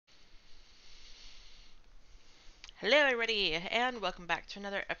Hello everybody, and welcome back to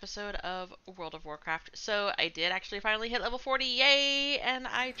another episode of World of Warcraft. So I did actually finally hit level 40, yay! And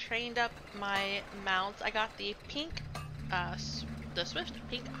I trained up my mounts. I got the pink, the Swift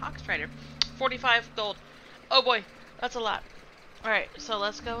Pink Hawkstrider. 45 gold. Oh boy, that's a lot. Alright, so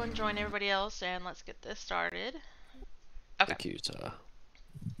let's go and join everybody else, and let's get this started. Okay. Thank you, sir.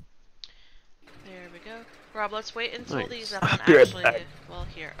 There we go. Rob, let's wait until Nice. these everyone Be right actually... back. Well,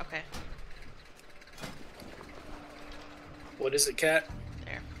 here, okay. What is it, Cat?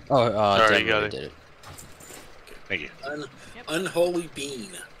 There. Oh, Sorry, Denver you got it. did it. Thank you. Yep. Unholy bean.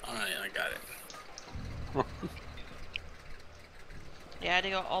 Alright, I got it. Yeah, I had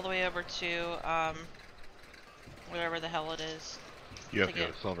to go all the way over to, whatever the hell it is. You have To to go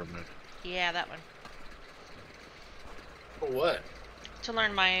get- to Silver Moon. Yeah, that one. For what? To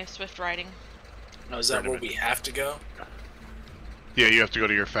learn my Swift riding. Now, is that where we have to go? Yeah, you have to go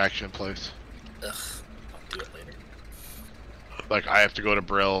to your faction place. Ugh, I'll do it later. Like, I have to go to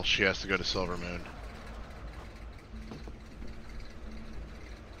Brill, she has to go to Silver Moon.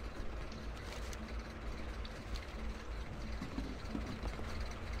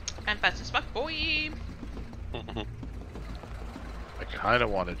 And fast as fuck, boy! I kind of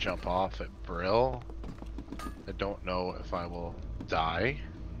want to jump off at Brill. I don't know if I will die.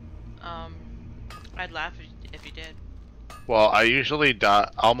 I'd laugh if you did. Well, I usually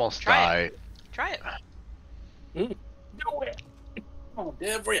almost Try die. it. Try it. Do it! Oh,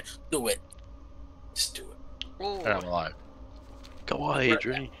 Deborah, do it. Just do it. Ooh. And I'm alive. Go on,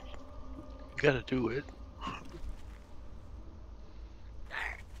 Adrian. You gotta do it.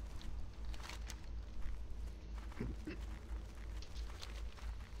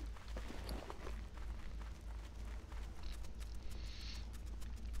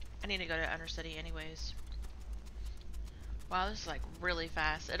 I need to go to Undercity anyways. Wow, this is like really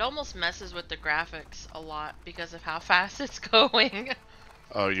fast. It almost messes with the graphics a lot because of how fast it's going.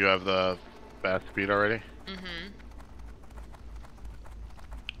 Oh, you have the fast speed already? Mm-hmm.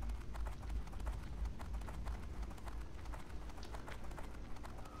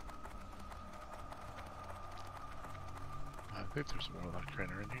 I think there's a Warlock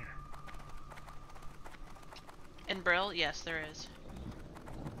trainer in here. In Brill, yes, there is.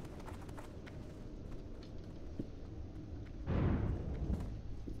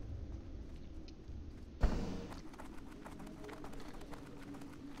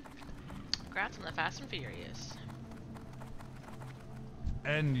 Congrats on the Fast and Furious.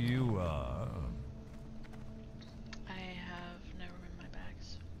 And you are? I have no room in my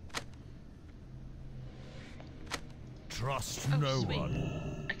bags. Trust Oh, no sweet.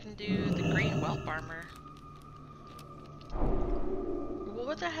 one. I can do the green whelp armor. Well,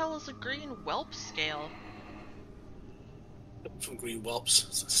 what the hell is a green whelp scale? From Green Whelps,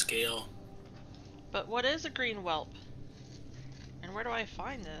 it's a scale. But what is a green whelp? And where do I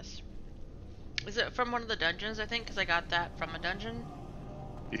find this? Is it from one of the dungeons, I think? Because I got that from a dungeon.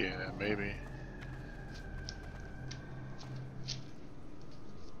 Yeah, maybe.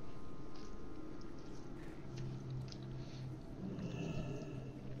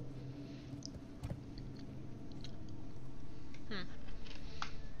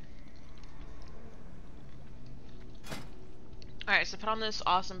 Alright, so put on this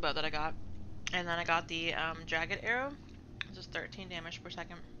awesome bow that I got. And then I got the jagged arrow. This is 13 damage per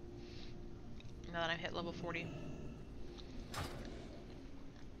second. Now that I've hit level 40.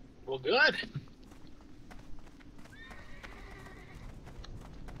 Well, good.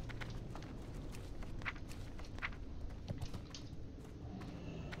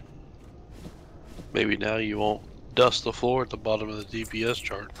 Maybe now you won't dust the floor at the bottom of the DPS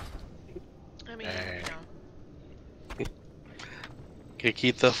chart. I mean, Dang. you know. Can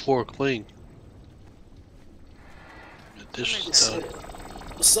keep that floor clean. The dish Makes is done.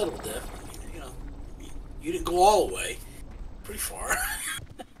 sense. A subtle death. You know, you didn't go all the way. Pretty far.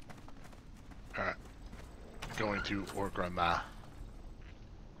 Alright. Going to Orgrimmar.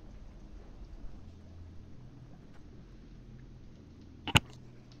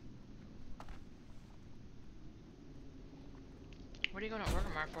 What are you going to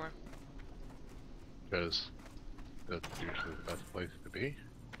Orgrimmar for? Because that's usually the best place to be.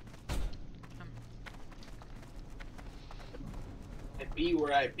 I be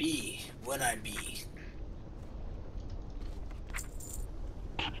where I be, when I be.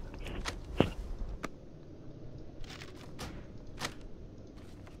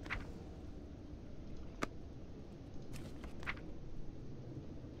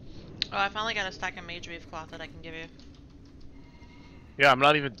 Oh, I finally got a stack of Mage Weave cloth that I can give you. Yeah, I'm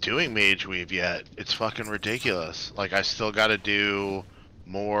not even doing Mage Weave yet. It's fucking ridiculous. Like, I still gotta do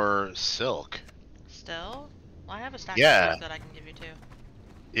more silk. Still? Well, I have a stack Yeah. of silk that I can give you too.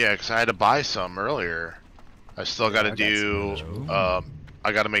 Yeah, because I had to buy some earlier. I still got to do.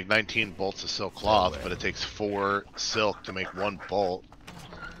 I got to make 19 bolts of silk cloth, but it takes 4 silk to make 1 bolt.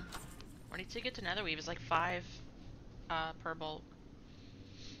 We need to get to netherweave. It's like 5 per bolt.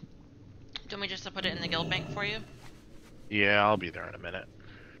 Do you want me just to put it in the guild bank for you? Yeah, I'll be there in a minute.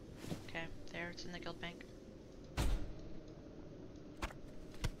 Okay, there, it's in the guild bank.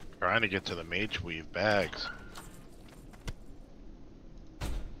 Trying to get to the mage weave bags.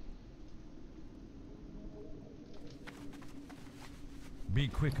 Be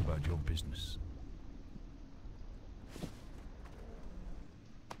quick about your business.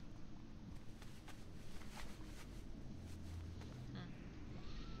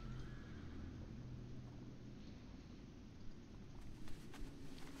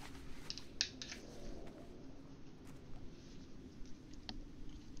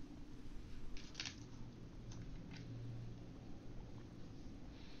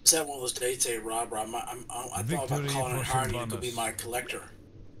 Is that one of those days, hey, Rob? I thought about calling and hiring you to be my collector.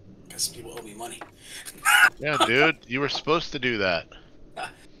 Because people owe me money. Yeah, dude, you were supposed to do that.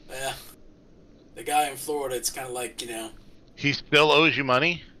 Yeah. The guy in Florida, it's kind of like, you know. He still owes you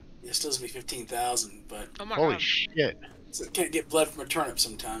money? He still owes me $15,000, but. Oh my Holy god. shit. So can't get blood from a turnip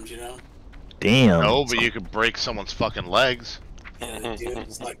sometimes, you know? Damn. No, but you could break someone's fucking legs. And the dude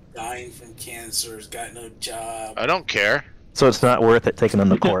is like dying from cancer, has got no job. I don't care. So it's not worth it taking them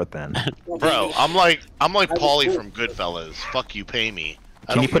to court then. Bro, I'm like Paulie from Goodfellas. Fuck you, pay me.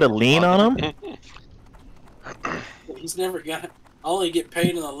 Can you put a lien on him? He's never gonna only get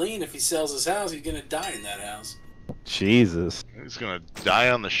paid on the lien if he sells his house. He's gonna die in that house. Jesus. He's gonna die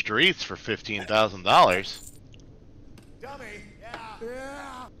on the streets for $15,000. Dummy.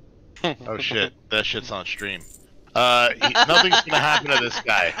 Oh shit, that shit's on stream. Nothing's gonna happen to this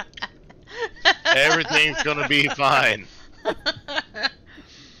guy. Everything's gonna be fine.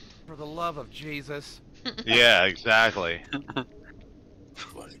 For the love of Jesus. Yeah, exactly.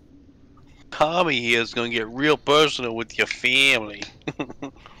 Funny. Tommy here is gonna get real personal with your family.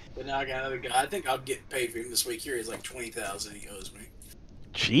 But now I got another guy. I think I'll get paid for him this week. Here he's like $20,000 he owes me.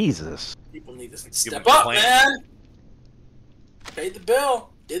 Jesus. People need to him step a up, plan. man. Paid the bill.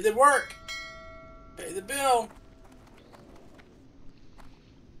 Did the work. Pay the bill.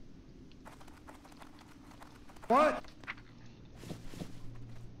 What?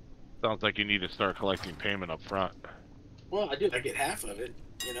 Sounds like you need to start collecting payment up front. Well, I do. I get half of it,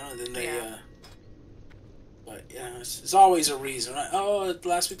 you know, and then they, Yeah. But, yeah, it's always a reason, right? Oh,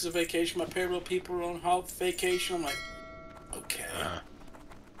 last week's a vacation. My payroll people were on vacation. I'm like, okay.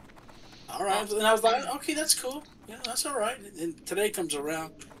 All right. And I was like, okay, that's cool. Yeah, that's all right. And today comes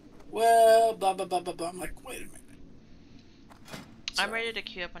around. Well, blah, blah, blah, blah, blah. I'm like, wait a minute. I'm So, ready to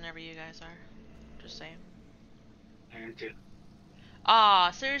queue up whenever you guys are. Just saying. I am too. Ah,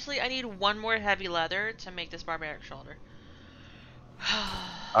 seriously, I need one more heavy leather to make this barbaric shoulder.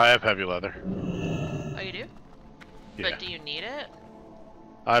 I have heavy leather. Oh, you do? Yeah. But do you need it?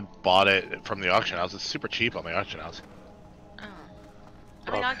 I bought it from the auction house. It's super cheap on the auction house. Oh.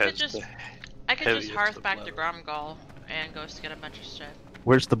 I mean, Rob I could has just the hearth heaviest back of to leather. Gromgall and go get a bunch of shit.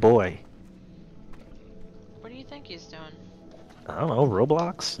 Where's the boy? What do you think he's doing? I don't know,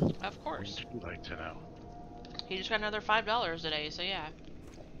 Roblox? Of course. I'd like to know. He just got another $5 today, so yeah.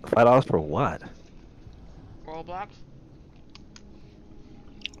 $5 for what? Roblox.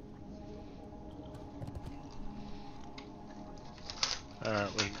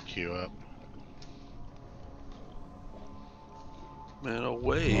 Alright, we can queue up. Man,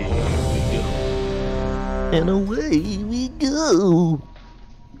 away we go. And away we go.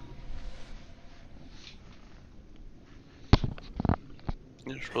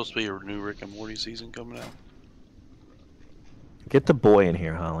 There's supposed to be a new Rick and Morty season coming out. Get the boy in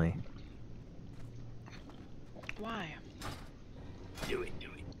here, Holly. Why? Do it.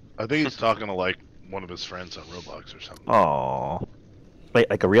 I think he's talking to like one of his friends on Roblox or something. Aww. Wait,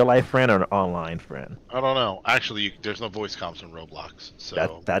 like a real life friend or an online friend? I don't know. Actually, there's no voice comps in Roblox,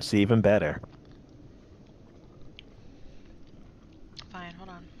 so That's even better. Fine, hold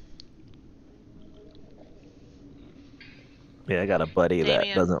on. Yeah, I got a buddy that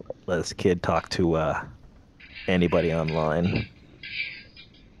Damien. doesn't let his kid talk to anybody online.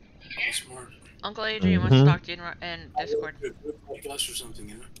 I'm smart. Uncle Adrian wants to Mhm. talk to you in Discord. Like us or something,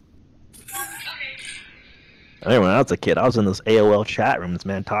 you know? Anyway, when I was a kid, I was in those AOL chat rooms,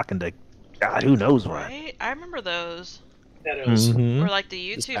 man, talking to God, who knows what. Right? I remember those. That is. Mhm. Or like the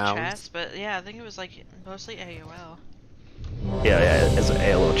YouTube Sounds. chats, but yeah, I think it was like mostly AOL. Yeah, it's an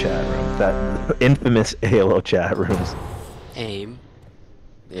AOL chat room. That infamous AOL chat rooms. Aim.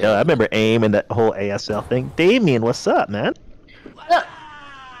 Yeah, I remember AIM and that whole ASL thing. Damien, what's up, man?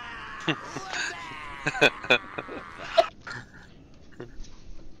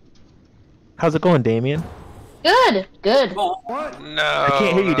 How's it going, Damien? Good, good. Well, What? No, I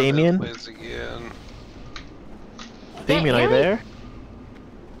can't hear you, not this Damien. place again. Damien, are you hear me? there?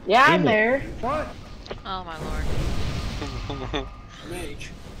 Yeah, I'm Damien. there. What? Oh my lord.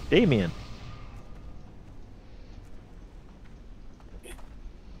 mage. Damien.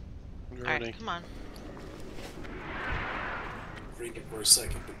 Alright, Ready. come on. Drinking for a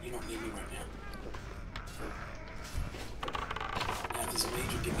second, but you don't need me right now. Now, if there's a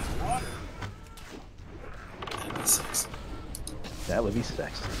mage who give me water, that'd be sexy. That would be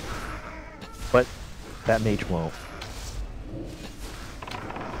sexy. But that mage won't.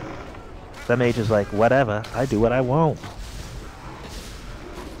 That mage is like, whatever, I do what I want.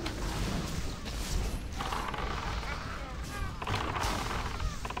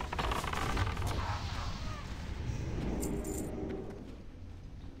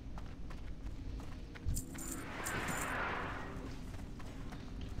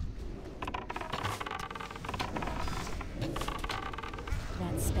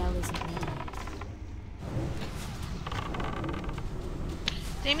 That spell isn't ready yet.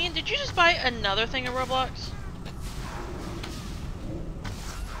 Damien, did you just buy another thing of Roblox?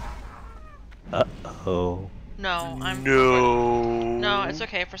 Uh-oh. No, I'm... No. No, it's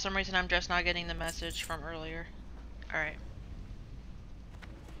okay. For some reason, I'm just not getting the message from earlier. Alright.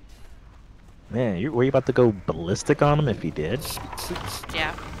 Man, were you about to go ballistic on him if he did?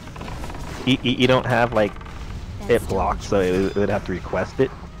 Yeah. You don't have, like, That it spell blocked, is so it would have to request it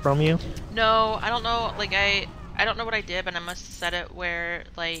from you? No, I don't know. Like, I don't know what I did, but I must have set it where,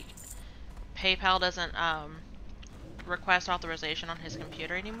 like, PayPal doesn't, request authorization on his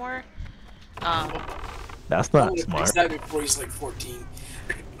computer anymore. That's I'm not gonna smart. fix that before he's like 14.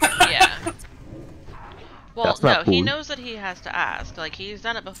 Yeah. Well, That's no, not he cool. knows that he has to ask. Like, he's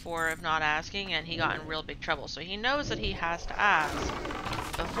done it before of not asking, and he got in real big trouble. So he knows that he has to ask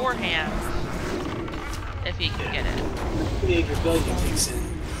beforehand if he can get it. Big rebellion kicks in.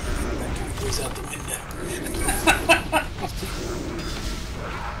 That kind of goes out the window.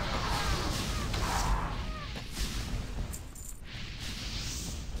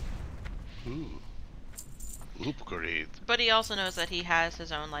 Ooh. Upgrade. But he also knows that he has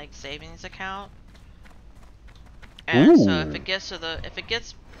his own, like, savings account. And so if Ooh. it gets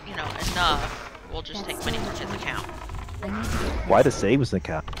you know, enough, we'll just take money from his account. I need to get Why the savings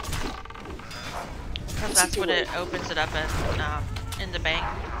account? Because that's what it opens it up in the bank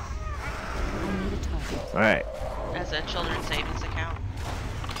I need a target. Alright. as a children's savings account.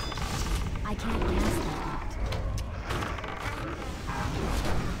 I can't cast that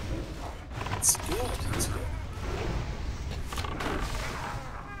yet. It's good. It's good.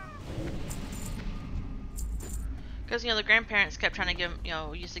 Because, you know, the grandparents kept trying to give him, you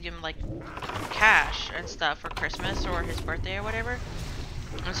know, used to give him, like, cash and stuff for Christmas or his birthday or whatever.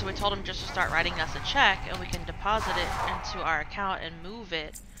 And so we told him just to start writing us a check and we can deposit it into our account and move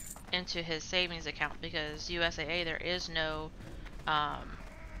it into his savings account. Because USAA, there is no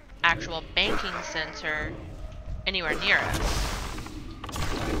actual banking center anywhere near us.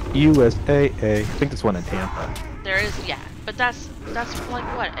 USAA. I think there's one in Tampa. There is, yeah. But that's like,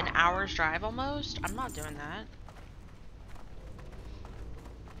 what, an hour's drive almost? I'm not doing that.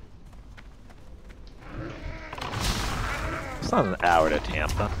 It's not an hour to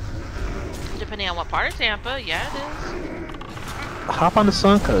Tampa. Depending on what part of Tampa, yeah, it is. Hop on the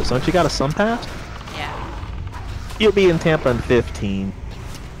Suncoast. Don't you got a Sun Pass? Yeah. You'll be in Tampa in 15.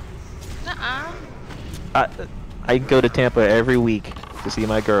 Nuh-uh. I go to Tampa every week to see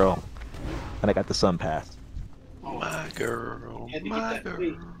my girl, and I got the Sun Pass. My girl, He had to my get that girl.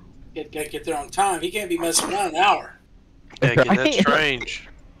 free. Gotta get there on time. He can't be messing around an hour. Yeah, get that Right? strange.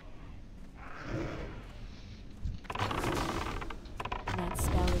 That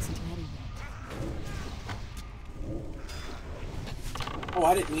spell isn't ready yet. Oh,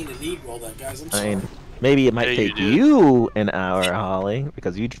 I didn't mean to need roll that, guys. I'm I sorry. mean, maybe it might Yeah, you take did. you an hour, Holly,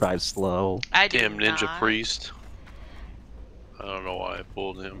 because you drive slow. I do Damn ninja not. priest. I don't know why I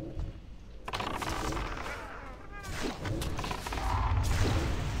pulled him.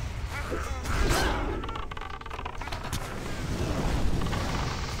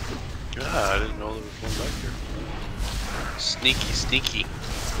 God, I didn't know there was one back here. Sneaky, sneaky.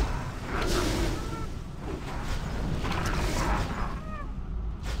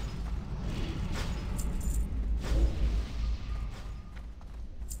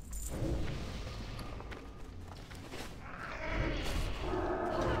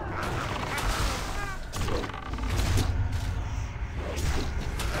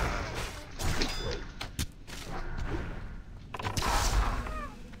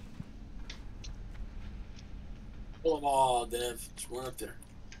 Pull them all, Dev. Just run up there.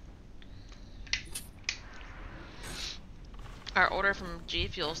 Our order from G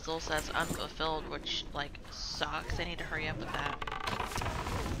Fuel still says unfulfilled, which, like, sucks. I need to hurry up with that.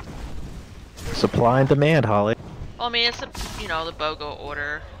 Supply and demand, Holly. Well, I mean, it's, you know, the BOGO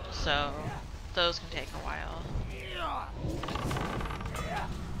order, so those can take a while.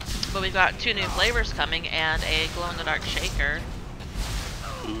 But we've got 2 new flavors coming and a glow-in-the-dark shaker.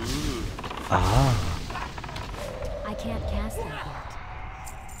 Ooh. Ah. I can't cast that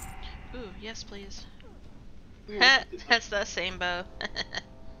yet. Ooh, yes, please. That's the same bow.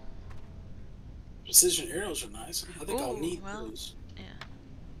 Precision arrows are nice. I think I'll Ooh, need well, those. yeah.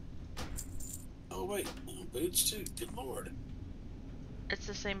 Oh wait, boots too. Good lord. It's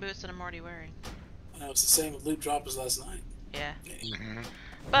the same boots that I'm already wearing. I know it's the same with loot drop as last night. Yeah. Mhm.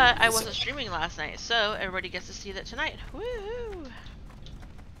 But I wasn't streaming last night, so everybody gets to see that tonight. Woo!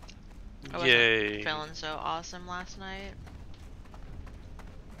 I wasn't Yay. feeling so awesome last night.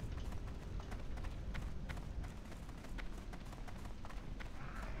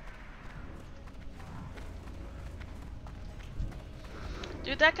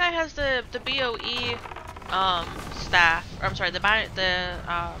 Dude, that guy has the BOE staff. Or, I'm sorry, the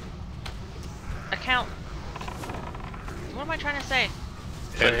account. What am I trying to say?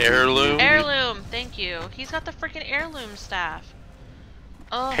 An heirloom? Heirloom. Thank you. He's got the freaking heirloom staff.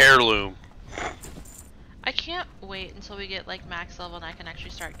 Oh. Heirloom. I can't wait until we get like max level and I can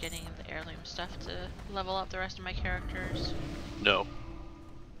actually start getting the heirloom stuff to level up the rest of my characters. No.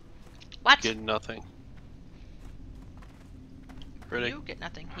 What? Get nothing. Ready? You get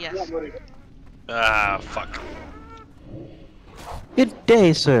nothing. Yes. Ah, fuck. Good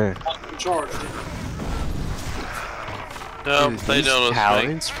day, sir. In charge. No, Dude, they these don't know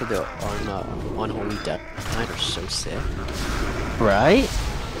paladins for the Unholy Death Knight are so sick. Right?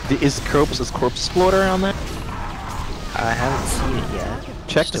 Is Corpse's corpse float around there? I haven't seen it yet.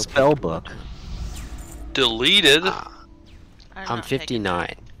 Check the Still spell picking book. them. Deleted? I'm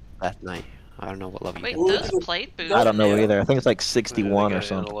 59 that night. I don't know what level Wait, you get. those plate boots? I don't know Yeah. either. I think it's like Yeah, 61 they or got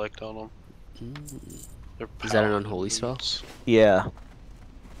something. intellect on them. They're Is that an paladin unholy spell? boots. Yeah.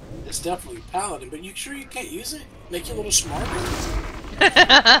 It's definitely paladin, but you sure you can't use it? Make you a little smarter.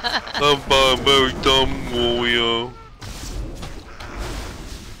 I'm a very dumb warrior.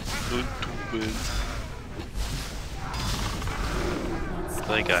 Not too bad. I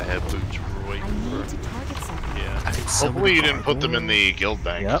think I have boots right I need to for. target something. Yeah. I can summon Hopefully you a didn't put them in the guild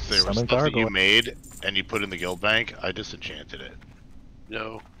bank. Yep, If they were summon stuff that you gargoyle. made and you put in the guild bank, I disenchanted it.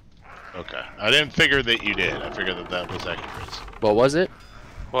 No. Okay. I didn't figure that you did. I figured that that was accurate. What was it?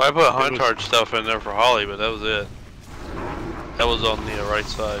 Well, I put Huntard stuff in there for Holly, but that was it. That was on the right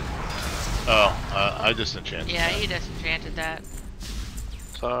side. Oh, I disenchanted Yeah, that. he disenchanted that.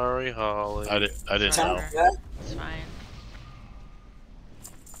 Sorry, Holly. I didn't Sorry. know. Count that. It's fine.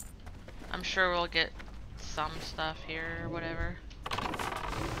 I'm sure we'll get some stuff here or whatever.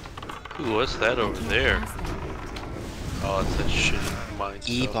 Ooh, what's that over there? Cast that yet. Oh, it's that shitty mine stuff.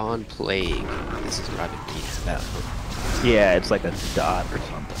 Ebon Plague. This is what I've been needing that one. Yeah, it's like a dot or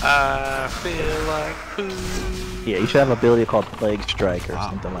something. I feel like poo. Yeah, you should have an ability called Plague Strike or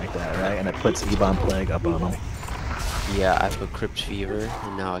something like that, right? And it puts Ebon Plague up on them. Yeah, I put Crypt Fever,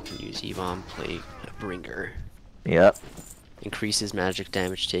 and now I can use Ebon Plague Bringer. Yep. Increases magic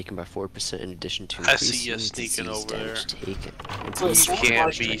damage taken by 4% in addition to I see you increasing sneaking disease over damage taken. So You it's not can't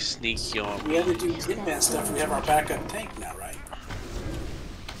like be sneaky on we me. had to do Hitman stuff. We have our backup tank now, right?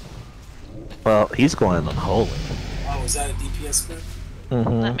 Well, he's going unholy. Oh, is that a DPS spec?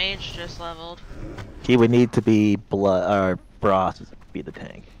 Mm-hmm. That mage just leveled. He would need to be blood or Bros to be the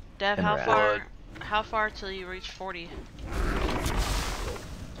tank. Dev, And how rat. far? How far till you reach 40?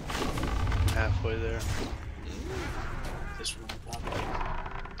 Halfway there. This one.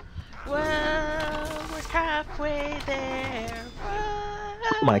 Well, we're halfway there.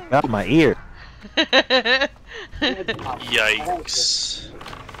 Oh my god, my ear. Yikes.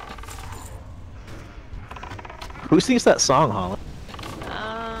 Who sings that song, Holly?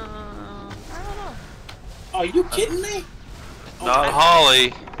 I don't know. Are you kidding me? Oh, Not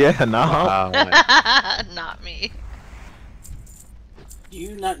Holly. Yeah, no. Wow. Not me.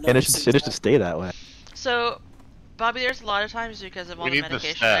 You not know? And it should stay that way. So, Bobby, there's a lot of times because of all We the need the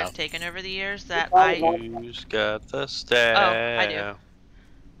medication staff. I've taken over the years that I... Who's got the staff? Oh, I do.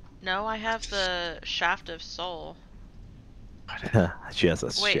 No, I have the Shaft of Soul. She has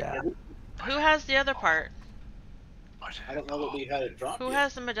a Wait. shaft. Who has the other part? I don't know that we had it drop Who yet.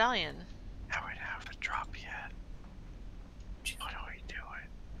 has the medallion? I would have a drop yet. What are we doing?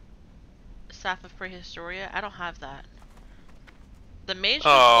 Staff of Prehistoria? I don't have that. The mage just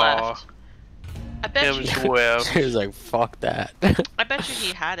Aw. left. I bet you. Image web. He was like, fuck that. I bet you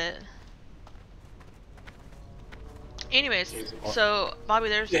he had it. Anyways, so Bobby,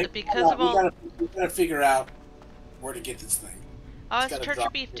 there's because of all. We gotta figure out where to get this thing. Oh, it's Church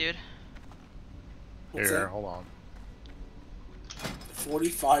of Beef, dude. Here, hold on.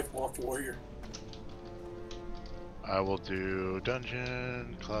 45 Walk Warrior. I will do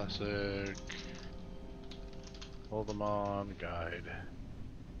Dungeon, Classic, Hold them on, Guide.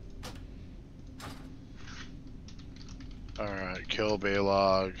 Alright, kill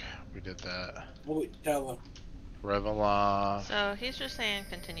Baylog. We did that. What we tell him? Revelant. So he's just saying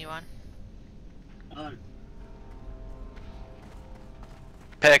continue on.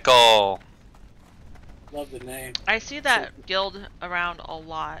 Pickle. Love the name. I see that guild around a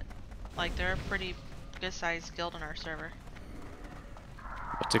lot. Like they're a pretty good sized guild on our server.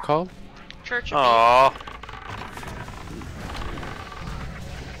 What's it called? Church of Aww.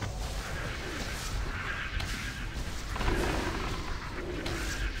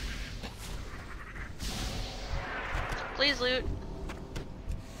 Please loot.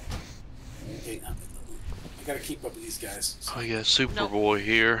 Okay, I gotta keep up with these guys. So. I got Superboy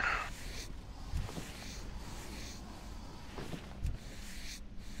here.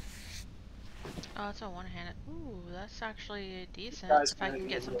 Oh, it's a one-handed. Ooh, that's actually decent. Guys, if I can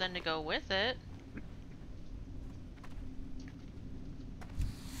get something to go with it.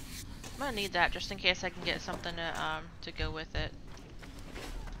 I'm gonna need that just in case I can get something to go with it.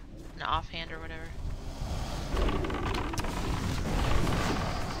 An offhand or whatever.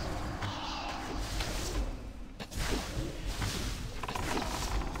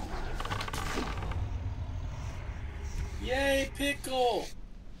 Yay, Pickle!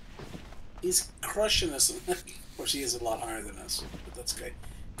 He's crushing us. Of course, he is a lot higher than us, but that's okay.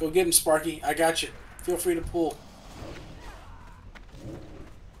 Go get him, Sparky. I got you. Feel free to pull.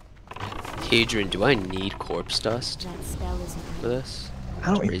 Hadrian, do I need corpse dust for this?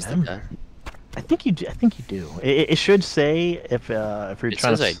 I don't Raise the remember. dead? I think you do. I think you do. It should say if you're It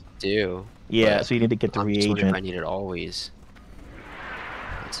trying says to. I do. Yeah, but so you need to get the I'm just wondering if I reagent. need it always.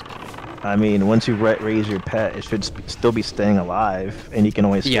 I mean, once you raise your pet, it should still be staying alive, and you can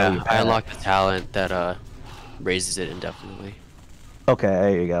always scale Yeah, your I pet. unlocked the talent that raises it indefinitely. Okay,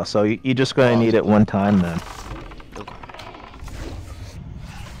 there you go. So you're just going to need it one time then. Okay.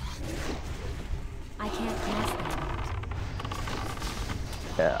 I can't cast that.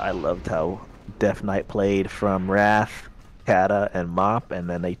 Yeah, I loved how Death Knight played from Wrath, Kata, and Mop, and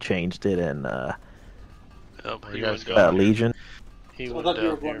then they changed it in Yep, Where he you guys went go? down here. Legion. He I went thought you were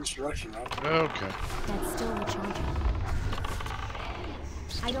down going here. this direction, right? Okay. That's still recharging.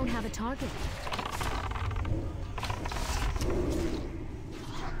 I don't have a target.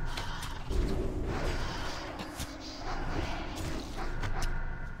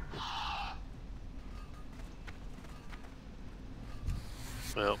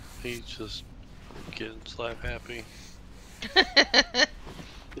 Well, he's just getting slap happy.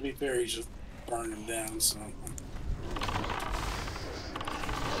 To be fair, he's just burning him down, so...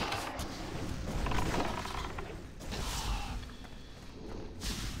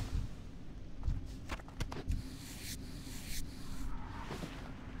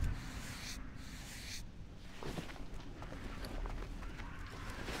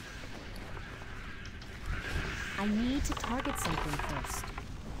 I need to target something first.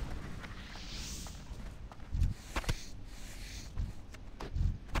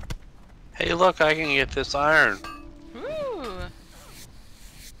 Hey, look, I can get this iron. Ooh.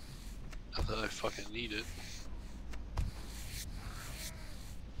 I thought I fucking need it.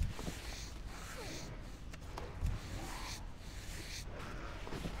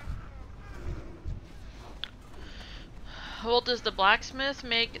 Well, does the blacksmith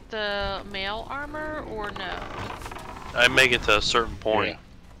make the mail armor or no? I make it to a certain point. Yeah.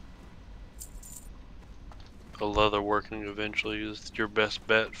 The leather working eventually is your best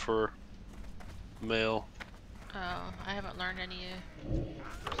bet for mail. Oh, I haven't learned any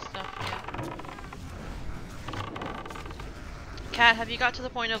stuff yet. Kat, have you got to the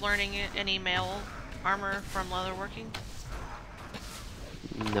point of learning any mail armor from leatherworking?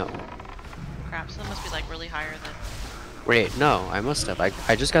 No. Crap, so that must be like really higher than. Wait, no, I must have.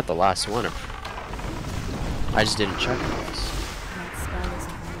 I just got the last one. I just didn't check those. That spell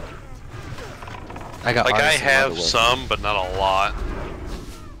isn't ready. I got Like, I artisan have leatherwork. some, but not a lot.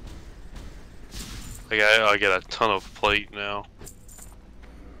 Like, I get a ton of plate now.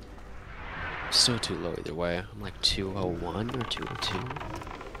 Still too low either way. I'm like 201 or 202.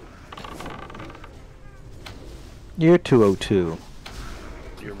 You're 202.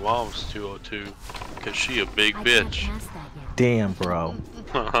 Your mom's 202, because she a big I can't bitch. cast that yet. Damn, bro.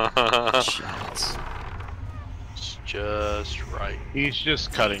 Shots. It's just right. He's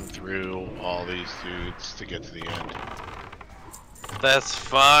just cutting through all these dudes to get to the end. That's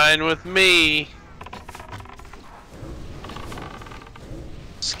fine with me.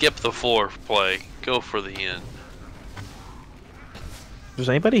 Skip the floor play. Go for the end. Does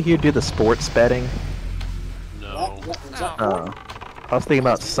anybody here do the sports betting? No. I was thinking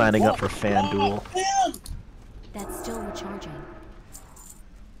about signing up for FanDuel. That's still recharging.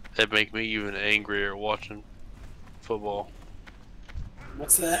 That'd make me even angrier watching football.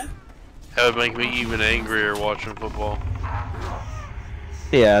 What's that? That would make me even angrier watching football.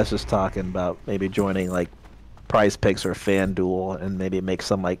 Yeah, I was just talking about maybe joining like Prize Picks or FanDuel and maybe make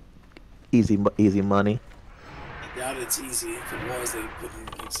some like easy money. I doubt it's easy. If it was, they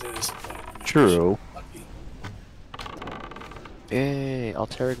wouldn't exist. But, I mean, True. Hey,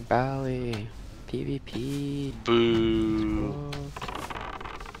 Alteric Valley. PvP. Boo.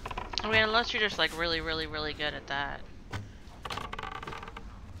 I mean, unless you're just like really good at that.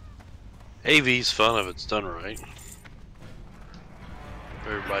 AV's fun if it's done right.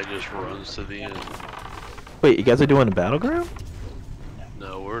 Everybody just runs to the end. Wait, you guys are doing a battleground?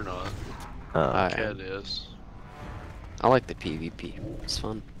 No, we're not. Okay. Cat is. I like the PvP. It's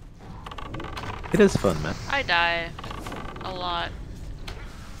fun. It is fun, man. I die a lot.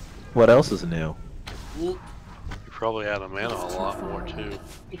 What else is new? You probably out of mana a lot more too.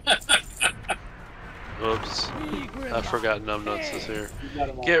 Oops. I forgot Numbnuts is here.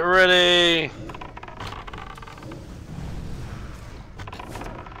 Get ready!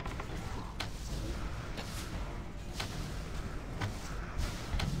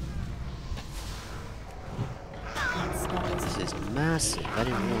 This is massive. I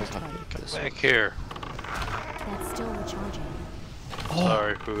didn't realize how big this Back was. here. That's still recharging.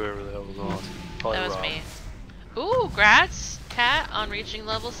 Sorry, whoever that was on. Probably That was Rob. me. Ooh, grats, Cat, on reaching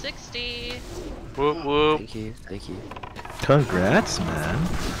level 60. Whoop whoop. Thank you, thank you. Congrats, man.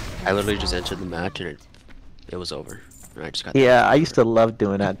 I literally just entered the match and it was over. And I just got Yeah, I used to love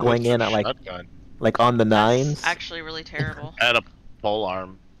doing that. Going in at Shotgun. like on the nines. Actually, really terrible. Add a pole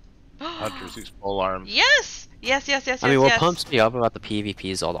arm. Hunters use pole arms. Yes! Yes. I mean, what pumps me up about the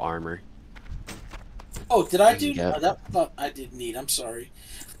PvP is all the armor. Oh, did I do? Yeah. Oh, that thought I did need. I'm sorry.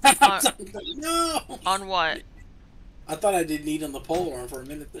 No. On what? I thought I did need on the pole arm for a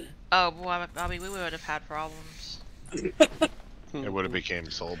minute there. Oh, boy, I mean, we would have had problems. It would have became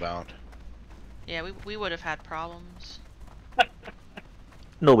soulbound. Yeah, we would have had problems.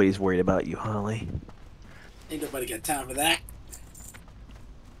 Nobody's worried about you, Holly. Ain't nobody got time for that.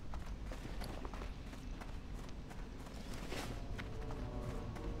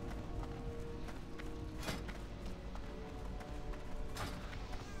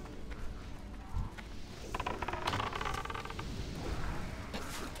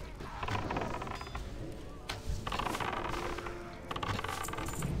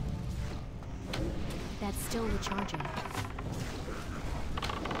 That's still recharging.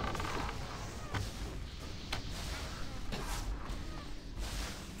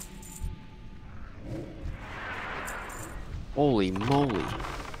 Holy moly.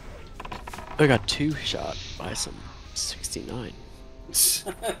 I got two shot by some 69.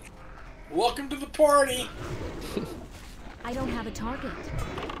 Welcome to the party. I don't have a target.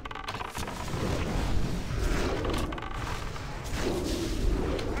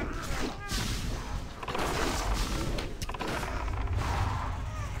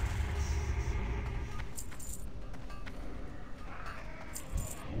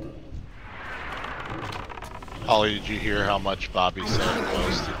 Holly, did you hear how much Bobby said it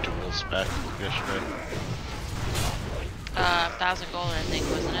was to dual spec yesterday? 1,000 gold, I think,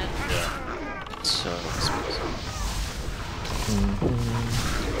 wasn't it? Yeah. So expensive.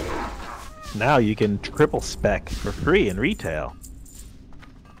 Now you can triple spec for free in retail.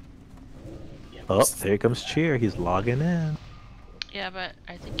 Oh, here comes Cheer. He's logging in. Yeah, but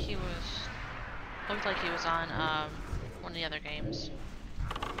I think he was... Looked like he was on one of the other games.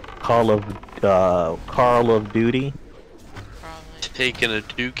 Call of Duty. Probably. Taking a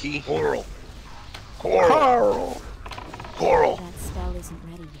dookie. Coral. Carl. That spell isn't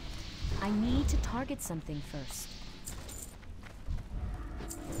ready yet. I need to target something first.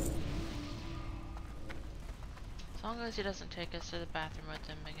 As long as he doesn't take us to the bathroom with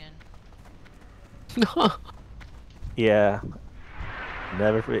him again. Yeah.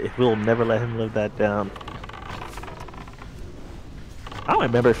 We'll never let him live that down. I don't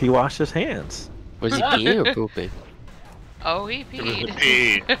remember if he washed his hands. Was he peeing or pooping? Oh, he It was a peed.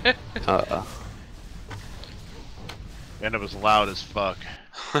 pee. Uh-oh. And it was loud as fuck.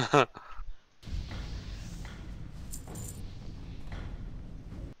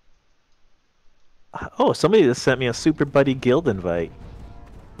 Oh, somebody just sent me a Super Buddy Guild invite.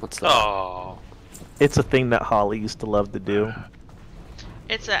 What's that? Oh. It's a thing that Holly used to love to do.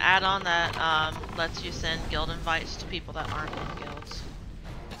 It's an add-on that lets you send guild invites to people that aren't in guilds.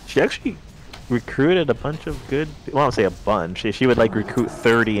 She actually recruited a bunch of good. Well, I don't say a bunch. She would like recruit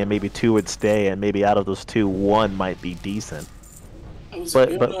 30, and maybe 2 would stay, and maybe out of those 2, 1 might be decent.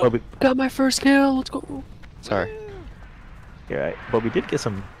 But we Got my first kill. Let's go. Sorry. you're right. But we did get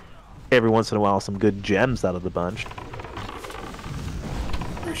some every once in a while some good gems out of the bunch.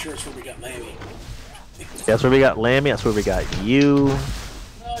 Pretty sure it's where we got Lammy. That's where we got Lammy. That's where we got you.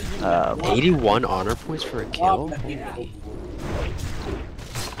 81 honor points for a kill. We ran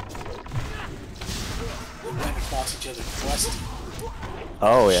across each other questing.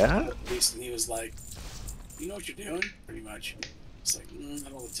 Oh yeah. And he was like, "You know what you're doing?" Pretty much. It's like,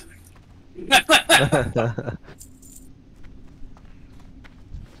 I'm a lieutenant.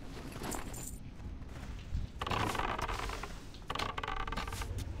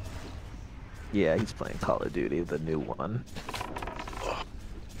 Yeah, he's playing Call of Duty, the new one.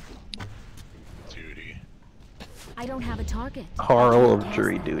 Duty. I don't have a target. Carl of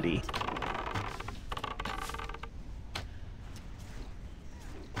Jury Duty.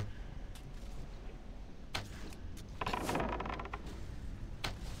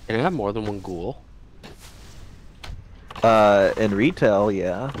 Can I have more than one ghoul? In retail,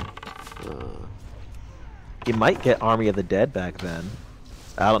 yeah. You might get Army of the Dead back then.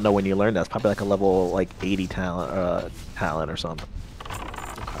 I don't know when you learned that. It's probably like a level like 80 talent or something.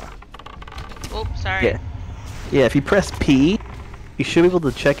 Okay. Oh, sorry. Yeah. Yeah, if you press P, you should be able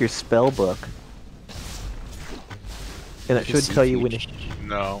to check your spell book. And it should tell you when it...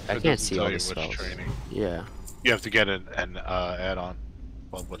 No, I it can't doesn't see tell all you the which spells. training. Yeah. You have to get an add-on.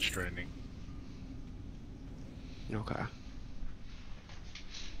 Well, which training? Okay.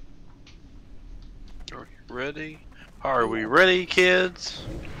 Are you ready? Are we ready, kids?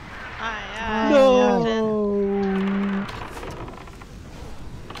 Aye, aye, No.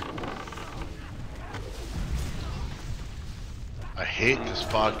 I hate this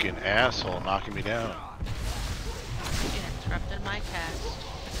fucking asshole knocking me down. Captain. You interrupted my cast.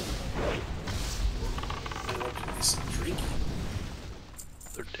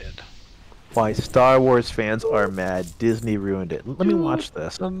 They're dead. Why Star Wars fans are mad. Disney ruined it. Let me watch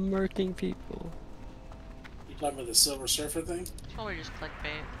this. I'm murking people. You talking about the Silver Surfer thing? Or just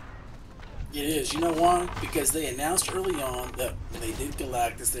clickbait. It is. You know why? Because they announced early on that when they did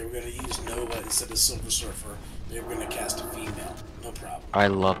Galactus, they were going to use Nova instead of Silver Surfer. They were going to cast a female. No problem. I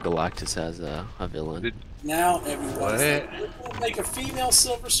love Galactus as a villain. Now everyone's What? like, we'll make a female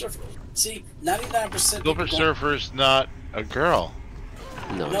Silver Surfer. See, 99% Silver Surfer's not a girl.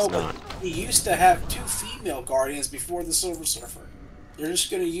 No, No, it's but not. he used to have 2 female Guardians before the Silver Surfer. They're just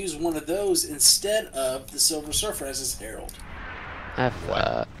going to use one of those instead of the Silver Surfer as his herald.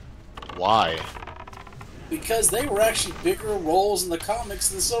 Why? Because they were actually bigger roles in the comics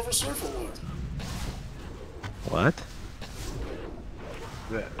than the Silver Surfer was. What?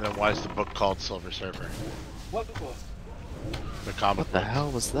 Then why is the book called Silver Surfer? What book? The comic What the book.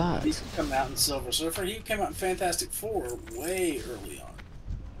 hell was that? He didn't come out in Silver Surfer. He came out in Fantastic Four way early on.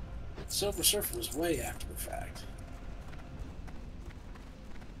 Silver Surfer was way after the fact.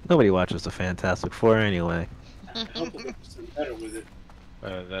 Nobody watches the Fantastic Four anyway. I hope it was better with it.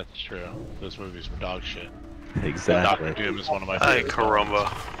 That's true. Those movies were dog shit. Exactly. Doctor Doom is one of my Ay, favorites.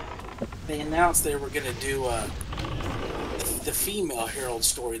 caramba. They announced they were going to do the female Herald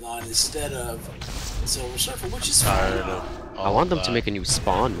storyline instead of Silver Surfer, which is fine. Tired of I want them to make a new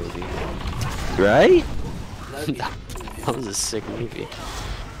Spawn movie. Right? That'd be- That was a sick movie.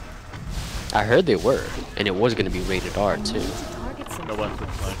 I heard they were, and it was going to be rated R too. Target some. No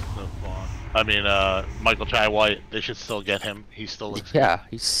weapons, like no Spawn. I mean, Michael Jai White. They should still get him. He still looks. Yeah,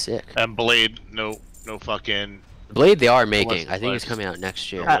 he's sick. And Blade, no fucking. Blade they are making. the I think it's place? coming out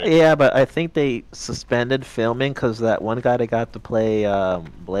next year. Yeah, but I think they suspended filming because that one guy that got to play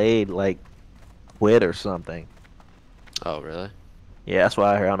Blade like quit or something. Oh, really? Yeah, that's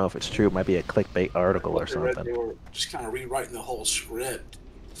why I heard. I don't know if it's true. It might be a clickbait article or I read something. They were just kind of rewriting the whole script.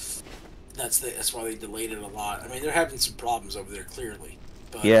 That's why they delayed it a lot. I mean, they're having some problems over there, clearly.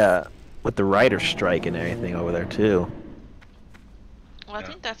 But, Yeah, with the writer's strike and everything over there too. Well, I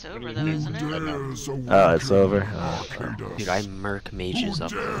think that's over though, isn't it? Oh, it's over. Oh, okay. Dude, I murk mages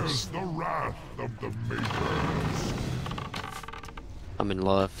up close. The wrath of the Maker. I'm in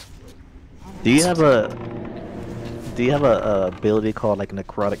love. Do you have a ability called like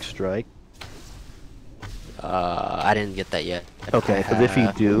necrotic strike? I didn't get that yet. Okay, because if you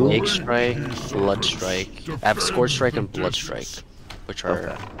do, Egg strike, blood strike. I have scorch strike and blood strike, which are,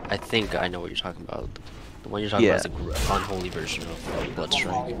 Okay. I think I know what you're talking about. The one you're talking about is the unholy version of Blood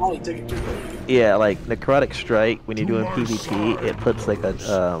Strike. Holly, take it too. Yeah, like Necrotic Strike, when you're doing PvP, it puts like a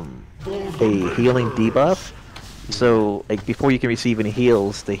healing debuff. So like before you can receive any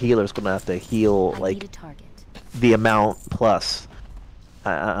heals, the healer's gonna have to heal like the amount plus.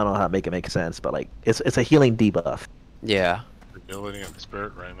 I don't know how to make it make sense, but like it's a healing debuff. Yeah. Ability and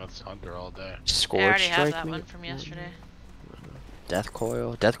Spirit Ring, that's Hunter all day. I Scourge already have Strike. that maybe? one from yesterday. Death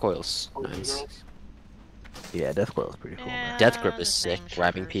Coil. Death Coil's nice. Yeah, Death Coil is pretty cool, man. Death Grip is the sick, same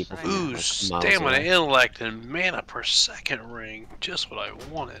grabbing triggers, people I from know. Ooh, like, miles stamina, away. intellect, and mana per second ring. Just what I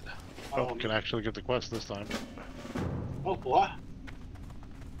wanted. Oh, we can actually get the quest this time. Oh, boy.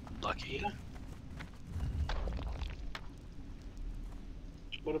 Lucky.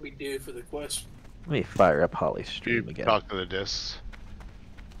 What do we do for the quest? Let me fire up Holly's You stream again. talk to the discs.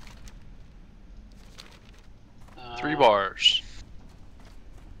 3 bars.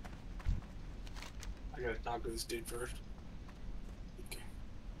 I gotta talk to this dude first. Okay.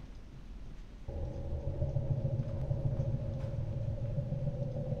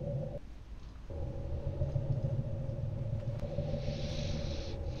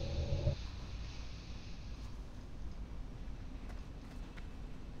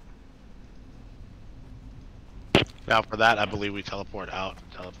 Now for that, I believe we teleport out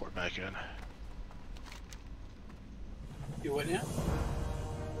and teleport back in. You what now?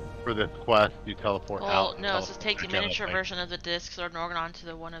 For this quest, you teleport Well, out. no, it says take the back in, I miniature think. version of the discs or Norgon onto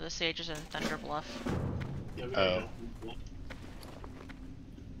the one of the sages in Thunder Bluff. Yeah, we Oh. go.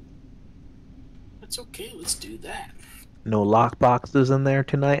 That's okay, let's do that. No lock boxes in there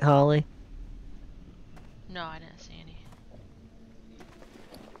tonight, Holly? No, I didn't see any.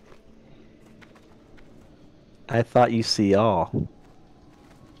 I thought you see all.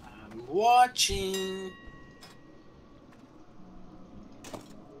 I'm watching.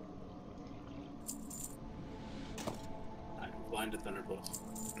 I'm blind to Thunderbolts.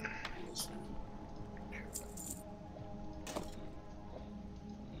 I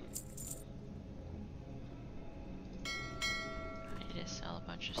need to sell a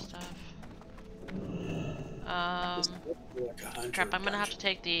bunch of stuff. Like Crap, I'm gonna have to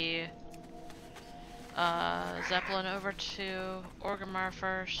take the Zeppelin over to Orgrimmar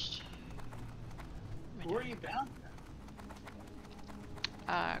first. Where are you bound?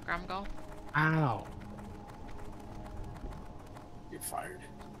 Gramgal. Ow. You're fired.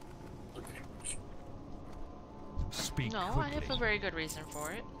 Okay. Speak No, I have a very good reason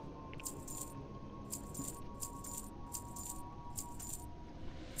for it.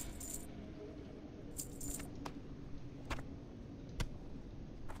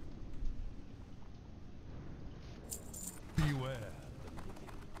 Beware.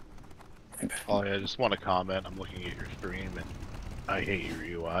 Oh yeah, I just want to comment. I'm looking at your stream and I hate your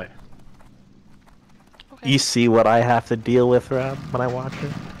UI. Okay. You see what I have to deal with, Rob, when I watch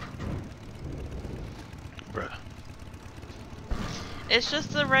it? Bruh. It's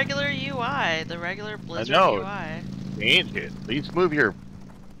just the regular UI, the regular Blizzard know. UI. Change it. At least move your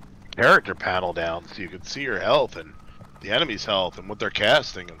character panel down so you can see your health and the enemy's health and what they're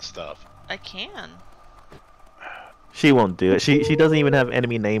casting and stuff. I can. She won't do it. She doesn't even have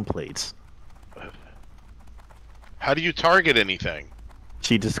enemy nameplates. How do you target anything?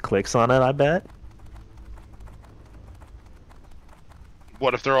 She just clicks on it, I bet.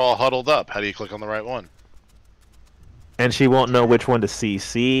 What if they're all huddled up? How do you click on the right one? And she won't know which one to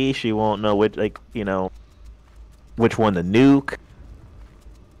CC. She won't know which, like, you know, which one to nuke.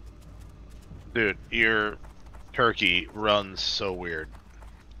 Dude, your turkey runs so weird.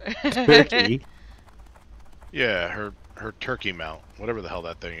 Turkey. Yeah, her turkey mount, whatever the hell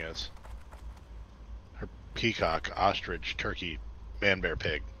that thing is. Her peacock, ostrich, turkey, man, bear,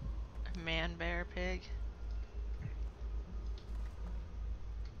 pig. Man, bear, pig.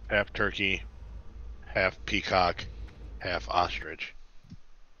 Half turkey, half peacock, half ostrich.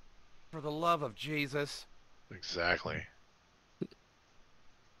 For the love of Jesus. Exactly.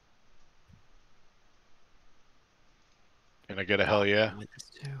 Can I get a hell yeah?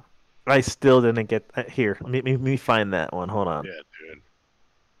 I still didn't get here. Let me find that one. Hold on. Yeah, dude.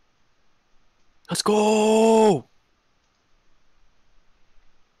 Let's go!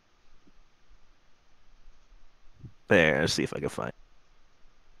 There. Let's see if I can find.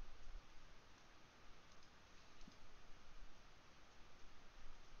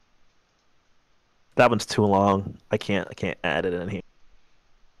 That one's too long. I can't add it in here.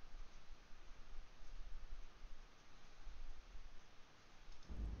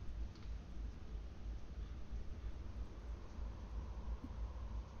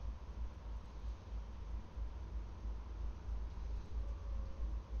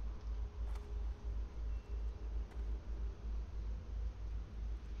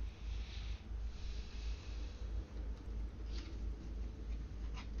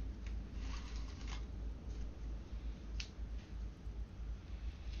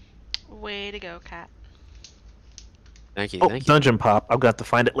 Way to go, cat. Thank you, Oh, thank you. dungeon pop. I'll have to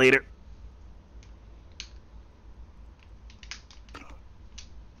find it later.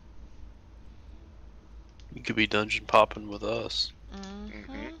 You could be dungeon popping with us.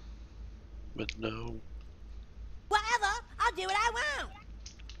 Mm-hmm. But no. Whatever, I'll do what I want.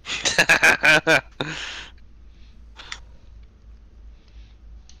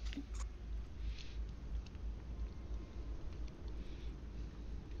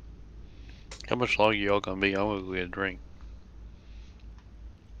 How much longer y'all gonna be? I'm gonna go get a drink.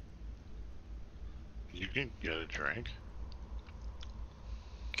 You can get a drink.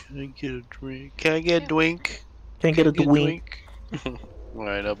 Can I get a drink? Can I get a drink? Can't get a drink.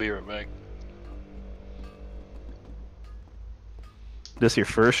 Alright, I'll be right back. This your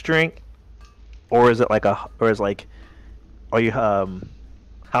first drink, or is it like a, or is like, are you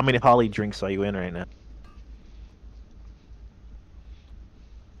how many Holly drinks are you in right now?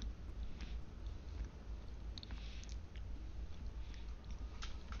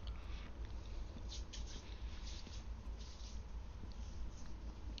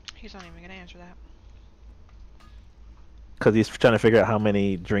 He's not even gonna answer that. Because he's trying to figure out how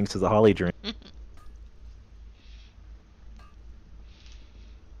many drinks is a Holly drink.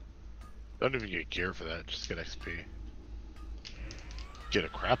 Don't even get gear for that, just get XP. Get a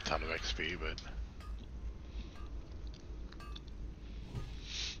crap ton of XP, but...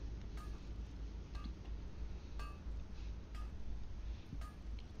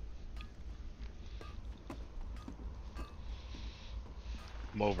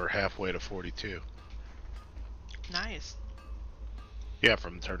 I'm over halfway to 42. Nice. Yeah,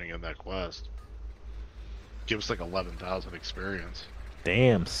 from turning in that quest. Give us like 11,000 experience.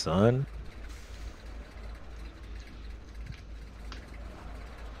 Damn, son.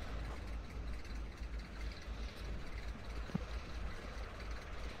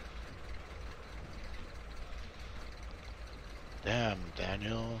 Damn,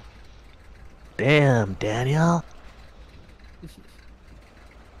 Daniel. Damn, Daniel.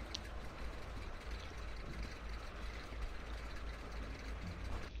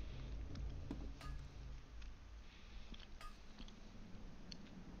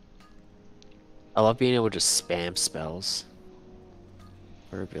 I love being able to just spam spells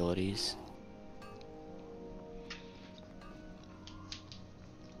or abilities.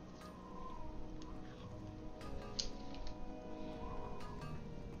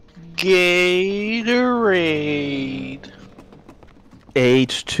 Gatorade.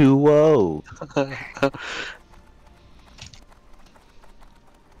 H2O.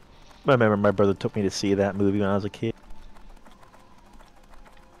 I remember my brother took me to see that movie when I was a kid.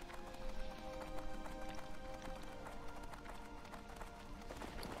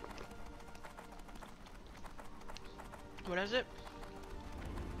 What is it?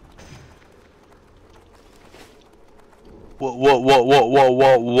 What,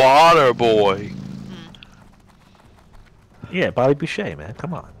 water boy? Yeah, Bobby Boucher, man.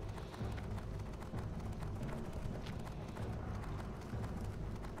 Come on.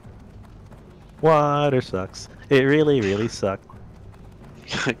 Water sucks. It really, really sucks.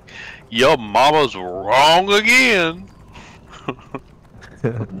 Your mama's wrong again.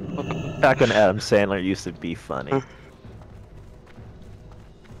 Back when Adam Sandler used to be funny.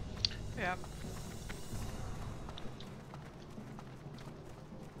 Yep.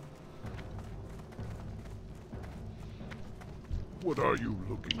 What are you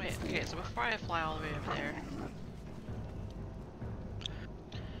looking Wait, for? okay, so before I fly all the way over there...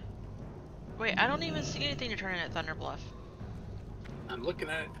 Wait, I don't even see anything to turn in at Thunder Bluff. I'm looking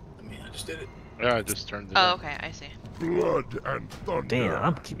at it. I mean, I just did it. Yeah, I just turned it Oh, in. okay, I see. Blood and thunder. Damn,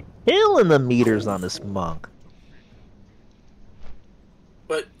 I'm killing the meters on this monk.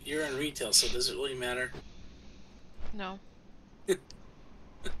 But you're in retail, so does it really matter? No. Poor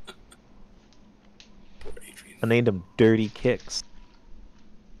Adrian. I named him Dirty Kicks.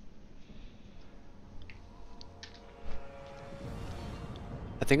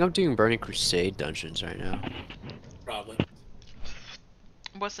 I think I'm doing Burning Crusade dungeons right now. Probably.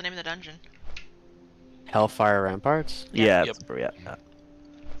 What's the name of the dungeon? Hellfire Ramparts? Yeah, Yep. yeah.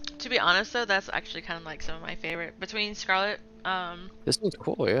 To be honest though, that's actually kind of like some of my favorite. Between Scarlet, This one's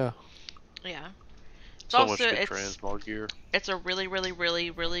cool, yeah. yeah. It's So also, much good it's transmog gear. it's a really, really,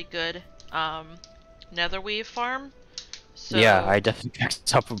 really, really good netherweave farm. So, Yeah, I definitely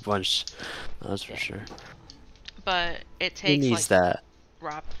picked up a bunch. That's for sure. But it Who takes needs like that?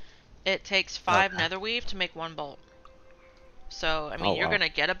 Rob, it takes 5 Okay. netherweave to make 1 bolt. So I mean, Oh, you're wow. gonna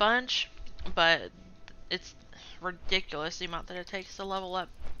get a bunch, but it's ridiculous the amount that it takes to level up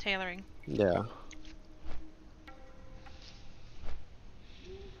tailoring. Yeah.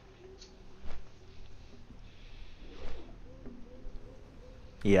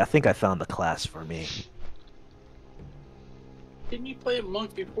 Yeah, I think I found the class for me. Didn't you play a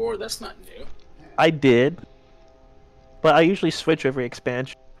monk before? That's not new. I did, but I usually switch every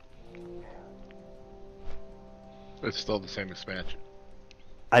expansion. It's still the same expansion.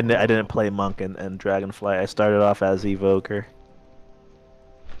 I didn't play monk and Dragonflight. I started off as Evoker.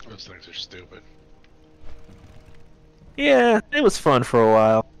 Those things are stupid. Yeah, it was fun for a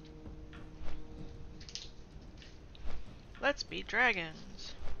while. Let's be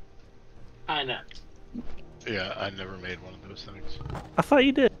dragons. I know. Yeah, I never made one of those things. I thought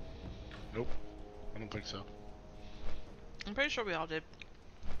you did. Nope. I don't think so. I'm pretty sure we all did.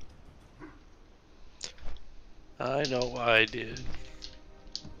 I know I did.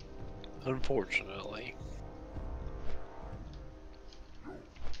 Unfortunately.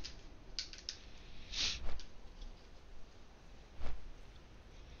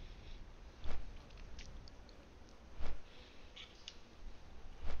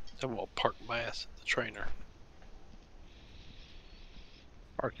 Then we'll park my ass at the trainer.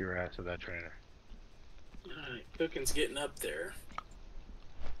 Park your ass at that trainer. Alright, cooking's getting up there.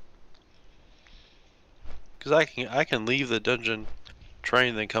 Cause I can leave the dungeon,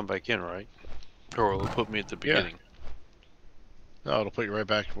 train, then come back in, right? Or it'll put me at the beginning. No, it'll put you right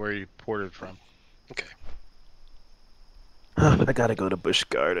back where you ported from. Okay. I gotta go to Busch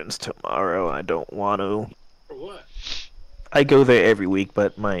Gardens tomorrow. I don't want to. For what? I go there every week,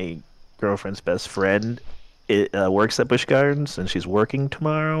 but my girlfriend's best friend works at Busch Gardens, and she's working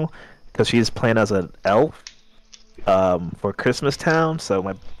tomorrow because she's playing as an elf for Christmas Town. So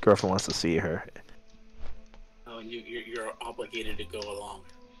my girlfriend wants to see her. Oh, and you're obligated to go along.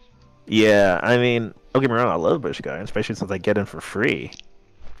 Yeah, I mean, don't get me wrong, I love Busch Gardens, especially since I get in for free.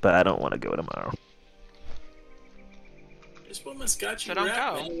 But I don't want to go tomorrow. This woman's got you So don't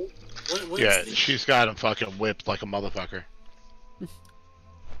wrapped, go. man. Yeah, she's got him fucking whipped like a motherfucker.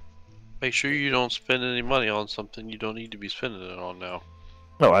 Make sure you don't spend any money on something you don't need to be spending it on now.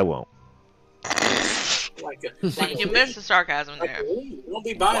 No, I won't. You missed the sarcasm there. You won't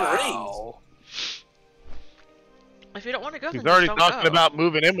be buying rings. If you don't want to go, He's then already just don't talking go. about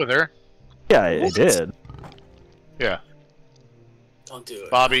moving in with her. Yeah, I did. Yeah. Don't do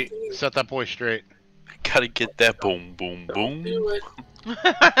it. Bobby, set that boy straight. Gotta get that boom, boom, boom. Do it.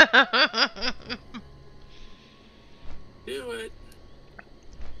 Do it.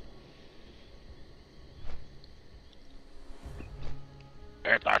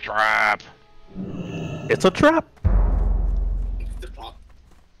 It's a trap. It's a trap.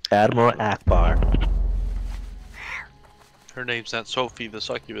 Admiral Akbar. Her name's not Sophie the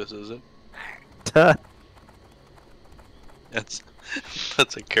Succubus, is it? Tuh. That's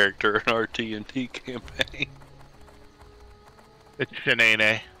a character in our TNT campaign. It's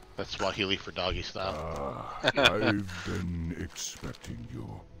Shanae. That's Swahili for doggy style. I've been expecting you.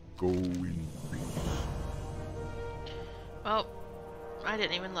 Go in peace. Well, I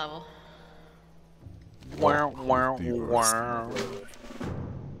didn't even level. Wow, wow, wow.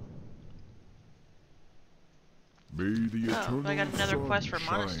 May the Oh, eternal I got another sun quest for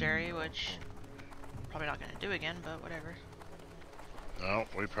shine. Monastery, which probably not gonna do again, but whatever. No,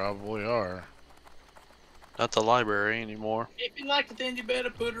 we probably are. Not the library anymore. If you like it, then you better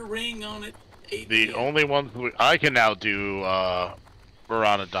put a ring on it. The only ones I can now do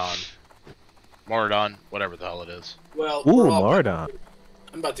Moradon, whatever the hell it is. Well, Ooh, Mardon.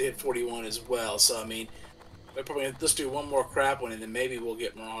 I'm about to hit 41 as well, so I mean, we're probably let's do one more crap one, and then maybe we'll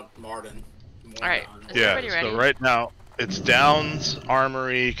get Mardon. All right. Is Yeah. everybody ready? So right now it's Downs,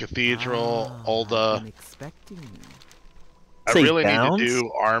 Armory, Cathedral, Ulda. I Say really Downs? need to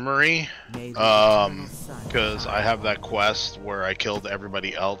do Armory, because I have that quest where I killed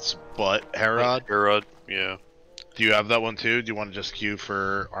everybody else but Herod. Herod, yeah. Do you have that one too? Do you want to just queue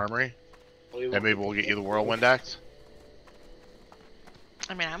for Armory? And maybe we'll get you the Whirlwind Axe?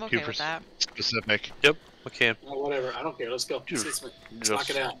 I mean, I'm Queue okay for with that. specific. Yep, okay. Well, whatever. I don't care. Let's go. Just- Let's knock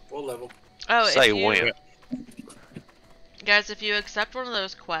it out. Full level. Oh, Say if you, when. guys, if you accept one of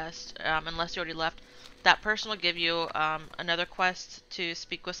those quests, unless you already left, that person will give you another quest to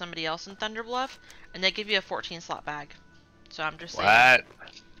speak with somebody else in Thunderbluff, and they give you a 14-slot bag. So I'm just saying, What?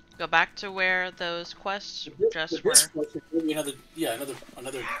 go back to where those quests just were. This quest will give you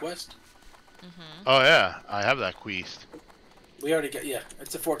another quest. Oh yeah, I have that quest. We already got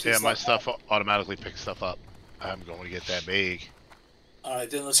it's a 14. Yeah, my slot. stuff automatically picks stuff up. I'm going to get that big. All right,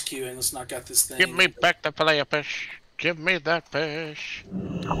 then let's queue in. Let's knock out this thing. Give me back the fillet of fish. Give me that fish.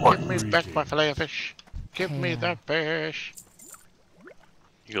 Give me back my fillet of fish. Give me that fish.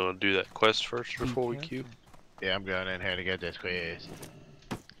 You gonna do that quest first before we queue? Yeah, I'm going in here to get this quest.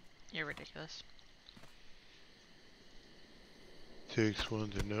 You're ridiculous. Takes one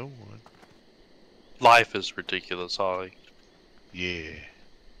to know one. Life is ridiculous, Holly. Yeah.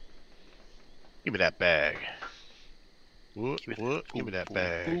 Give me that bag. What? Give me that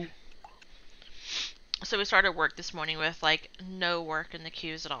bag. So we started work this morning with like no work in the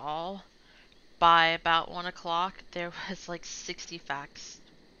queues at all. By about 1 o'clock, there was like 60 faxes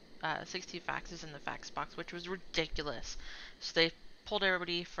in the fax box, which was ridiculous. So they pulled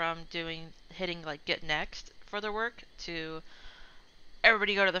everybody from hitting like get next for their work to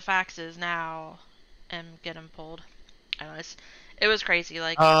everybody go to the faxes now and get them pulled. I know it was crazy.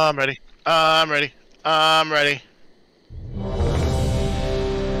 Like I'm ready. I'm ready. I'm ready.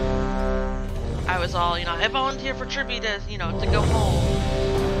 I was all, I volunteer for Trippy to, to go home.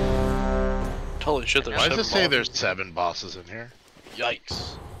 Holy shit, there's Why does it say bosses. there's 7 bosses in here?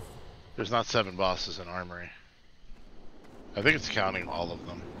 Yikes. There's not 7 bosses in Armory. I think it's counting all of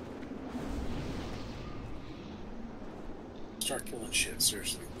them. Start killing shit,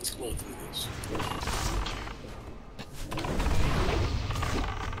 seriously. Let's blow through this.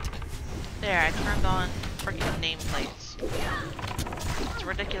 There, I turned on freaking nameplates. It's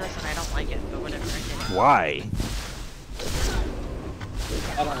ridiculous and I don't like it, but whatever, I did it. Why?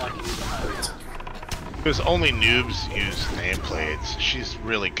 I don't like it either. Because only noobs use nameplates. She's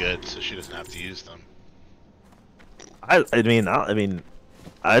really good, so she doesn't have to use them. I mean,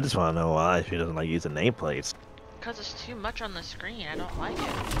 I just want to know why she doesn't like using nameplates. Because it's too much on the screen, I don't like it.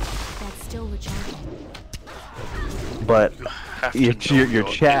 That's still recharging. But your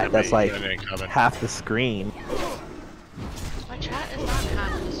chat, that's like incoming. half the screen. My chat is not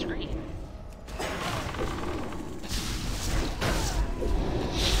half the screen.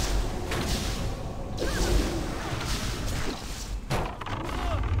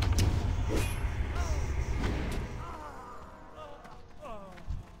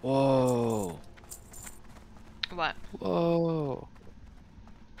 Whoa. What? Whoa.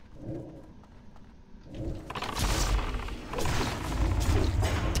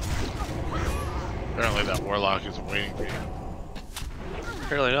 Apparently that warlock isn't waiting for you.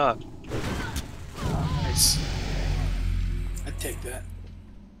 Apparently not. Nice. I'd take that.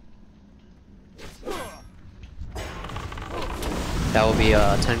 That will be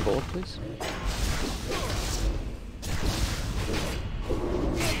 10 gold, please.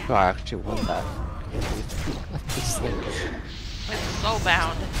 Oh, I actually won that. It's so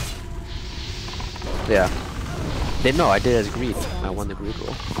bound. Yeah. No, I did as greed. I won the greed roll.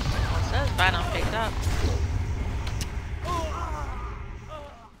 Well, it says bound picked up.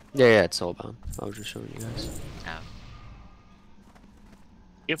 Yeah, it's soulbound. I was just showing you guys. Oh.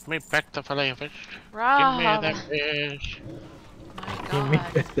 Give me back the fillet of fish. Rob. Give me that fish. My Give me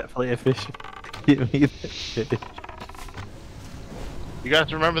God. definitely a fish. Give me the fish. You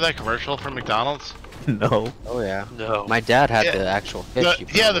guys remember that commercial from McDonald's? No. Oh yeah. No. My dad had Yeah. the actual fish. you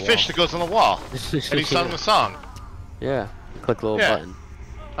put Yeah, on the fish that goes on the wall. And he sung the song. Yeah. Click the little Yeah. button.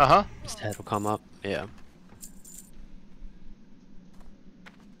 Uh-huh. His head will come up. Yeah.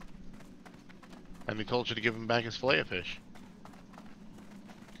 And he told you to give him back his fillet of fish.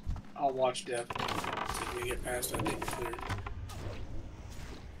 I'll watch Death. See if we get past that thing cleared.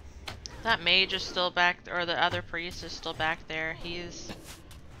 That mage is still back, or the other priest is still back there. He's...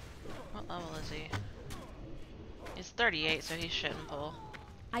 What level is he? He's 38, so he shouldn't pull.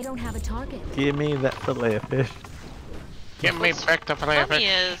 I don't have a target. Give me that fillet of fish. Give me back the fillet of Funny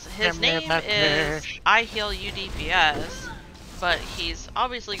fish. is, his Give me name that is fish. I Heal You DPS, but he's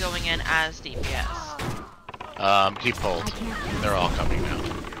obviously going in as DPS. He pulled. They're all coming now.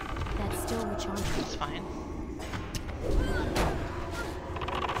 That's still recharging. It's fine.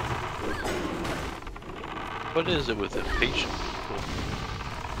 What is it with impatient people?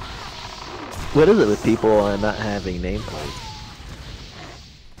 What is it with people not having nameplates?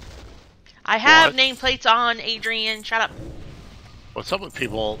 I have What? nameplates on, Adrian. Shut up. What's up with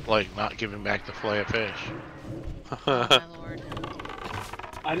people, like, not giving back the fillet of fish? Oh, my lord.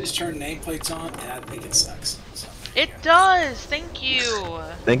 I just turned nameplates on, and I think it sucks. So, It does. Thank you.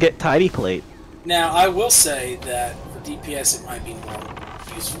 Then get tidy plate. now, I will say that for DPS, it might be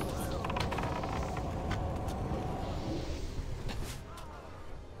more useful.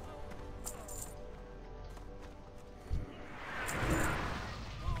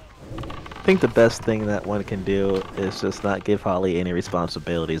 I think the best thing that one can do is just not give Holly any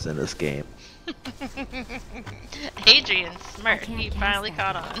responsibilities in this game. Adrian's smart. He finally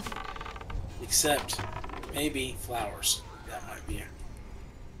caught on. Except, maybe flowers. That might be it.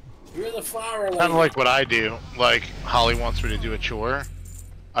 You're the flower lady. Kind of like what I do. Like, Holly wants me to do a chore.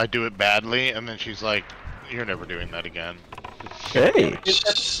 I do it badly, and then she's like, you're never doing that again. Hey!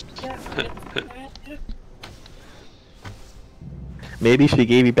 Maybe she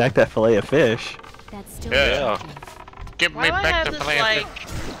gave you back that fillet of fish. That's still Yeah. Give Why me do I back have the this, fillet of like...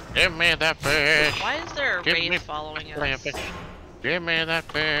 fish. Give me that fish. Why is there a Give me wraith following fillet of us? fish. Give me that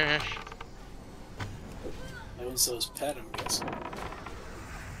fish. That was those pet, I'm guessing. Or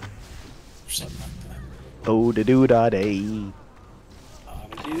something like that. Oh, da doo da day.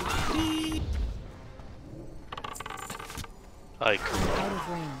 I out of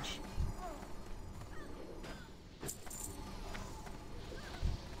range.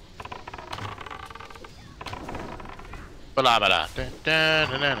 Ba-da-ba-da.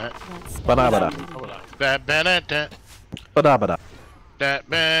 Ba-da-ba-da. Ba-ba-da-da. Ba-da-ba-da.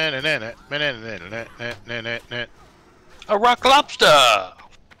 Da-ba-da-da-da. A rock lobster.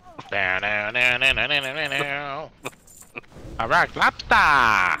 A rock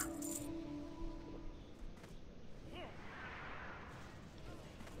lobster.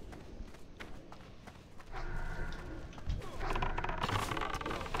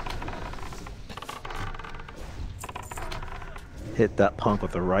 Hit that punk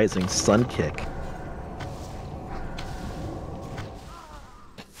with a rising sun kick.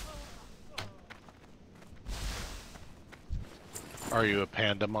 Are you a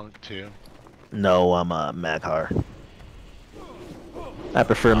panda monk too? No, I'm a Maghar. I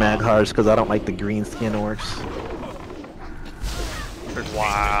prefer Maghars because I don't like the green skin orcs.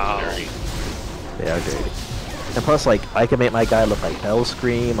 Wow. They are dirty. And plus, like, I can make my guy look like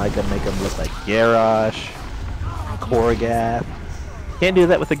Hellscream, I can make him look like Garrosh, Korgath. Can't do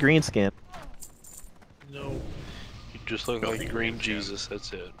that with the green skin. No. You just look like green Jesus,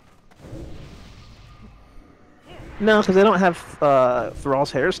 that's it. No, because they don't have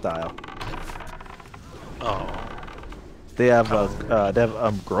Thrall's hairstyle. Oh. They have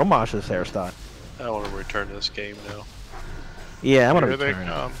Gromash's hairstyle. I want to return to this game now. Yeah, I'm gonna Here they return.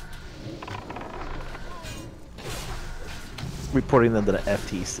 come. Reporting them to the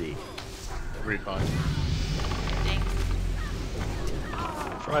FTC. Refund. Ding.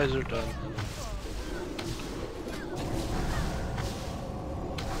 Fries are done.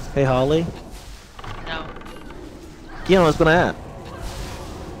 Hey, Holly. No. You know, I was gonna ask.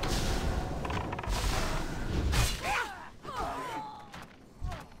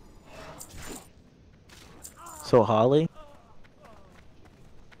 So, Holly?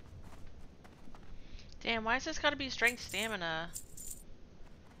 Damn, why has this gotta be strength stamina?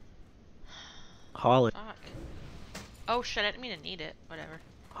 Holly. Fuck. Oh shit, I didn't mean to need it. Whatever.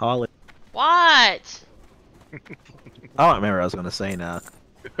 Holly. What? I don't remember what I was gonna say now.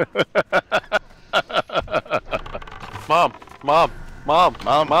 Mom, mom, mom,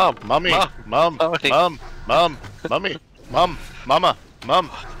 Mom, mom, mommy, mom, mom, mommy. mom, mummy, mom,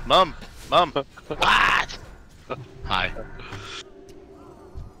 mama, mom. What? Hi.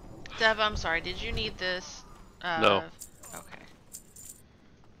 Dev, I'm sorry. Did you need this? No. Okay.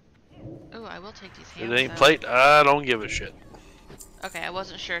 Oh, I will take these It hands. ain't plate, I don't give a shit. Okay, I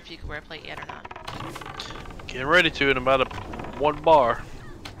wasn't sure if you could wear a plate yet or not. Getting ready to in about one bar.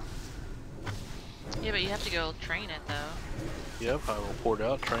 Yeah, but you have to go train it though. Yep, I will port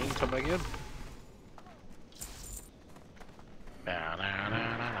out, train, come back in.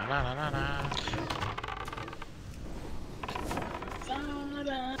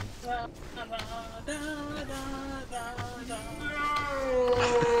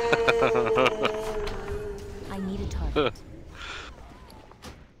 I need a target.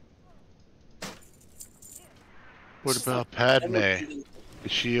 What about Padme?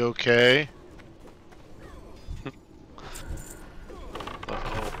 Is she okay?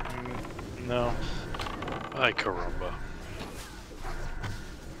 No. Ay, caramba.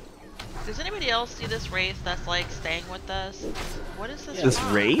 Does anybody else see this race that's like staying with us? What is this? This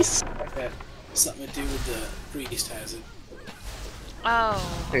about? race? Okay. Something to do with the priest has it.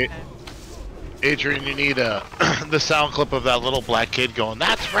 Oh. Hey. Okay. Adrian, you need the sound clip of that little black kid going,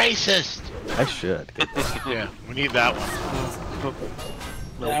 "That's racist!" I should. Yeah, we need that one.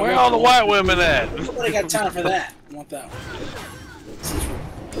 Yeah, Where all the white women at? Nobody got time for that. I want that one. Since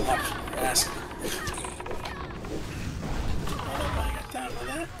we're asking. Nobody got time for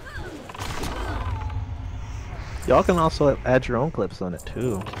that. Y'all can also add your own clips on it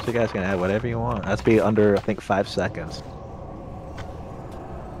too. So you guys can add whatever you want. That's be under, I think, 5 seconds.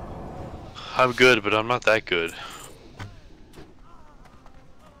 I'm good, but I'm not that good.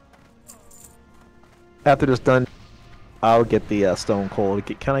 After this done, I'll get the Stone Cold.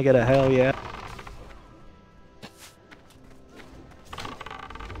 Can I get a hell yeah?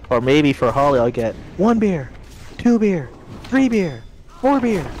 Or maybe for Holly, I'll get 1 beer, 2 beer, 3 beer, 4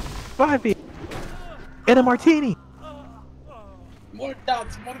 beer, 5 beer, and a martini. More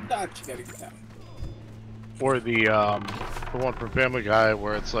dots, you gotta get that one. Or the one from Family Guy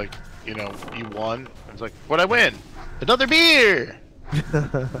where it's like, you know, you won. It's like, what'd I win? Another beer!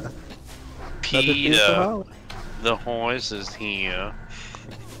 Peter, the horse is here.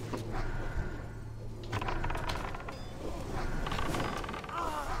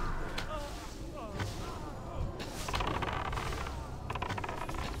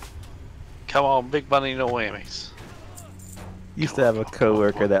 Come on, Big Bunny, no whammies. Used to have a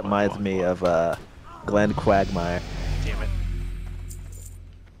coworker that reminds me of Glenn Quagmire. Damn it.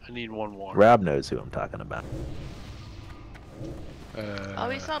 I need one more. Rob knows who I'm talking about. Oh,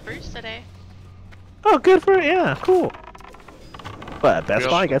 we saw Bruce today. Oh, good for it. Yeah, cool. What, Best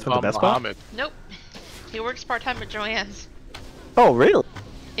Buy? You guys went to Best Buy? Nope. He works part-time at Joann's. Oh, really?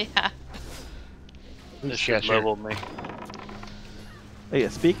 Yeah. This should level me. Oh, yeah,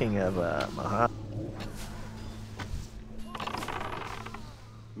 speaking of Muhammad.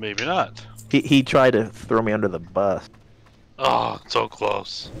 Maybe not. He tried to throw me under the bus. Oh, so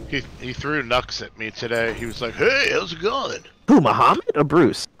close. He threw Nux at me today. He was like, hey, how's it going? Who, Muhammad or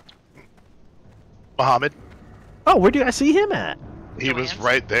Bruce? Muhammad. Oh, where do I see him at? He was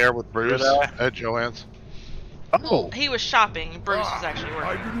right there with Bruce at Joann's. Oh. He was shopping. Bruce was actually working.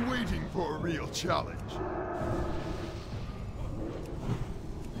 I've been waiting for a real challenge.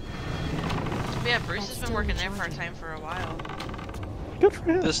 Yeah, Bruce has been working there part-time for a while. Good for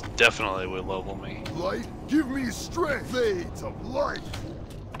him. This definitely will level me. Light, give me strength. Blades of light.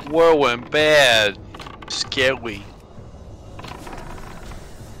 Whirlwind, bad. Scary.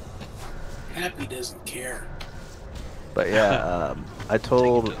 Happy doesn't care. But yeah, I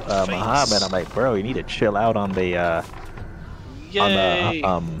told Muhammad, I'm like, bro, you need to chill out on the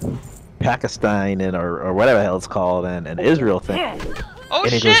Pakistan or whatever the hell it's called and Israel thing. Oh,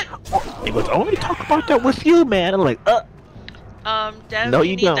 and shit! He goes, I want to talk about that with you, man. I'm like, Dev, no, you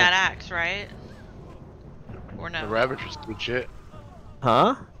you need don't. that axe, right? Or no? The Ravager's good shit.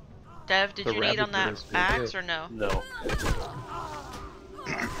 Huh? Dev, did you need on that axe or no? No.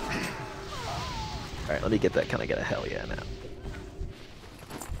 Alright, let me get that. Can I get a hell yeah now?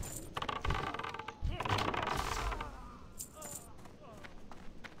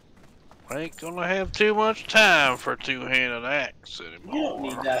 I ain't gonna have too much time for two-handed axe anymore. You don't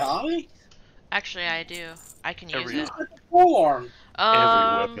need that, Holly. Actually, I do. I can use it. Polearm.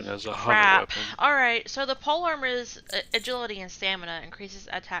 Every weapon is a hunter weapon. Alright, so the polearm is agility and stamina, increases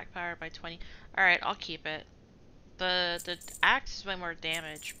attack power by 20. Alright, I'll keep it. The axe is way more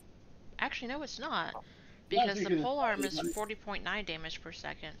damage. Actually, no, it's not. Because the polearm is 40.9 damage per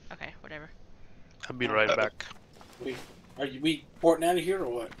second. Okay, whatever. I'll be right back. Are we porting out of here or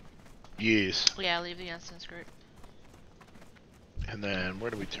what? Yes. Yeah, leave the instance group. And then, where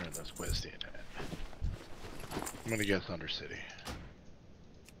do we turn this quest in at? I'm gonna guess Undercity.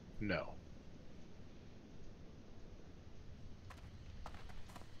 No.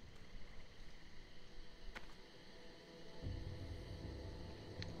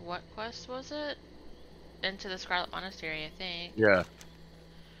 What quest was it? Into the Scarlet Monastery, I think. Yeah.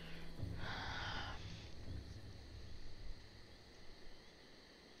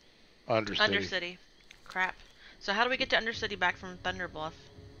 Undercity. Crap. So how do we get to Undercity back from Thunderbluff?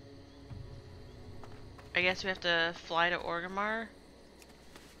 I guess we have to fly to Orgrimmar.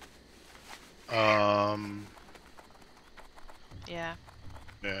 Yeah.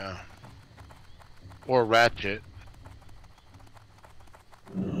 Yeah. Or Ratchet.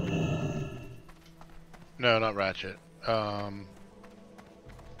 No, not Ratchet. Hail.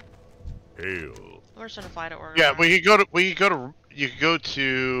 We're just gonna fly to Orgrimmar. Yeah, you could go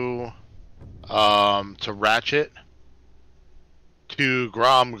to Ratchet, to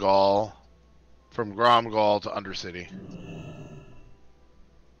Gromgall, from Gromgall to Undercity.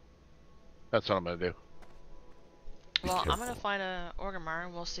 That's what I'm gonna do. Well, I'm gonna fly to Orgrimmar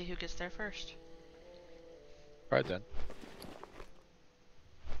and we'll see who gets there first. Right then.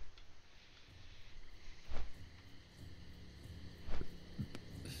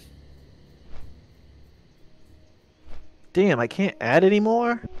 Damn, I can't add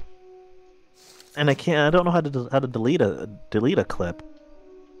anymore. And I don't know how to delete a clip.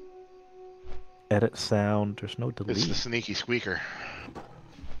 Edit sound. There's no delete. It's the sneaky squeaker.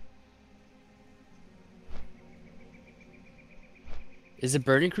 Is the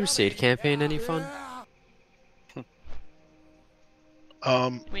Burning Crusade campaign any fun?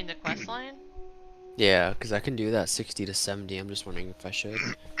 You mean the quest line? Yeah, because I can do that 60 to 70. I'm just wondering if I should.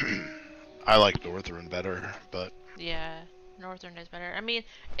 I like Northrend better, but Yeah, Northern is better. I mean,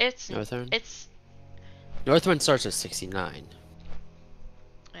 it's Northern? It's Northwind starts at 69.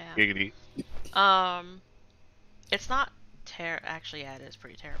 yeah. giggity. It's not actually, yeah, it is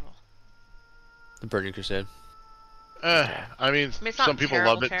pretty terrible. The Burning Crusade. I mean, it's some not people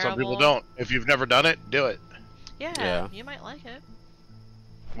terrible, love it, some people terrible. don't. If you've never done it, do it. Yeah, you might like it.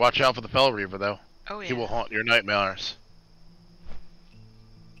 Watch out for the Fell Reaver, though. Oh, yeah. He will haunt your nightmares.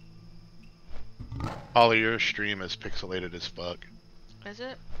 All of your stream is pixelated as fuck. Is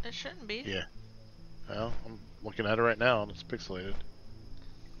it? It shouldn't be. Yeah. Well, I'm looking at it right now, and it's pixelated.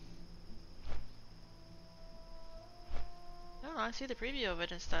 I don't know, I see the preview of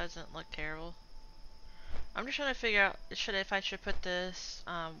it, and it doesn't look terrible. I'm just trying to figure out if I should put this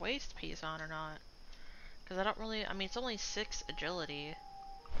waist piece on or not. Because I don't really, I mean, it's only 6 agility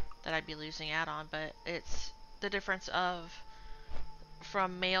that I'd be losing out on, but it's the difference of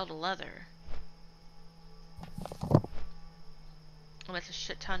from mail to leather. And it's a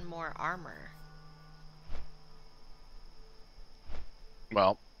shit ton more armor.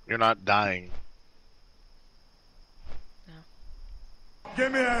 Well, you're not dying. No.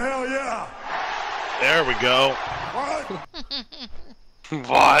 Give me a hell yeah! There we go. What?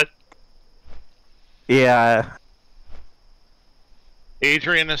 What? Yeah.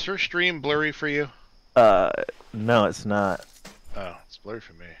 Adrian, is her stream blurry for you? No, it's not. Oh, it's blurry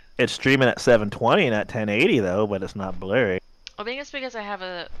for me. It's streaming at 720 and at 1080 though, but it's not blurry. I think it's because I have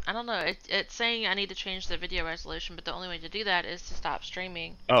a, I don't know, it's saying I need to change the video resolution, but the only way to do that is to stop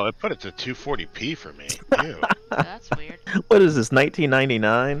streaming. Oh, it put it to 240p for me. Ew. That's weird. What is this,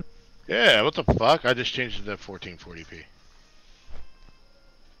 1999? Yeah, what the fuck? I just changed it to 1440p.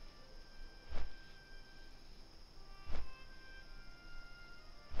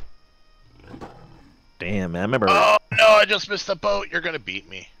 Damn, man, I remember. Oh, no, I just missed the boat. You're gonna beat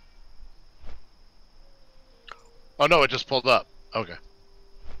me. Oh, no, it just pulled up. Okay.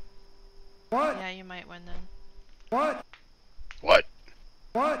 What? Yeah, you might win then. What? What?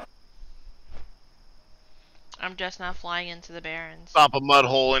 What? I'm just now flying into the Barrens. Stomp a mud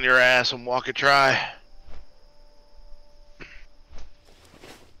hole in your ass and walk it dry.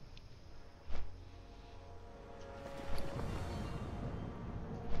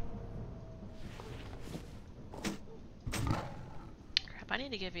 Crap, I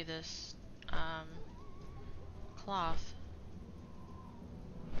need to give you this, cloth.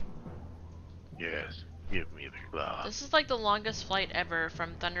 Yes, give me the glove. This is like the longest flight ever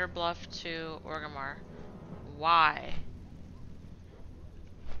from Thunder Bluff to Orgrimmar. Why?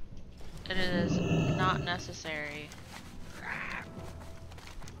 It is not necessary.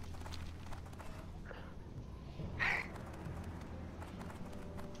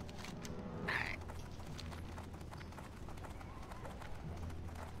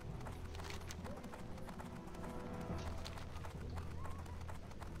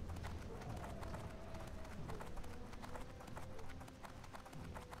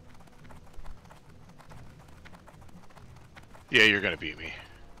 Yeah, you're gonna beat me.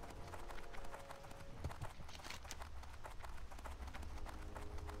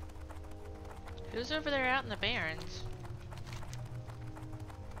 Who's over there out in the Barrens?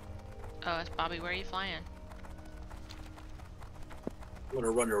 Oh, it's Bobby. Where are you flying? I'm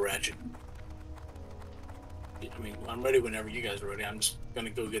gonna run to Ratchet. I mean, I'm ready whenever you guys are ready. I'm just gonna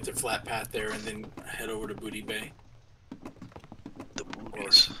go get the flat path there and then head over to Booty Bay. The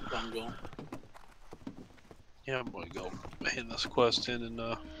booties. Bungle. Yeah, I'm gonna go hand this quest in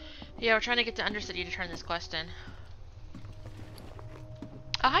and Yeah, we're trying to get to Undercity to turn this quest in.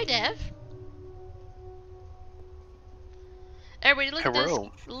 Oh, hi, Dev. Everybody, look at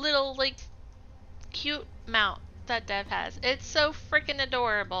Hello. this little, like, cute mount that Dev has. It's so freaking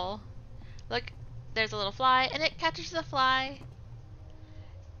adorable. Look, there's a little fly, and it catches the fly.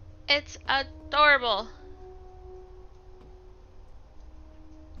 It's adorable.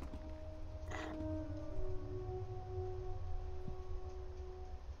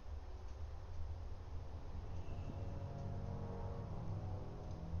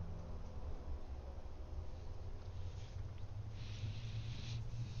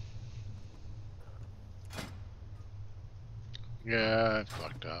 Yeah, I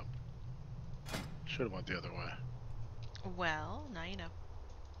fucked up. Should have went the other way. Well, now you know.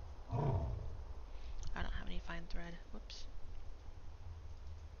 I don't have any fine thread. Whoops.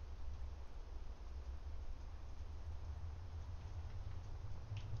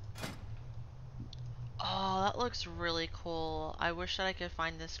 Oh, that looks really cool. I wish that I could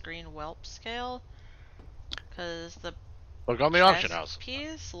find this green whelp scale, because the Look on the auction chest house.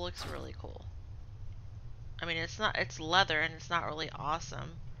 piece looks really cool. I mean, it's leather and it's not really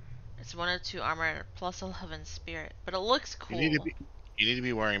awesome. It's 102 armor and plus 11 spirit, but it looks cool. You need to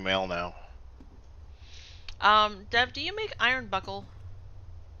be wearing mail now. Dev, do you make iron buckle?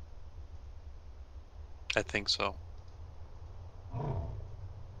 I think so.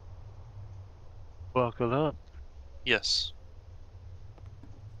 Buckle up. Yes.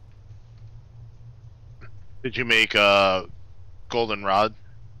 Did you make golden rod?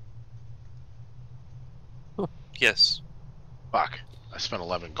 Yes. Fuck. I spent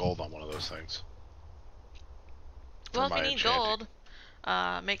 11 gold on one of those things. Well, if you need gold,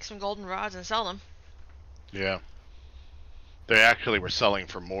 make some golden rods and sell them. Yeah. They actually were selling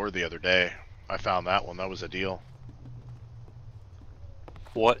for more the other day. I found that one. That was a deal.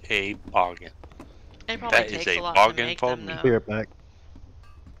 What a bargain. It probably That takes is a a lot bargain to make for them, me. though. Be right back.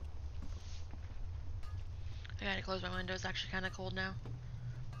 I gotta close my window. It's actually kind of cold now.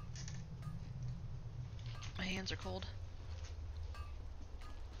 My hands are cold.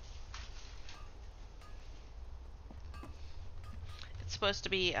 It's supposed to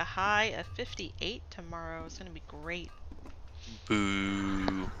be a high of 58 tomorrow. It's gonna be great.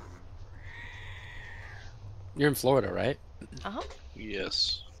 Boo. You're in Florida, right? Uh-huh.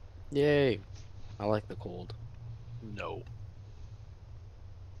 Yes. Yay. I like the cold. No.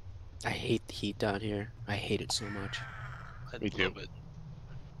 I hate the heat down here. I hate it so much. I Me too. love it.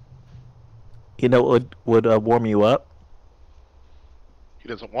 You know what would warm you up? He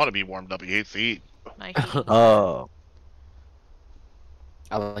doesn't want to be warmed up. He hates the heat. My heating Oh.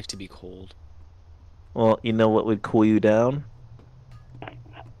 I like to be cold. Well, you know what would cool you down?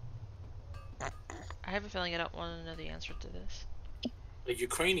 I have a feeling I don't want to know the answer to this. A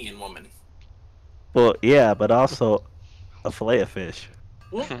Ukrainian woman. Well, yeah, but also a fillet of fish.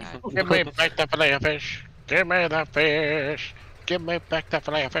 Give me back the fillet of fish. Give me the fish. Give me back the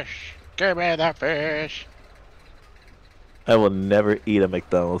fillet of fish. Give me the fish. I will never eat a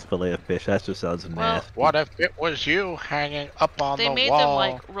McDonald's fillet of fish. That just sounds Well, nasty. What if it was you hanging up on They the made wall?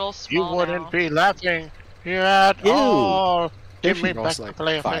 them like real You small wouldn't now. be laughing at Ew. all. Give Sushi me back rolls the like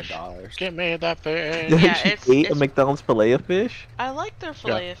fillet of fish. $5. Give me the fish. Did Yeah, you eat a it's- McDonald's fillet of fish? I like their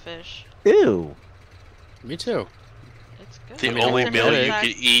fillet of fish. Ew. Me too. It's good. The I mean, only I meal get you it.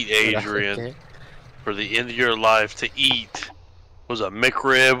 could eat, Adrian, Okay. for the end of your life to eat was a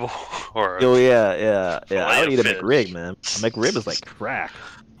McRib or a Oh yeah, yeah, yeah. fillet I would of eat a fish. McRib, man. A McRib is like crack.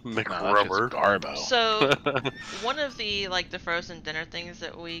 McRubber. Garbo. So, one of the the frozen dinner things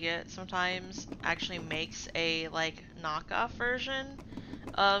that we get sometimes actually makes a like knockoff version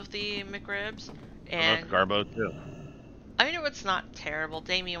of the McRibs, and Garbo too. I mean it's not terrible.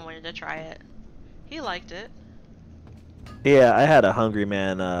 Damien wanted to try it. He liked it. Yeah, I had a Hungry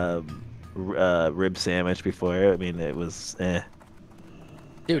Man rib sandwich before. I mean, it was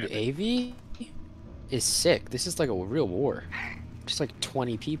Dude, AV is sick. This is like a real war. Just like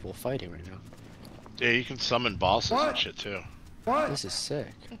 20 people fighting right now. Yeah, you can summon bosses and shit too. This is sick.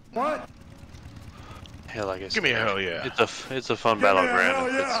 What? Hell, I guess. Give me a hell yeah. It's a fun Give me a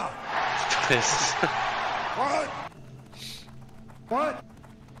battleground. hell It's- What? What?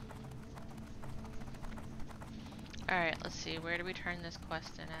 Alright, let's see. Where do we turn this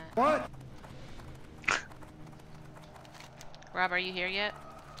quest in at? What? Rob, are you here yet?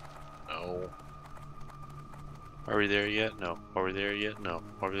 No. Are we there yet? No. Are we there yet? No.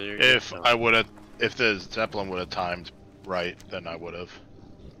 Are we there yet? If No. I would have, if the Zeppelin would have timed right, then I would have.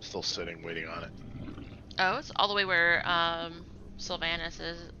 Still sitting waiting on it. Oh, it's all the way where Sylvanas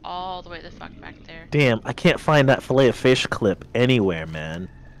is, all the way the fuck back there. damn. I can't find that fillet of fish clip anywhere, man.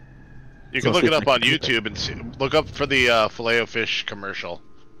 You So can look see it if up I on can do YouTube and see. Look up for the Filet-O-Fish commercial,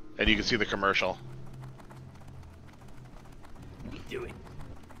 and you can see the commercial. Do it.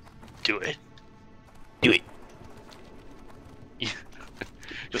 Do it.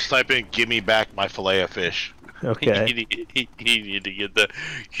 Just type in "Give me back my Filet-O-Fish." Okay. You need to get the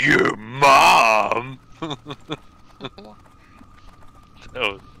your mom.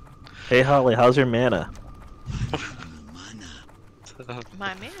 Oh. Hey Holly, how's your mana?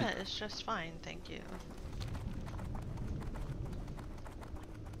 My mana is just fine, thank you.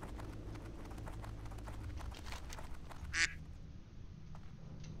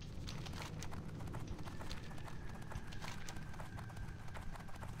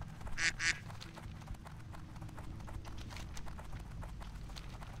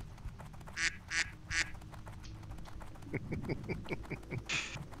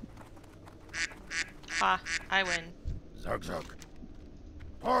 Ha, I win. Zug zug.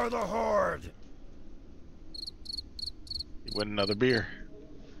 For the horde. You win another beer.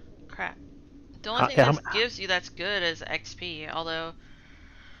 Crap. The only thing yeah, this gives you that's good is XP, although...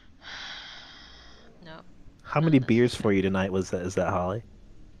 No. How many beers for you tonight was that? Is that Holly?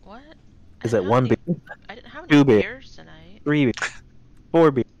 What? Is that one beer? I didn't have 2 any beers. beers tonight. 3 beers.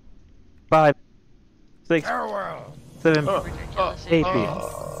 4 beers. 5. 6. Farewell. 7. Ridiculous. 8 beers.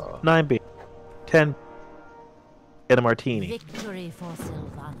 9 beers. 10. Get a martini. Victory for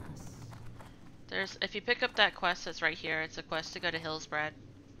Sylvanas. If you pick up that quest that's right here, it's a quest to go to Hillsbrad.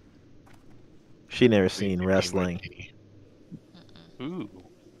 She never seen wrestling. Ooh,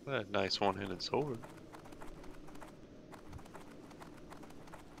 that nice one-handed sword.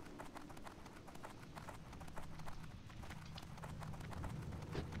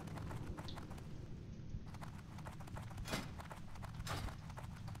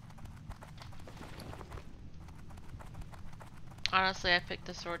 Honestly, I picked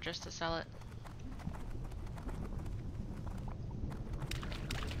the sword just to sell it.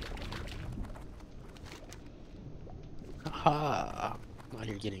 Haha. Now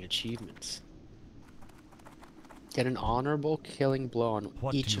you're getting achievements. Get an honorable killing blow on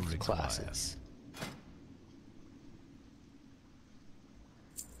each of the classes.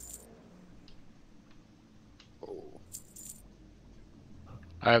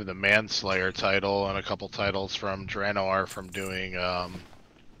 I have the Manslayer title and a couple titles from Draenor from doing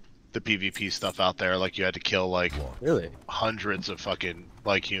the PvP stuff out there. Like you had to kill like hundreds of fucking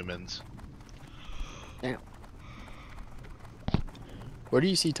like humans. Damn. Where do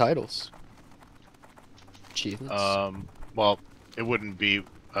you see titles? Achievements? Well, it wouldn't be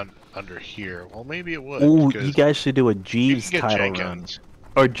under here. Well, maybe it would. Ooh, you guys should do a Jeeves title Jenkins. run.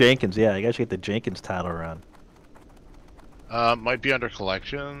 Or Jenkins, yeah, you guys should get the Jenkins title run. Might be under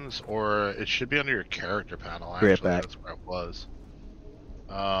collections, or it should be under your character panel. Right Actually, back. that's where it was.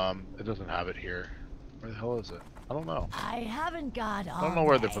 It doesn't have it here. Where the hell is it? I don't know. I haven't got all I don't know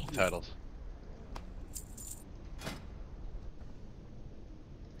where they day. put the titles.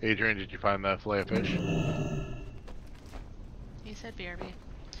 Adrian, did you find that fillet of fish? He said BRB.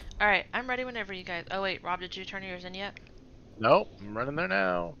 Alright, I'm ready whenever you guys... Oh wait, Rob, did you turn yours in yet? Nope, I'm running there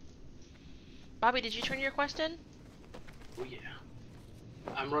now. Bobby, did you turn your quest in? Oh yeah.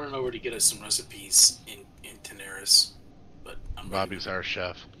 I'm running over to get us some recipes in Teneris, but Bobby's our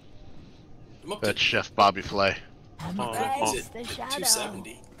chef. I'm up That's to Chef Bobby Flay. is it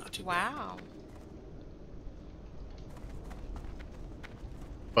 270? Not too wow.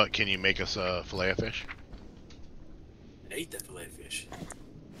 But can you make us a fillet of fish? I ate that fillet of fish.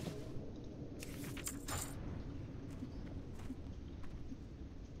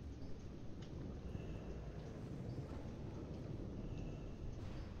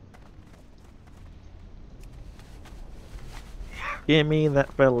 Give me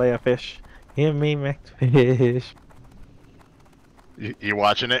that fillet of fish. Give me mac fish. You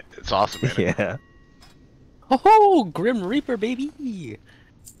watching it? It's awesome, man. Yeah. Oh, Grim Reaper, baby!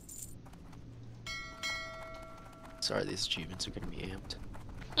 Sorry, these achievements are gonna be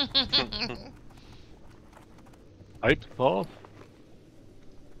amped. Hype off.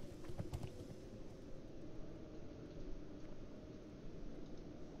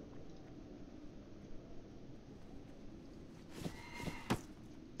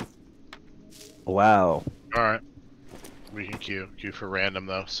 Wow. Alright. We can queue for random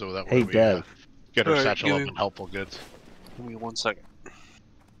though, so that way Hey, we Dev. get our Alright, satchel give up me- and helpful goods. Give me 1 second.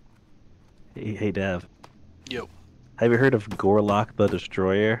 Hey, Dev. Yo. Have you heard of Gorlock the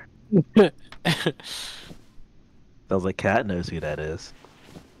Destroyer? Sounds like Cat knows who that is.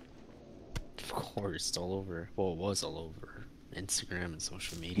 Of course, it's all over. Well, it was all over Instagram and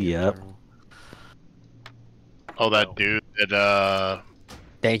social media. in Yep. general. Oh, that dude that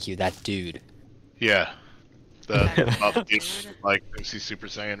Thank you, that dude. yeah. The That buff dude, dude. like thinks he's Super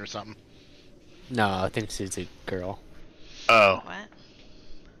Saiyan or something. No, I think she's a girl. Oh. What?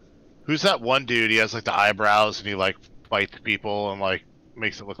 Who's that one dude? He has like the eyebrows and he like fights people and like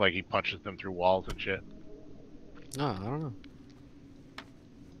makes it look like he punches them through walls and shit. No, I don't know.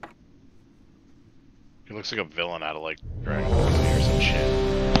 He looks like a villain out of like Dragon Ball Z or some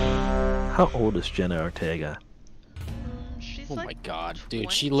shit. How old is Jenna Ortega? She's Oh like my god, dude,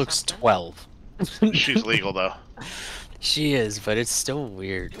 20 she looks something. 12. She's legal though. She is, but it's still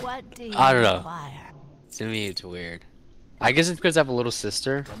weird. What do you I don't know. require? To me, it's weird. I guess it's because I have a little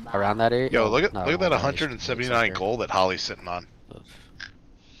sister around that age. Yo, look at Not look at that around age, 179 sister. gold that Holly's sitting on.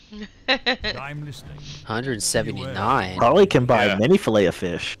 I'm listening. 179. Holly can buy Yeah. many fillet of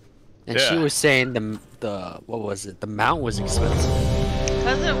fish. And she Yeah. was saying the what was it? The mount was expensive.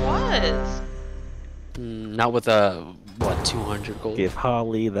 Because it was. Not with a what 200 gold. Give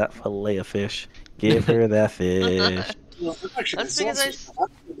Holly that fillet of fish. Give her that fish. Well, actually, That's it's because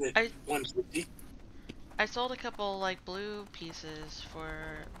also I- 150. I sold a couple like blue pieces for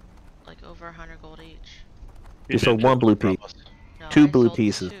like over 100 gold each. You sold one blue piece, No, 2 I blue sold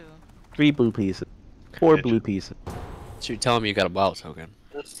pieces, 2. 3 blue pieces, 4 Bitch. blue pieces. So you're telling me you got a WoW token?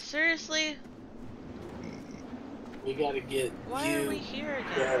 Seriously? We gotta get Why you. are we here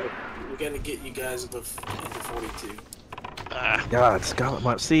again? We gotta get you guys above 42. God, Scarlet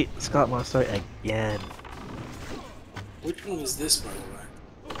Monster. See, Scarlet Monster again. Which one is this, by the way?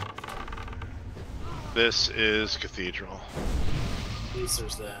 This is Cathedral. At least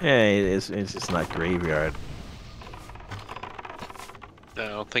there's that. Yeah, it's just not Graveyard. I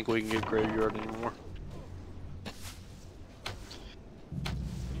don't think we can get Graveyard anymore.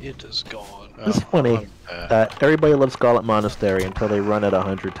 It is gone. It's funny. Everybody loves Scarlet Monastery until they run it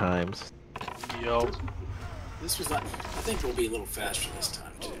 100 times. Yup. This was not. I think we'll be a little faster this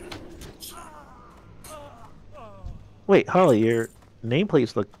time too. Wait, Holly, your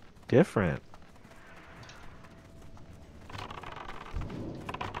nameplates look different.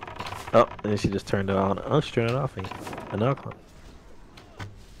 Oh, and then she just turned it on. Oh, she turned it off.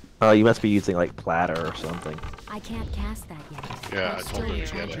 Oh, you must be using like platter or something. I can't cast that yet. Yeah, That's I told her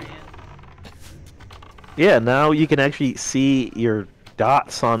still to get it. Yeah, now you can actually see your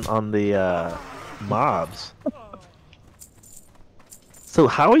dots on the mobs. So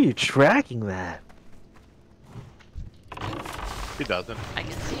how are you tracking that? He doesn't. I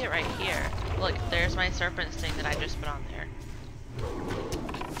can see it right here. Look, there's my serpent sting that I just put on there.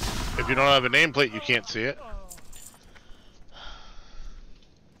 If you don't have a nameplate, you can't see it.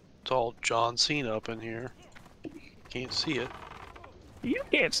 It's all John Cena up in here. Can't see it. You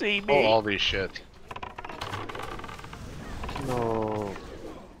can't see me. Oh, all these shit. No.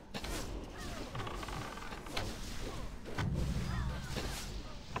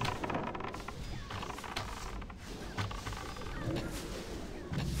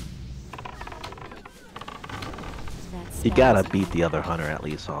 You gotta beat the other hunter at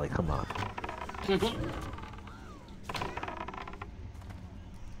least, Ollie. Come on.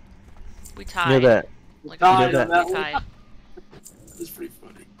 We tied. You know that? Like, You know we that? tied. That's pretty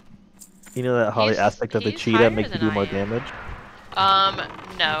funny. You know that Holly He's- aspect of the he's cheetah higher makes you than do I more am. damage?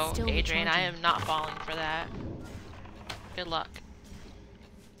 No, Still Adrian, I recharging. am not falling for that. Good luck.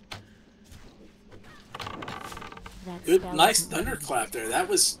 That Good, spell nice isn't ready yet. thunderclap there. That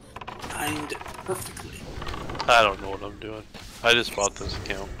was timed perfectly. I don't know what I'm doing. I just bought this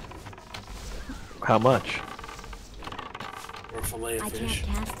account. How much? Or a fillet of I can't fish.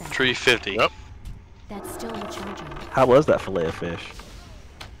 cast that. 350. Yep. That's still recharging. How was that fillet of fish?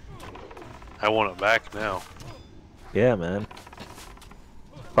 I want it back now. Yeah, man.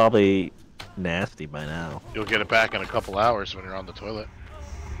 Probably nasty by now. You'll get it back in a couple hours when you're on the toilet.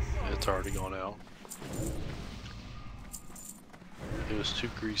 It's already gone out. It was too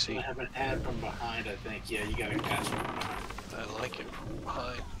greasy. I have an ad from behind, I think. Yeah, you gotta catch from behind. I like it from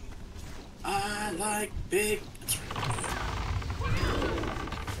behind. I like big. I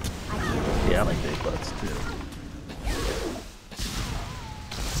can't Yeah, I like big butts too.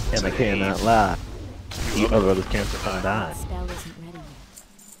 And I cannot lie. You other cancer can die. that spell isn't ready yet.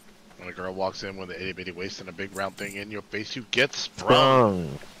 When a girl walks in with an itty bitty waist and a big round thing in your face, you get sprung.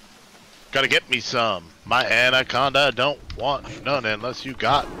 Sprung. Gotta get me some. My anaconda don't want none unless you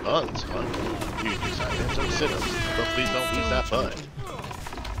got buns, hun. You do side bends or sit-ups, but please don't lose that butt.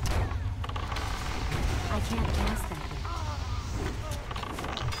 I can't cast that yet.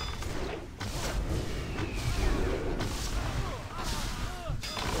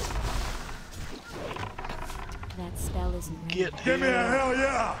 That spell isn't ready. Get Give me a hell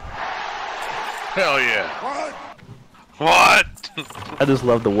yeah! Hell yeah. What? What? I just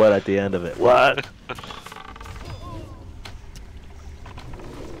love the what at the end of it. What?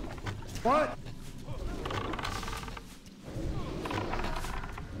 What?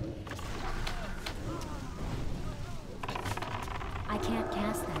 I can't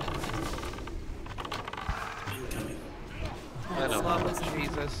cast that yet. Incoming. I That know. spell Love isn't of ready.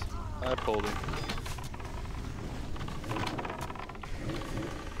 Jesus. I pulled him.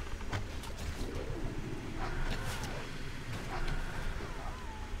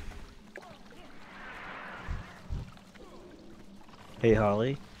 Hey,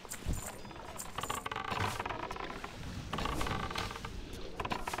 Holly.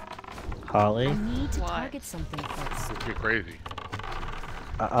 Holly, I need to What? target something first. You're crazy.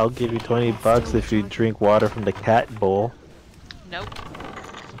 I'll give you 20 bucks if you drink water from the cat bowl. Nope.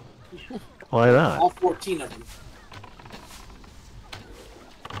 Why not? All 14 of them.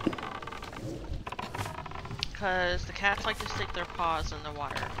 Because the cats like to stick their paws in the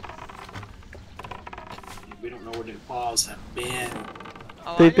water. We don't know where the paws have been.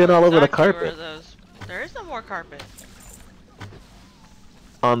 Oh, They've I been know all over the exactly where carpet. Those... There is no more carpet.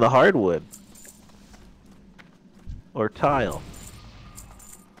 On the hardwood. Or tile.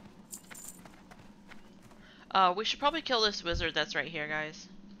 We should probably kill this wizard that's right here, guys.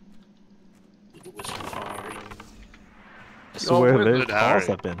 So Oh, where where's have the those balls Harry?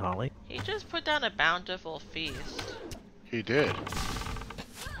 have been, Holly? He just put down a bountiful feast. He did.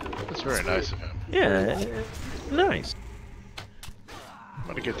 That's very nice of him. Yeah, nice. I'm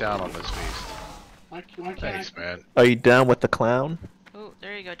gonna get down on this beast. Why Thanks, man. Are you down with the clown? Oh,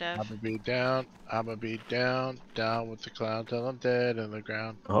 there you go, Dev. I'm gonna be down. I'm gonna be down with the clown till I'm dead in the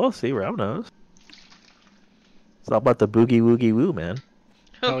ground. Oh, see, Rob knows. It's all about the boogie woogie woo, man.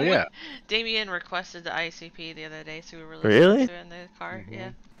 Oh yeah. Damien requested the ICP the other day, so we were Really? listening to it in the car.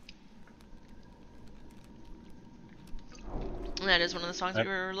 Yeah. And that is one of the songs we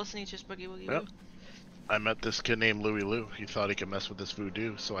were listening to, is Boogie Woogie Woo. I met this kid named Louie Lou. He thought he could mess with this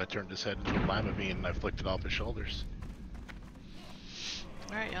voodoo, so I turned his head into a lima bean and I flicked it off his shoulders.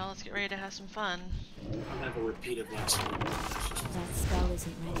 Alright, y'all, let's get ready to have some fun. I'll have a repeat of last week. That spell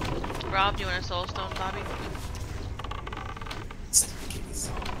isn't ready. Rob, do you want a soul stone, Bobby?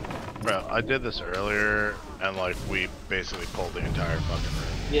 Bro, I did this earlier, and like we basically pulled the entire fucking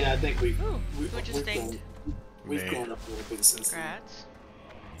room. Yeah, I think Who just dinged? We've gone up a little bit since then. Congrats.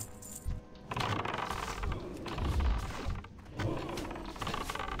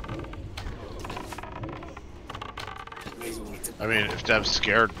 I mean, if Dev's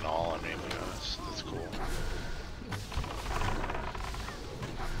scared and all, I mean, you know, that's cool.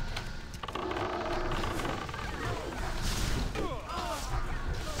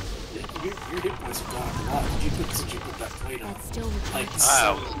 Your hit points have gone up a lot. Since you put that plate on? Still Like,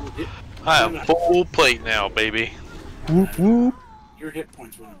 I have full plate now, baby. Whoop whoop. Your hit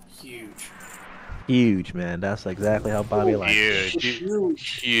points went up huge. Huge, man. That's exactly how Bobby likes it.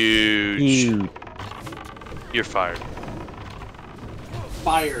 Huge. You're fired.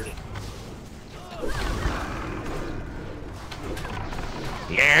 Fired.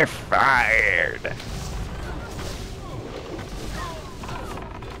 You're fired.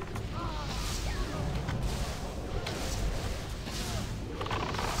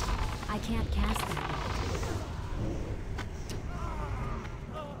 I can't cast that.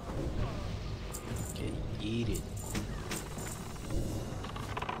 Eat it.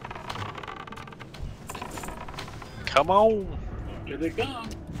 Come on. Here they come.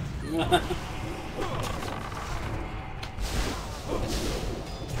 That's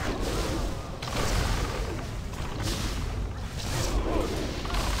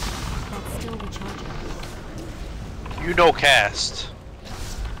still recharging. You know cast.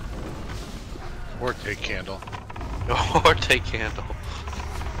 Or take candle. Or take candle.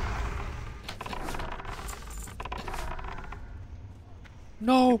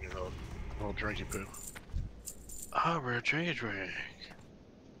 No! Little drinky poo. Oh, we're a drink.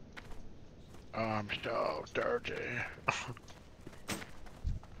 I'm so dirty.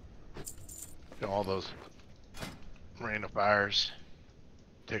 All those rain of fires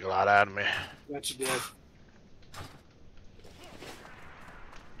take a lot out of me. Got you, Dev.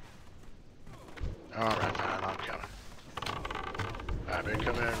 Alright, fine, I'm coming. I've been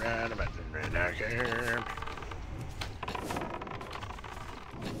coming around, I'm at the red here.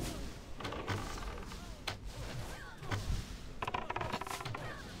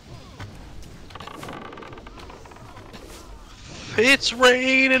 It's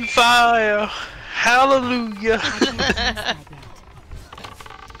rain and fire. Hallelujah.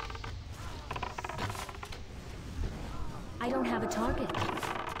 I don't have a target.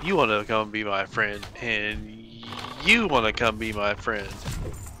 You want to come be my friend, and you want to come be my friend.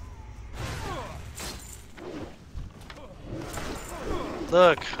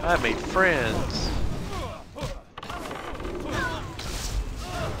 Look, I made friends.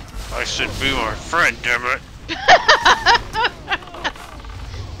 I should be my friend, damn it.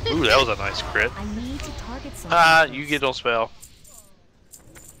 Ooh, that was a nice crit. I need to target something. Ah, you get no spell.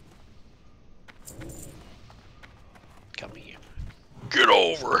 Come here. Get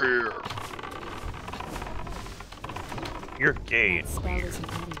over here. You're gay. That spell isn't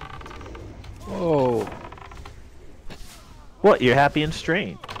ready yet. Whoa. What? You're happy and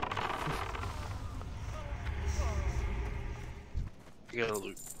strained. You got a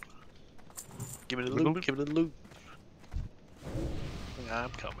loot. Give me the loot. Give me the loot. I'm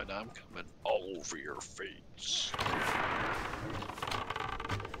coming all over your face.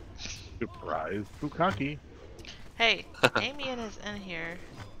 Surprise, Bukaki. Hey, Damien is in here.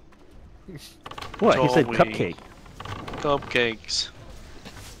 What? He said Joey. cupcake. Cupcakes.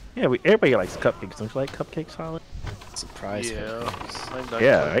 Yeah, everybody likes cupcakes. Don't you like cupcakes, Holly? Surprise. Yeah.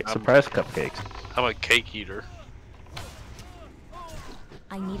 Yeah, right? Surprise cupcakes. I'm a cake eater.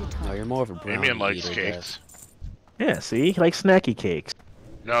 I need a target. No, you're more of a brownie Damien likes eater, cakes. Yeah, see? He likes snacky cakes.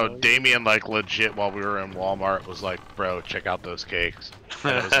 No, Damien, like, legit, while we were in Walmart, was like, bro, check out those cakes.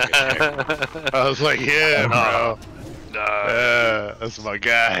 And it was like a cake. I was like, yeah, bro. Nah. That's my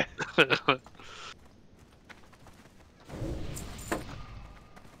guy.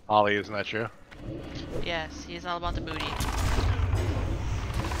 Ollie, isn't that true? Yes, he's all about the booty.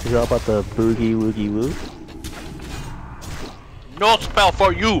 He's all about the boogie woogie woo. No spell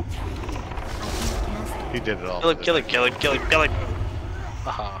for you! He did it all. Kill him, kill him, kill him, kill him, kill him!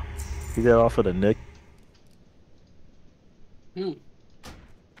 Haha. He did it all for the Nick.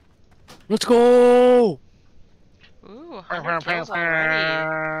 Let's go! Ooh, 100 kills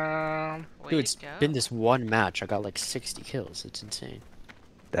already. Dude, it's been this one match. I got like 60 kills. It's insane.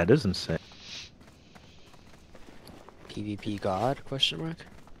 That is insane. PvP god? Question mark.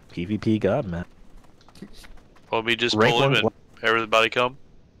 PvP god, man. Well, we just Rank pull him one's and everybody come?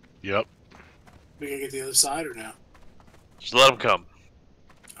 Yep. We gotta get the other side or now? Just let him come.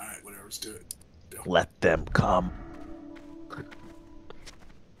 Alright, whatever, let's do it. Go. Let them come.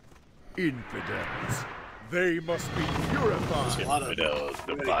 Infidels. They must be purified. A lot of Infidels,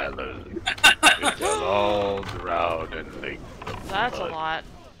 defilers, they shall all drown and lake of That's a blood. lot.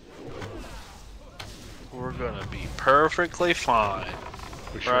 We're gonna be perfectly fine.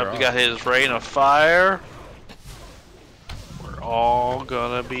 We sure Right, are. we got his rain of fire. We're all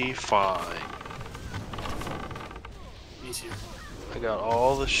gonna be fine. Easier. I got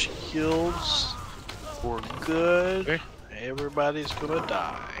all the shields. We're good. Okay. Everybody's gonna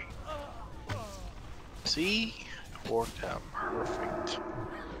die. See? Worked out perfect.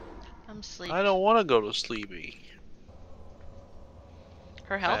 I'm sleepy. I don't want to go to sleepy.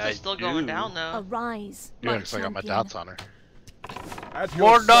 Her health I is still going do. down though. Arise, Yeah, my because I got my champion. doubts on her. At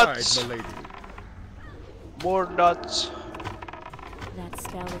More your side, nuts. milady. More nuts. That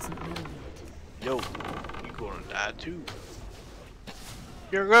spell isn't ready yet. Yo, you gonna die too.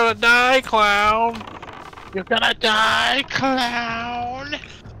 You're gonna die, clown. You're gonna die, clown!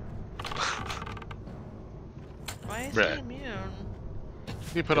 Why is Bruh. he immune?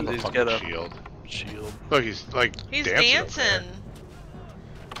 He put up a He's fucking got a- shield. Shield. Look, he's like He's dancing. dancing.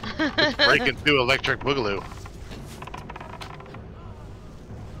 He's breaking through electric boogaloo.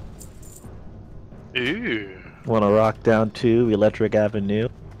 Ooh. Wanna rock down to Electric Avenue?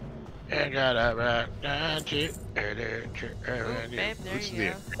 I gotta rock down to electric Ooh, avenue. babe, there This is you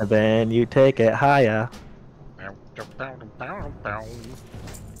go. And then you take it higher.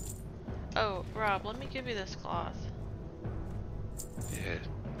 Oh, Rob, let me give you this cloth. Yeah.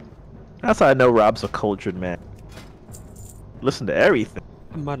 That's how I know Rob's a cultured man. Listen to everything.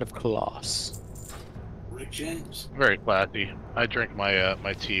 I'm out of class. Rick James. Very classy. I drink my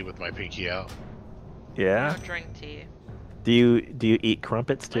my tea with my pinky out. I Yeah. don't drink tea. Do you eat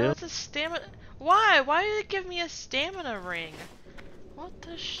crumpets too? No, it's a stamina. Why? Why did it give me a stamina ring? What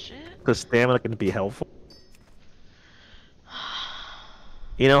the shit? Because stamina can be helpful.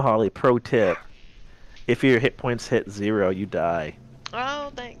 You know, Holly, pro tip. If your hit points hit 0, you die.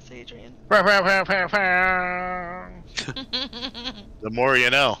 Oh, thanks, Adrian. The more you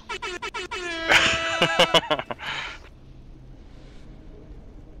know.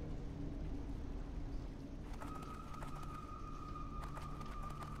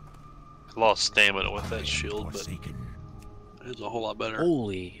 Lost stamina with that shield, but Forsaken. it's a whole lot better.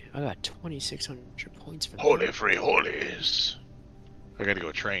 Holy, I got 2,600 points for that. Holy free holies. I gotta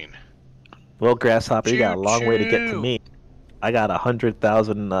go train. Well, Grasshopper, you got a long way to get to Choo-choo. me. I got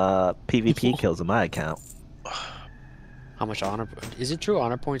 100,000 PvP kills in my account. How much honor? Is it true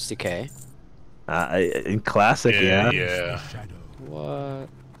honor points decay? In Classic, yeah. Yeah. Shadow. What?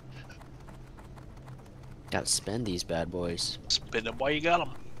 Gotta spend these bad boys. Spin them while you got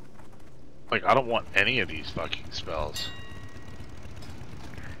them. Like, I don't want any of these fucking spells.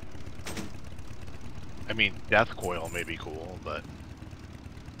 I mean, Death Coil may be cool, but...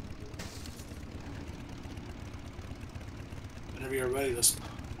 Whenever you're ready, let's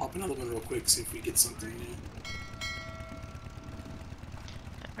pop another one real quick, see if we get something new.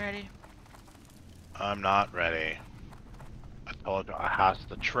 Ready? I'm not ready. I told you I has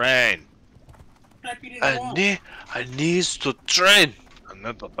to train. I need to train. I need to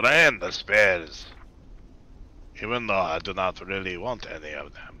train the spells. Even though I do not really want any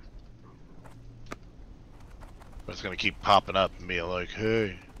of them. But it's gonna keep popping up and being like,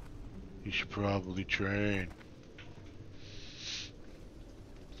 hey, you should probably train.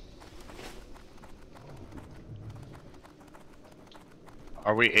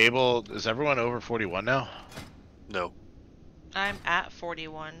 Are we able, is everyone over 41 now? No, I'm at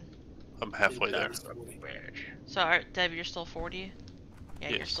 41. I'm halfway there. So, Deb, you're still 40? Yeah,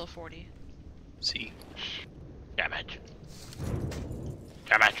 you're Yes. still 40. See. Damn it.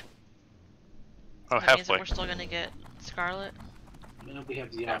 Damn it. Oh, That means that halfway. we're still gonna get Scarlet. I know we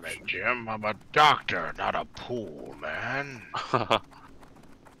have the Damn it, option. Jim. I'm a doctor, not a pool man.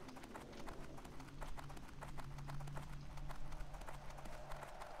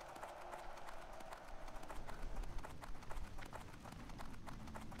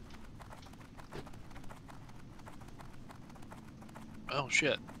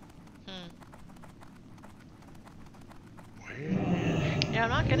 shit. Yeah, I'm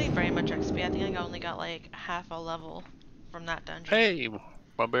not getting very much XP. I think I only got like half a level from that dungeon. Hey,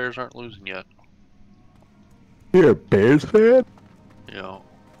 my bears aren't losing yet. You're a Bears fan? Yeah.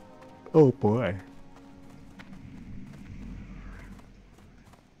 Oh boy.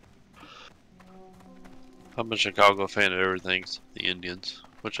 I'm a Chicago fan of everything, the Indians,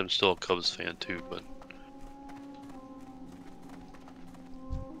 which I'm still a Cubs fan too, but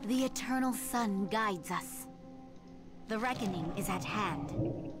The eternal sun guides us. The reckoning is at hand.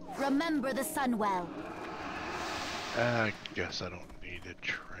 Remember the sun well. I guess I don't need a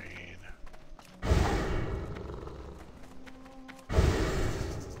train.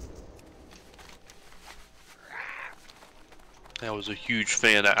 I was a huge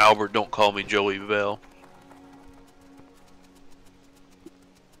fan of Albert Don't Call Me Joey Bell.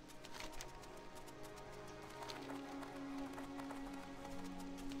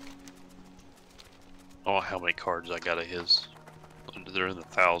 I don't know how many cards I got of his. They're in the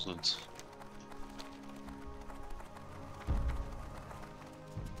thousands.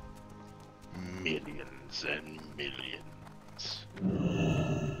 Millions and millions.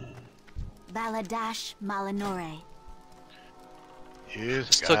 Baladash Malinore.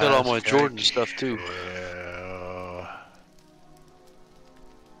 Yes, Still got all my Jordan stuff too.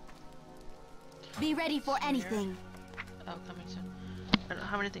 Be ready for anything. Oh, coming soon. I don't know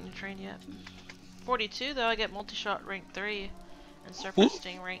how many things to train yet. 42 though, I get multi-shot rank 3 and surface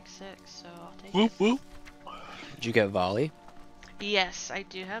sting rank 6, so I'll take it. Whoop. Did you get volley? Yes, I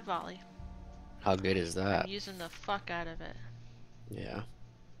do have volley. How good is that? I'm using the fuck out of it. Yeah.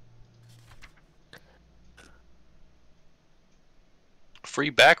 Free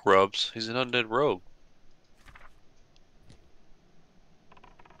back rubs. He's an undead rogue.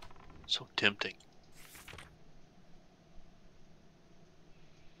 So tempting.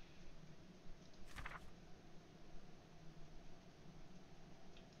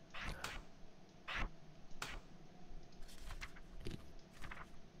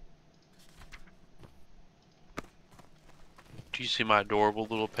 Do you see my adorable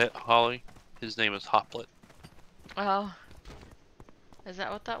little pet, Holly? His name is Hoplet. Oh. Is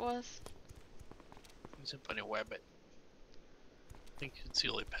that what that was? He's a bunny rabbit. I think it's the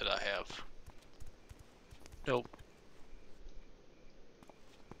only pet I have. Nope.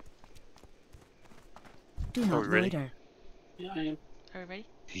 Do Are not we ready? loiter. Yeah, I am. Are we ready?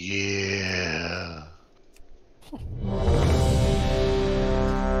 Yeah.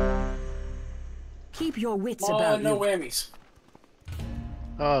 Keep your wits Oh, about no you. whammies.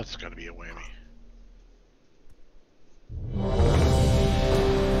 Oh, it's gonna be a whammy.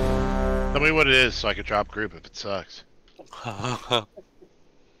 Tell me what it is so I can drop group if it sucks.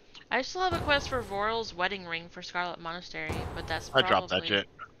 I still have a quest for Voral's wedding ring for Scarlet Monastery, but that's I probably... dropped that shit.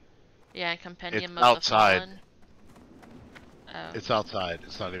 Yeah, Compendium It's of outside. the Fallen. Oh. It's outside.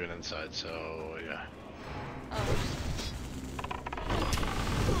 It's not even inside, so yeah.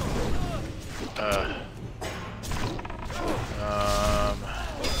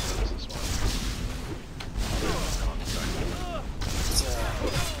 What's this one?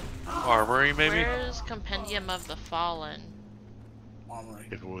 Armory, maybe? Where's Compendium of the Fallen? Armory.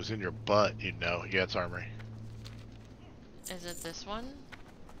 If it was in your butt, you'd know. Yeah, it's armory. Is it this one?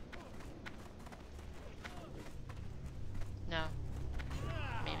 No.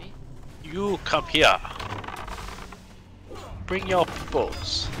 Maybe. You come here. Bring your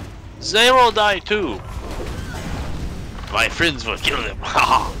peoples. They will die too. My friends will kill them.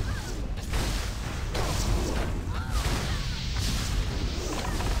 Haha.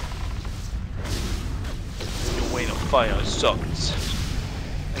 Your way of fire sucks.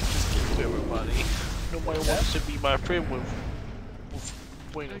 I can get to everybody. Nobody wants to be my friend with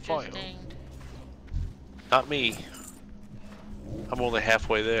way Who of just fire. dinged? Not me. I'm only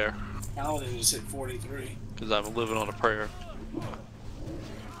halfway there. Paladin just hit 43. Because I'm living on a prayer.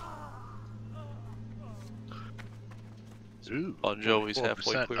 Ooh, On Joey's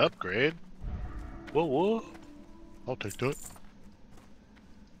halfway 4% clear. upgrade. Whoa. I'll take that.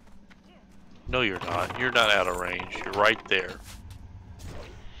 No, you're not. You're not out of range. You're right there.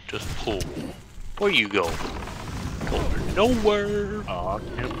 Just pull. Where you go? Going nowhere. Oh, I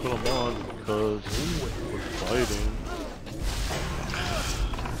can't put them on because we're fighting.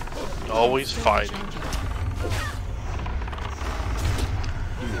 Always fighting.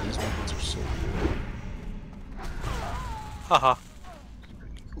 Dude, these weapons are so good. Haha.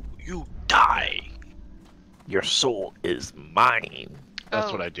 You die. Your soul is mine. That's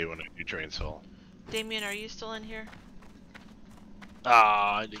Oh. what I do when I do Drain Soul. Damien, are you still in here?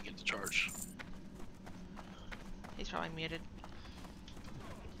 Ah, I didn't get the charge. He's probably muted.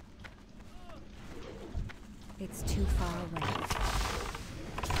 It's too far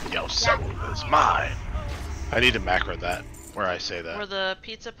away. Your soul is mine. I need to macro that where I say that. Were the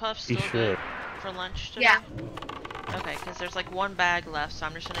pizza puffs You still should. good for lunch today? Yeah. Okay, because there's like one bag left, so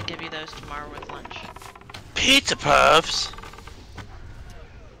I'm just gonna give you those tomorrow with lunch. Pizza puffs.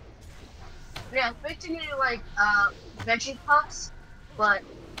 Yeah, I'm expecting you like veggie puffs, but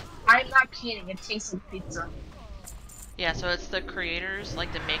I'm not kidding. It tastes like pizza. Yeah, so it's the creators,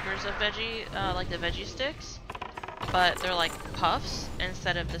 like the makers of veggie, like the veggie sticks, but they're like puffs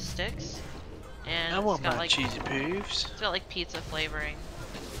instead of the sticks. And I it's want got my like cheesy puffs. it's got like pizza flavoring.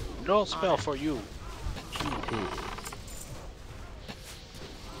 Don't spell for you.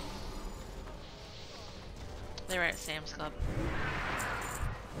 They were at Sam's Club.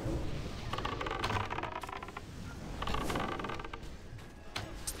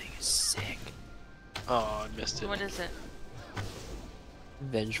 This thing is sick. Oh, I missed it. What is it?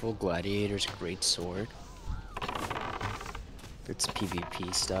 Vengeful Gladiator's Great Sword. It's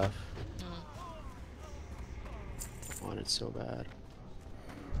PvP stuff. I want it so bad.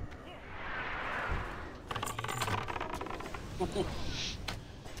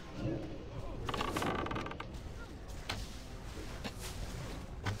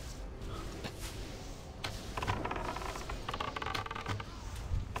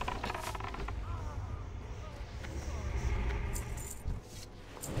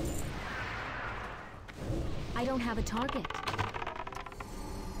 I don't have a target.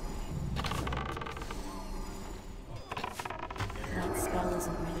 That spell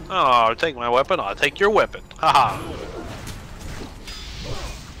isn't ready. Oh, take my weapon, I'll take your weapon. Haha.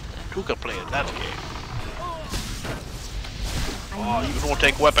 Who can play that game? Oh, you don't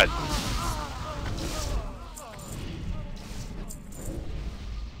take weapon.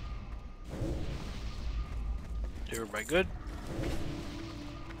 Everybody good?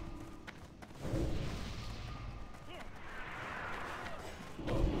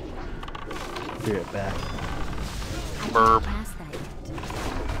 Be right back. Burp. Past that yet.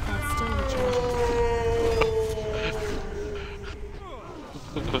 That's still recharging.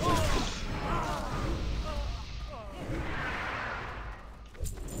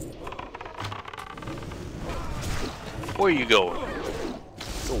 Where you going?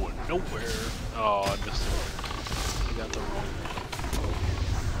 Going nowhere. Oh, I missed it. You got the wrong.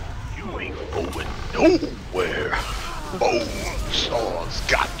 You ain't going nowhere. Bonesaw's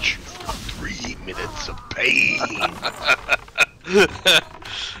got you for 3 minutes of pain.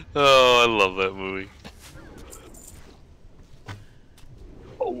 Oh, I love that movie.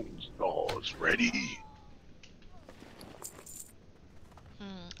 Bonesaw's ready.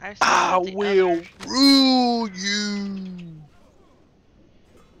 I will rule you.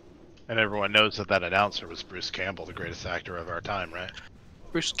 And everyone knows that that announcer was Bruce Campbell, the greatest actor of our time, right?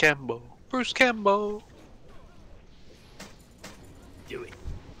 Bruce Campbell. Bruce Campbell. Do it.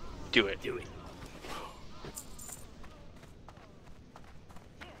 Do it. Do it.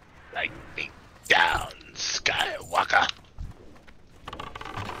 Light me down, Skywalker.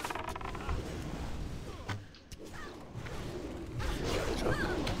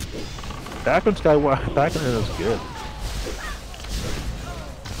 Back when Skywalker, back when it was good.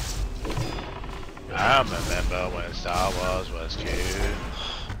 I remember when Star Wars was cool.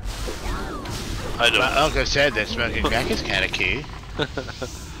 My uncle said that smoking crack is kind of cool. That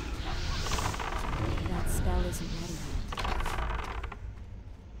spell isn't ready.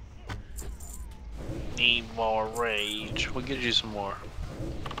 Need more rage. We'll get you some more.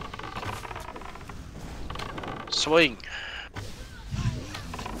 Swing.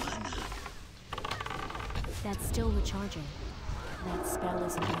 That's still recharging. That spell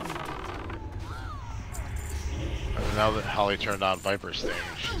isn't ready yet. And now that Holly turned on Viper's thing,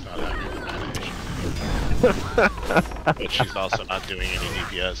 she's not happy with that. But she's also not doing any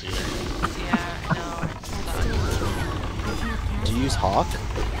DPS either. Yeah, I know. Do you use Hawk?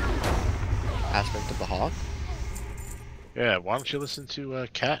 Aspect of the Hawk? Yeah, why don't you listen to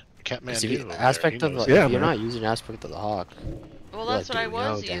Catman If Do? you, aspect of the, Yeah, if you're man. not using Aspect of the Hawk. Well, you're, that's what I doing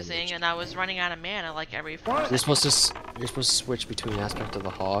was no using, damage. and I was running out of mana like every You're supposed to switch between Aspect of the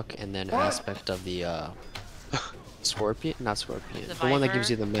Hawk and then Aspect of the Scorpion, not Scorpion. The The one that gives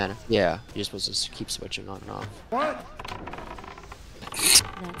Viper? you the mana. Yeah, you're supposed to keep switching on and off. That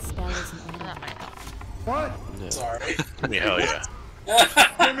spell isn't ready. That might help. Yeah. Sorry. Give me hell yeah.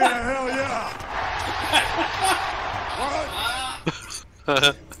 Give me a hell yeah!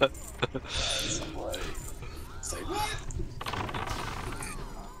 It's like, what?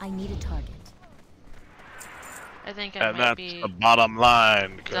 I need a target. I think I And might that's be the bottom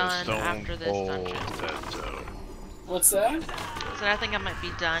line, because done Stone after this Cold dungeon. said so. What's that? So I think I might be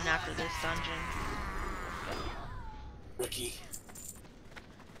done after this dungeon. Rookie.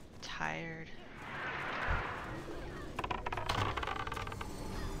 Tired.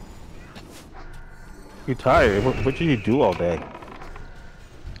 You're tired. What did you do all day?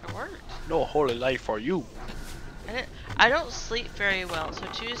 I worked. No holy life for you. I don't sleep very well, so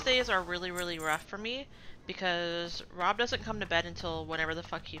Tuesdays are really, really rough for me because Rob doesn't come to bed until whenever the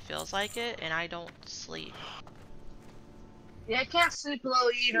fuck he feels like it, and I don't sleep. Yeah, I can't sleep low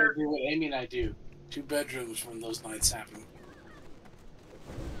either. Do what Amy and I do. 2 bedrooms when those nights happen.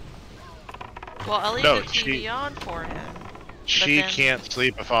 Well, I'll leave the TV on for him. She can't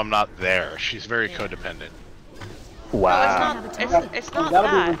sleep if I'm not there. She's very codependent. Wow. No, it's not that.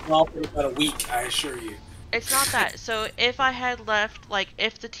 That'll be resolved in about a week, I assure you. It's not that. So if I had left, like,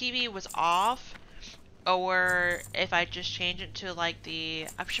 if the TV was off, or if I just change it to like I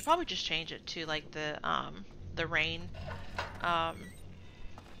should probably just change it to like the rain,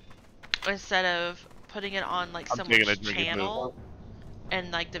 instead of putting it on like someone's channel,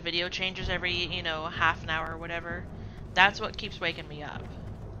 and like the video changes every, you know, half an hour or whatever. That's what keeps waking me up.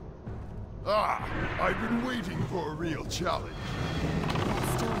 Ah, I've been waiting for a real challenge.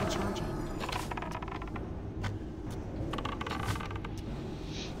 That's still recharging.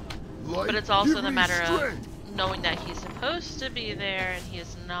 But it's also the matter of knowing that he's supposed to be there and he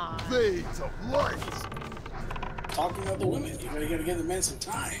is not. Blades of light. Talking to other women, you gotta give the man some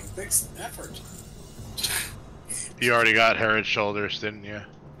time. It takes effort. You already got Herod's shoulders, didn't you?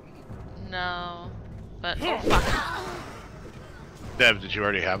 No, but oh fuck. Deb, did you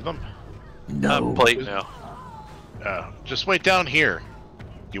already have them? No. I'm plate now. Just wait down here.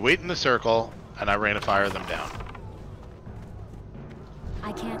 You wait in the circle, and I rain of fire them down.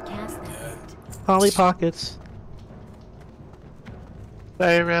 I can't cast them. Polly Pockets.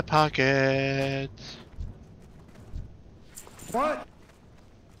 Favorite pockets. What?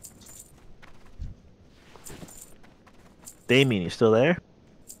 Damien, you still there?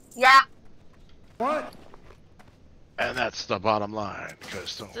 Yeah. What? And that's the bottom line.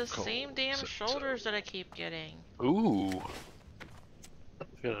 Because The same damn shoulders that I keep getting. Ooh.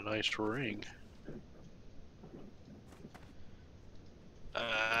 Got a nice ring.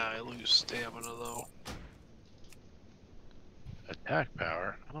 I lose stamina though. Attack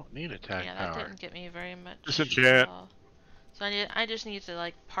power? I don't need attack Yeah, power. that didn't get me very much. Disenchant. So I just need to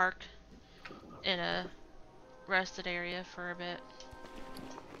like park in a rested area for a bit.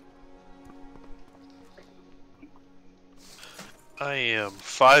 I am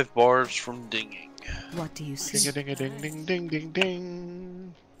 5 bars from dinging. What do you see? Ding a ding ding ding ding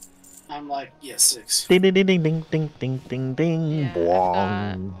ding. I'm like, yeah, 6. Ding ding ding ding ding ding ding ding ding. Yeah, I've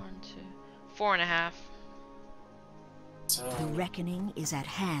got 1, 2, 4.5. So, The reckoning is at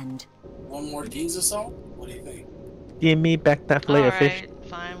hand. 1 more Dean's Assault? What do you think? Give me back that fillet of fish. Alright,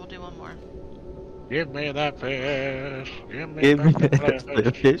 fine, we'll do 1 more. Give me that fish. Give me Give me back that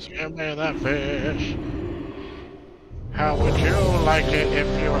that fish. fish. Give me that fish. How would you like it if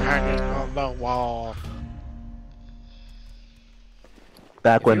you were hanging on the wall?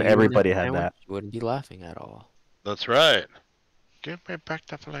 Back If when you everybody wouldn't- had that. You wouldn't be laughing at all. That's right. Give me back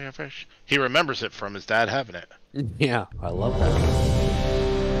the fillet of fish. He remembers it from his dad having it. Yeah, I love that.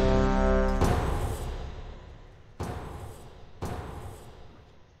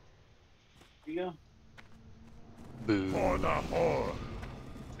 Here you go. Boo. For the horde.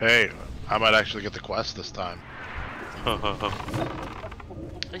 Hey, I might actually get the quest this time.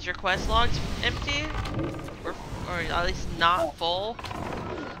 Is your quest logs empty? Or at least not full?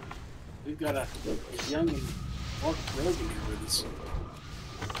 We've got a young and Mark Rogan here with us.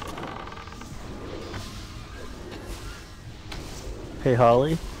 Hey,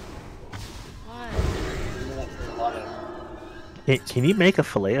 Holly. What? Can you make a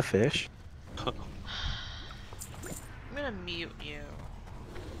fillet of fish? I'm gonna mute you.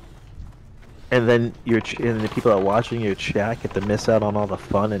 And then and the people that are watching your chat get to miss out on all the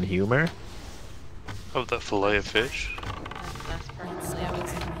fun and humor? Of the fillet of fish? That's perfectly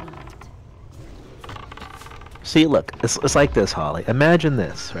okay. See, look, it's like this, Holly. Imagine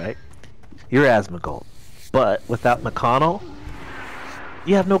this, right? You're Asmongold, but without McConnell,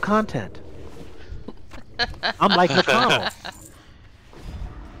 you have no content. I'm like McConnell.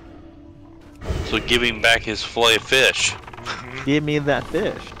 So give him back his fillet of fish. Give me that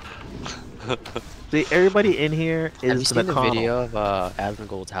fish. See, everybody in here Have you is seen the McConnell. video of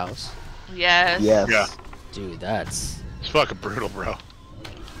Asmongold's house? Yes. Yes. Yeah. Dude, that's It's fucking brutal, bro.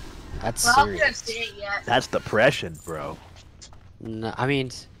 that's Well, I haven't serious. seen it yet. That's depression, bro. No, I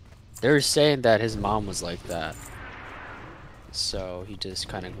mean, they're saying that his mom was like that, so he just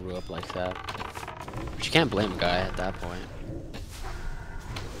kind of grew up like that. But you can't blame a guy at that point.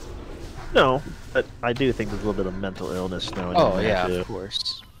 No, but I do think there's a little bit of mental illness thrown in Oh there yeah, too. of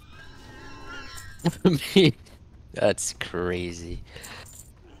course. I mean, that's crazy.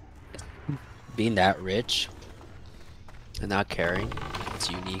 Being that rich and not caring,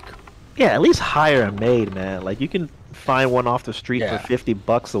 it's unique. Yeah, at least hire a maid, man. Like you can find one off the street for Yeah.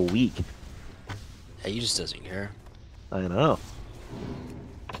 $50 a week. Yeah, he just doesn't care. I know.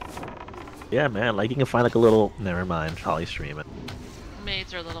 Yeah, man. Like you can find like a little. Never mind. Holly stream it.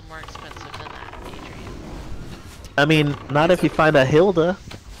 Maids are a little more expensive than that, Adrian. I mean, not if you find a Hilda.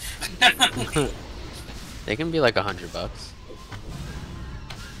 They can be like $100.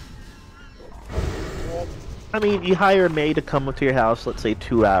 I mean, you hire a maid to come to your house, let's say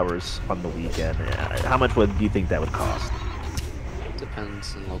 2 hours on the weekend. How much do you think that would cost?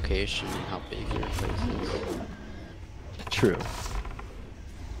 Depends on location and how big your place is. True.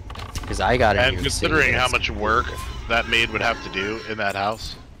 Because I got it. And considering how much work that maid would have to do in that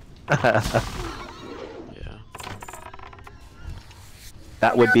house. Yeah.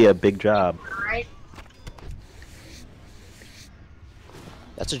 That would be a big job. Right?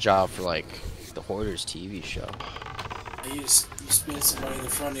 That's a job for like the Hoarders TV show. You spend some money in the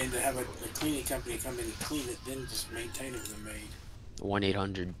front end to have a cleaning company come in and clean it, then just maintain it with a maid.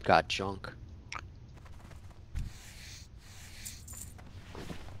 1-800-GOT-JUNK.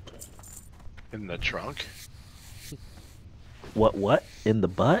 In the trunk? What? In the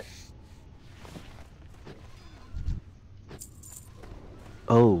butt?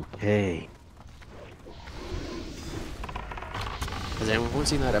 Okay. Has anyone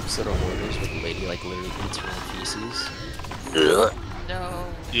seen that episode of Hoarders where the lady like literally eats her own feces? No.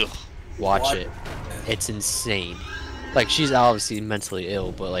 Ugh. Watch it. It's insane. Like she's obviously mentally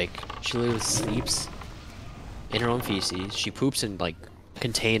ill, but like she literally sleeps in her own feces. She poops in like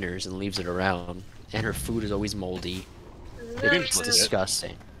containers and leaves it around, and her food is always moldy. It's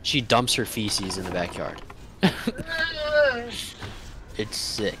disgusting. She dumps her feces in the backyard. It's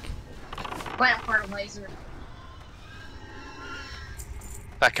sick. Plant fertilizer.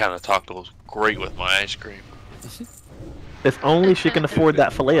 That kind of talk goes great with my ice cream. If only she can afford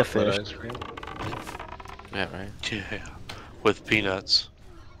that fillet of fish. Yeah, right. Yeah, with peanuts.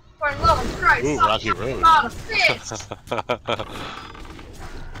 For the love of Christ, Ooh, stop Rocky talking Road. about a fish.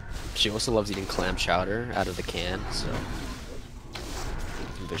 She also loves eating clam chowder out of the can, so you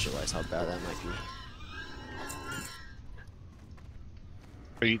can visualize how bad that might be.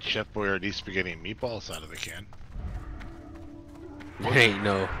 Or eat Chef Boyardee spaghetti and meatballs out of the can. There ain't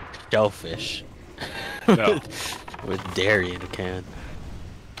no shellfish. No. With dairy in a can.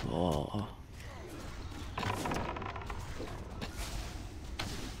 Oh.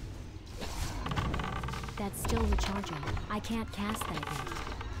 That's still recharging. I can't cast that yet.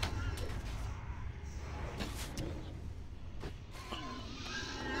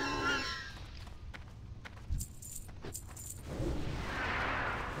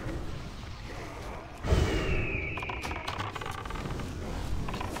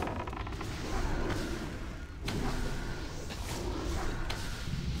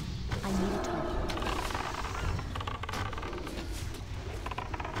 I need a target.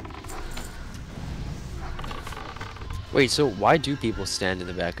 Wait, so why do people stand in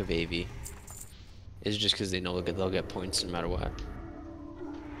the back of AV? Is it just because they know they'll get points no matter what?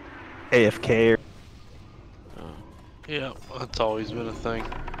 AFK. Yeah, that's always been a thing.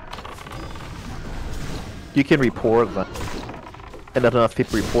 You can report them. And if enough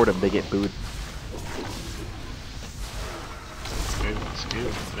people report them, they get booed.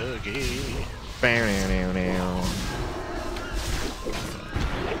 Boogie.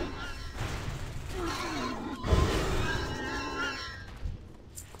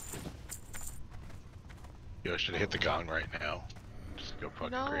 Yo, I should hit the gong right now. Just go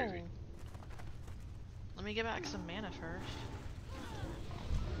fucking No. crazy. Let me get back some mana first.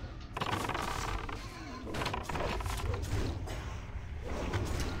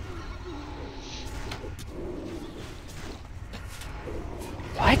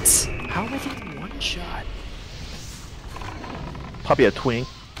 What? How am I getting one shot? Probably a twink.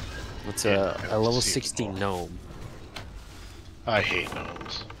 What's Yeah, a level see it 60 all. gnome? I hate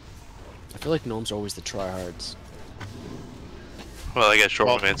gnomes. I feel like gnomes are always the tryhards. Well, I got short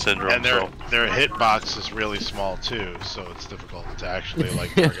Well, man syndrome, And so their hitbox is really small too, so it's difficult to actually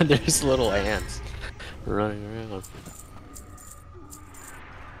like target. There's little ants running around.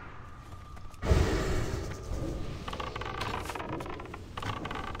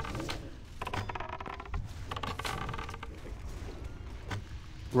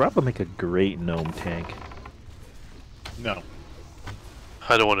 Rob would make a great gnome tank. No.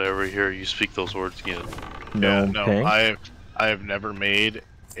 I don't want to ever hear you speak those words again. Yeah, Gnome no, tank? I have never made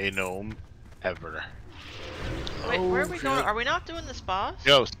a gnome ever. Wait, where are we going? Are we not doing this boss?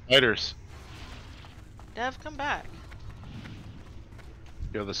 Yo, spiders. Dev, come back.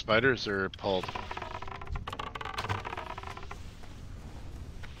 Yo, the spiders are pulled.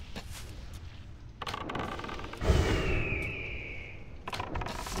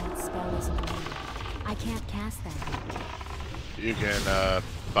 That spell isn't ready. I can't cast that. You can,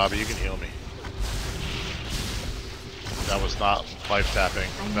 Bobby, you can heal me. That was not life tapping.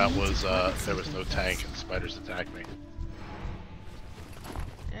 That was, there was no tank and spiders attacked me.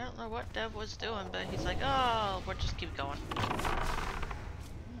 I don't know what Dev was doing, but he's like, oh, we'll just keep going.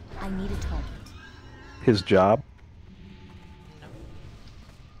 I need a target. His job.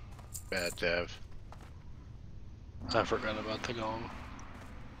 Bad dev. I forgot about the gong.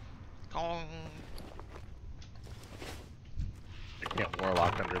 Gong. I can't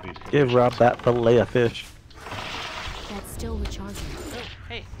warlock under these conditions. Give Rob that fillet of fish. That's still recharging. Oh,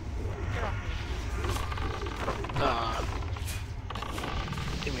 hey. Get off me.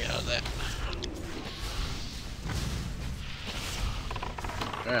 Get me out of that.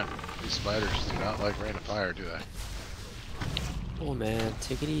 Man, these spiders do not like rain of fire, do they? Oh man,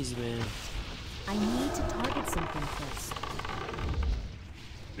 take it easy, man. I need to target something first.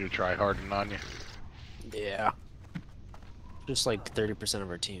 Do try harden on you. Yeah. Just like 30% of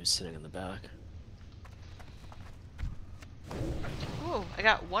our team is sitting in the back. Ooh, I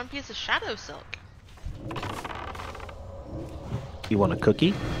got one piece of shadow silk. You want a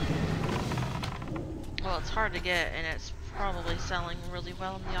cookie? Well, it's hard to get, and it's probably selling really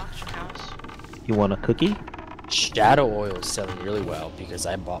well in the auction house. You want a cookie? Shadow oil is selling really well because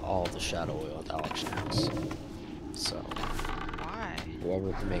I bought all of the shadow oil at the auction house. So. Why?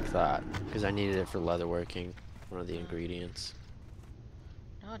 Whoever can make that. Because I needed it for leatherworking. One of the ingredients.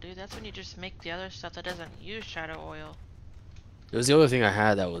 No, dude, that's when you just make the other stuff that doesn't use shadow oil. It was the only thing I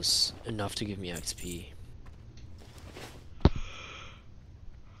had that was enough to give me XP.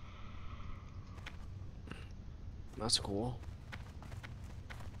 That's cool.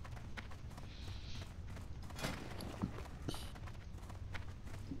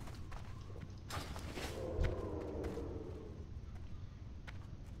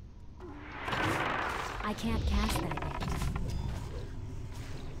 I can't cast that yet.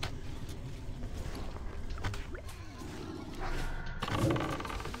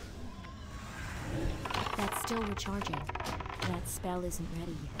 That's still recharging. That spell isn't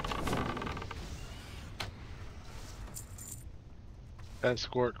ready yet.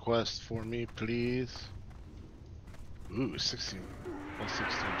 Escort quest for me, please. Ooh, 16 plus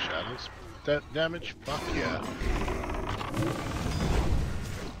 16 shadows. That damage? Fuck yeah.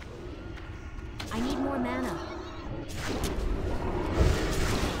 I need more mana.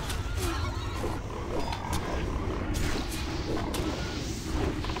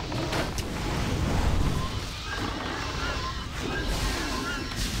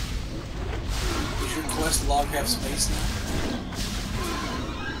 Does your quest log have space now?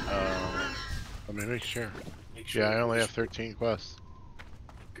 Let me make sure. Sure Yeah, I only have 13 quests.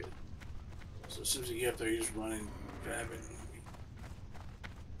 Good. So as soon as you get up there, you just run and grab it.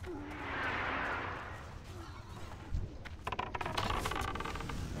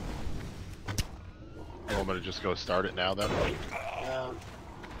 Oh, I'm gonna just go start it now then?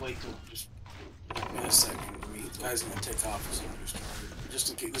 Wait till just in a second. I mean, the guy's gonna take off as soon as we start. Just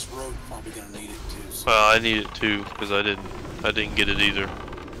in case this road probably gonna need it too. So. Well, I need it too because I didn't get it either.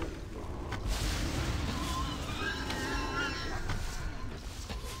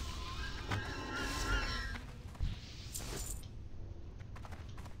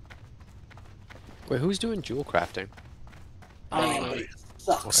 Wait, who's doing jewel crafting? It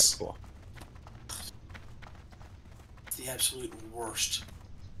sucks. Okay, cool. It's the absolute worst.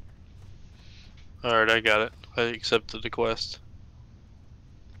 Alright, I got it. I accepted the quest.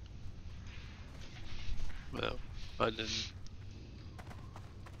 Well, I didn't.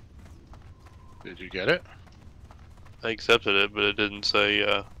 Did you get it? I accepted it, but it didn't say,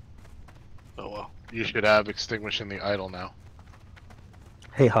 oh well. You should have extinguishing the idol now.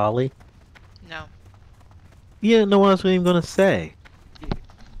 Hey, Holly. No. You didn't know what I was even gonna say.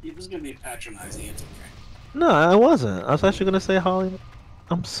 He was gonna be patronizing. It's okay. No, I wasn't. I was actually gonna say, Holly,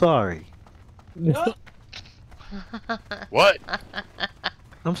 I'm sorry. What?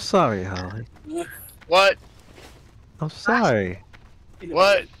 I'm sorry, Holly. What? I'm sorry.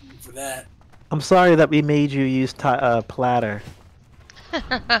 What? For that. I'm sorry that we made you use platter.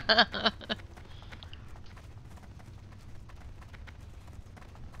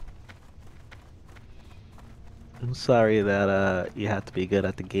 I'm sorry that you have to be good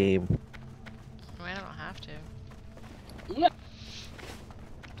at the game. I don't have to. Yeah.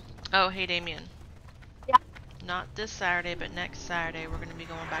 Oh, hey Damien. Yeah. Not this Saturday, but next Saturday we're gonna be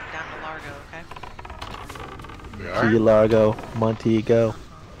going back down to Largo, okay? Key Largo, Montego,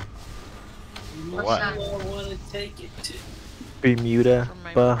 What's What? that? I want to take it to. Bermuda, For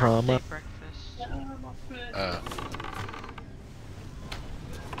my Bahama. birthday breakfast.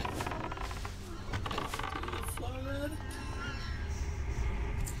 Florida.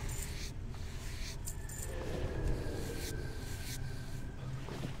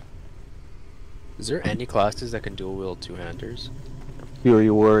 Is there any classes that can dual wield two-handers? Fury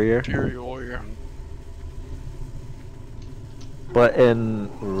Warrior. Fury Warrior. But in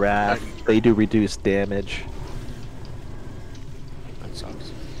Wrath, they do reduced damage. That sucks.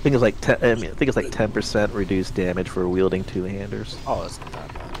 I think it's like 10. I mean, I think it's like 10% reduced damage for wielding two-handers. Oh, that's not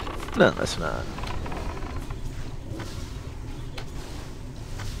that bad. No, that's not.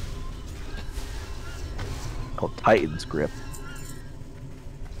 Called Titan's Grip.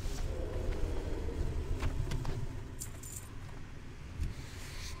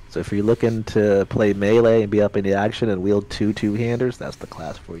 So if you're looking to play melee and be up in the action and wield two-handers, that's the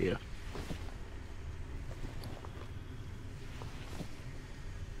class for you.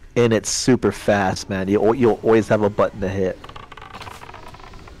 And it's super fast, man. You'll always have a button to hit.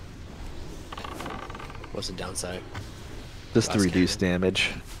 What's the downside? Just to Less reduce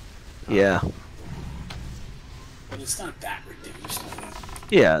damage. Oh. Yeah. But it's not that reduced.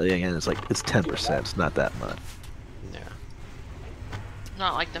 Yeah, again, it's 10%. It's not that much. Yeah.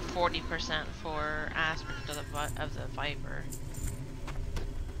 Not like the 40% for aspect of the Viper.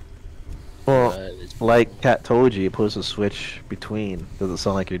 Well, it's like Kat told you, you're supposed to switch between. Doesn't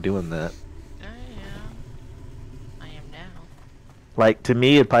sound like you're doing that. Yeah. I am now. Like, to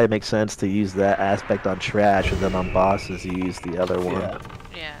me, it probably makes sense to use that aspect on trash, and then on bosses, you use the other one.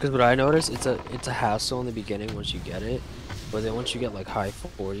 Yeah. Because what I noticed, it's a hassle in the beginning once you get it, but then once you get like high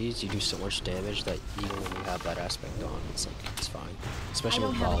 40s, you do so much damage that even when you have that aspect on, it's fine. Especially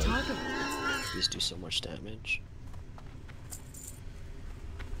with volley, you just do so much damage.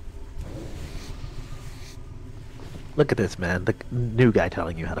 Look at this, man. The new guy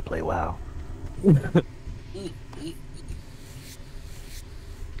telling you how to play WoW.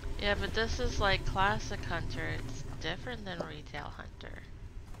 Yeah, but this is like Classic Hunter. It's different than Retail Hunter.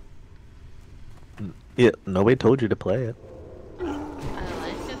 Yeah, nobody told you to play it. I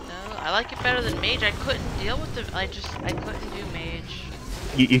like it though. I like it better than Mage. I couldn't deal with the. I couldn't do Mage.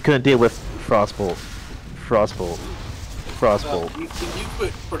 You couldn't deal with Frostbolt. Frostbolt. Frostbolt. You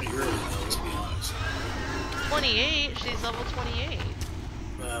quit pretty early though, to be honest. 28. She's level 28.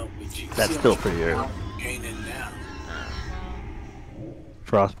 Well, That's still pretty early. Gaining now.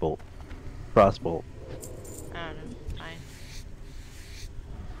 Frostbolt. Frostbolt. I don't know. Fine.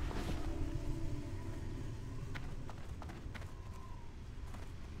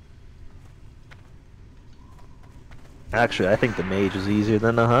 Actually, I think the mage is easier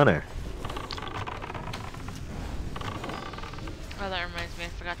than the hunter. Oh, that reminds me. I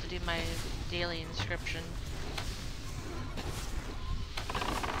forgot to do my daily inscription.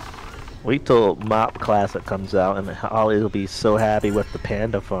 Wait till Mop Classic comes out, and Holly will be so happy with the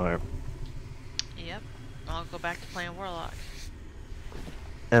panda farm. Yep. I'll go back to playing Warlock.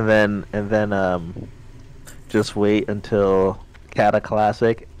 And then, just wait until Kata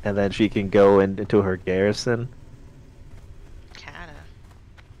Classic, and then she can go into her garrison. Kata.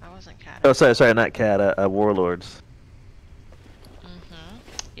 I wasn't Kata. Oh, sorry, not Kata. Warlords.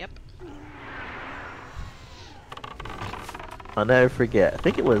 Yep. I'll never forget. I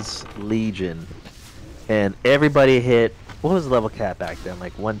think it was Legion, and everybody hit. What was the level cap back then?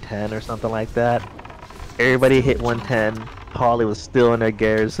 Like 110 or something like that. Everybody hit 110. Holly was still in their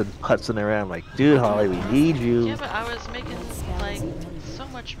garrison, putzing around. Like, dude, Holly, we need you. Yeah, but I was making like so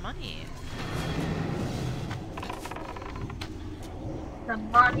much money. The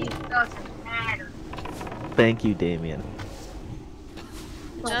money doesn't matter. Thank you, Damien.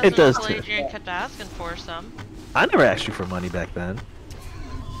 It does until too. Adrian kept asking for some. I never asked you for money back then.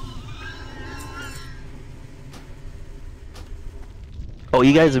 Oh,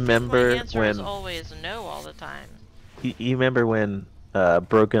 you guys remember My answer when? is always no all the time. You remember when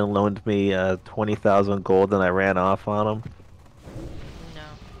Broken loaned me 20,000 gold and I ran off on him? No.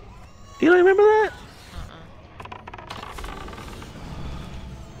 You don't remember that?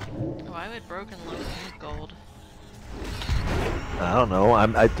 Why would Broken loan you gold? I don't know.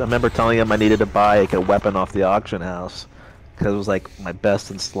 I remember telling him I needed to buy like, a weapon off the auction house because it was like my best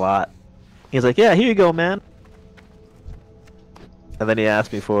in slot. He's like, "Yeah, here you go, man." And then he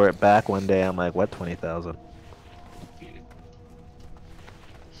asked me for it back one day. I'm like, "What, 20,000?"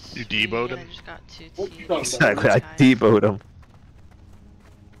 You deboed I him? just got two What you teeth. talking Exactly. I Guys. deboed him.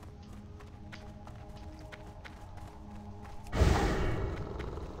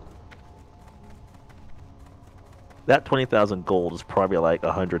 That 20,000 gold is probably like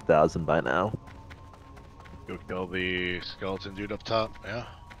 100,000 by now. Go kill the skeleton dude up top. Yeah.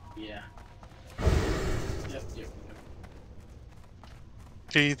 Yeah. Yep.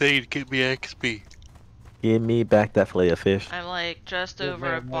 Anything to get me XP. Give me back that fillet of fish. I'm like just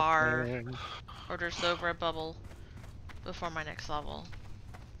over a bar or just over a bubble before my next level.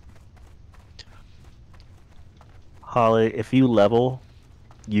 Holly, if you level,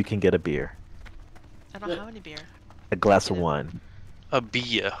 you can get a beer. I don't have any beer. A glass of wine. A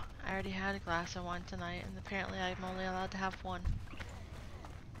beer. I already had a glass of wine tonight, and apparently I'm only allowed to have one.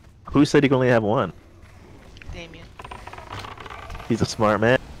 Who said you can only have one? Damien. He's a smart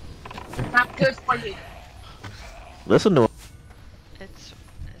man. Not good for you. Listen to him. It's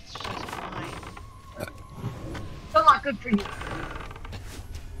just fine. Still not good for you.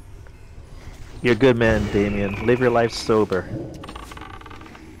 You're a good man, Damien. Live your life sober.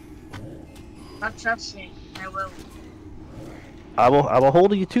 Not trust me. I will. I will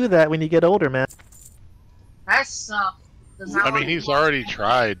hold you to that when you get older, man. That sucks. I mean, he's already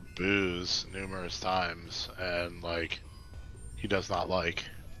tried booze numerous times, and like, he does not like.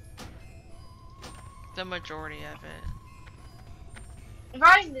 The majority of it. If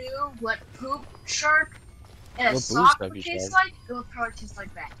I knew what poop shark and a What sock booze would have you taste tried? like, it would probably taste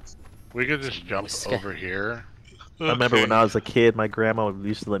like that. We could just jump over here. I remember when I was a kid, my grandma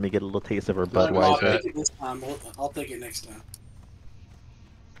used to let me get a little taste of her I'll Budweiser. take it this time. I'll take it next time.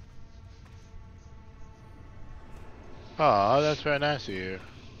 Aw, that's very nice of you.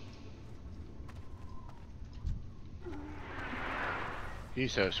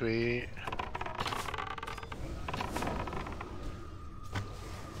 He's so sweet.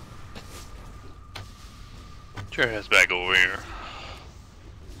 Get your ass back over here.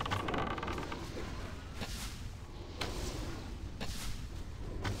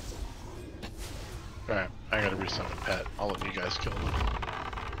 Alright, I gotta resummon Pet. I'll let you guys kill him.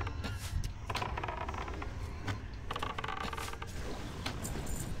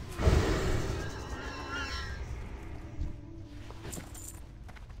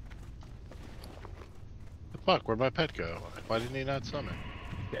 The fuck, where'd my pet go? Why didn't he not summon?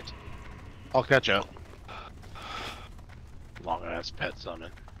 Shit. I'll catch up. Long ass pet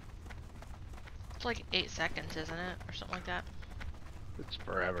summon. It's like 8 seconds, isn't it? Or something like that. It's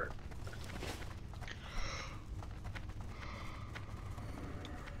forever.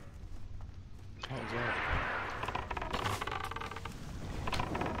 How's that?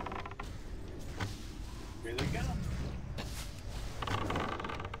 Here they go.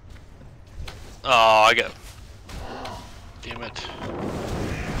 Oh, I got. Damn it.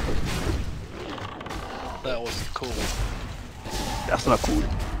 That wasn't cool. That's not cool.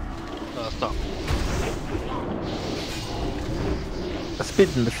 No, that's not cool. A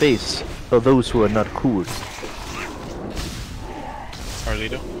spit in the face of those who are not cool.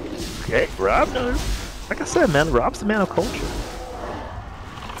 Carlito? Okay, Rob knows. Like I said, man, Rob's the man of culture.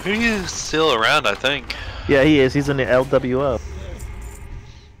 He's still around, I think. Yeah, he is. He's in the LWO.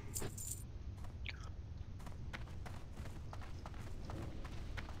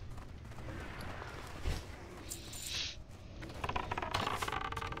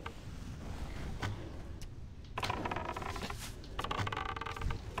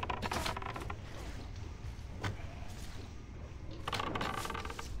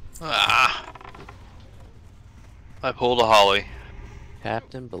 Ah. I pulled a Holly.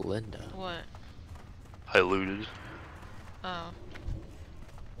 Captain Belinda. What? I looted. Oh.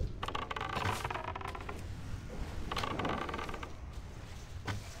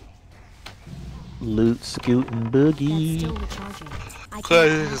 Loot, scoot, and boogie. That's still recharging. I So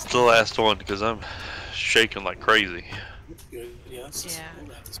can't this is the last one because I'm shaking like crazy. That's good. Yeah.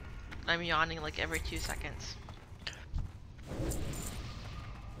 That's I'm yawning like every 2 seconds.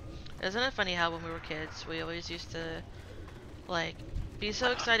 Isn't it funny how when we were kids, we always used to, like, be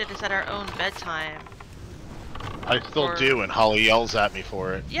so excited to set our own bedtime. I still do, and Holly yells at me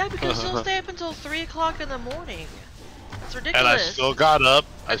for it. Yeah, because she'll stay up until 3 o'clock in the morning. It's ridiculous. And I still got up.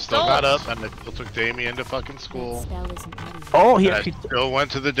 I still got up, and I still took Damien to fucking school. Oh, he And actually. I still went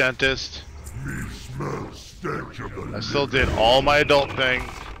to the dentist. Me smell stench of the I still did all my adult things.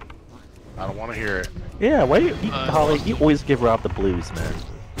 I don't want to hear it. Yeah, why you Holly? You always give Rob the blues, man.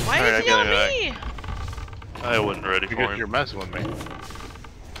 Why Alright, is he I on got me? I wasn't ready for Because him. you're messing with me.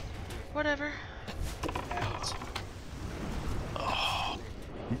 Whatever.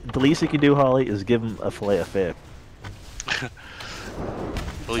 The least you can do, Holly, is give him a fillet of fish.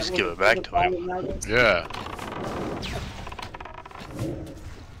 At least give it back to him. Yeah.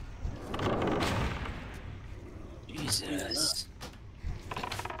 Jesus.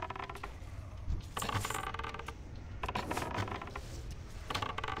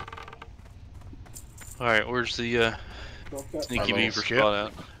 Alright, where's the sneaky Our little beaver skip? spot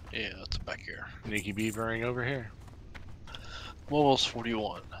at? Yeah, it's back here. Sneaky beavering over here. I'm almost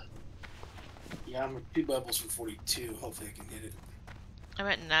 41. Yeah, I'm 2 bubbles from 42. Hopefully I can hit it. I'm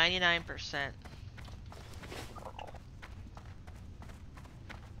at 99%.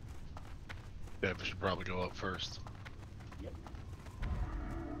 Yeah, we should probably go up first.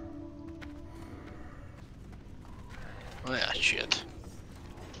 Oh yeah, shit.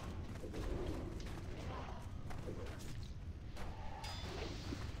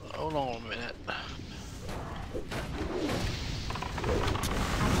 Hold on a minute.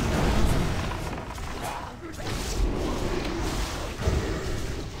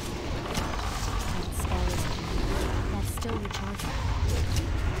 That's still recharging.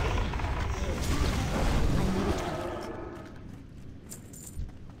 I need a turret.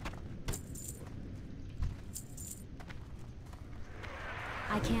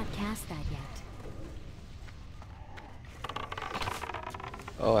 I can't cast that yet.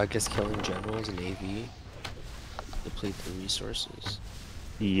 Oh, I guess killing generals and AV deplete the resources.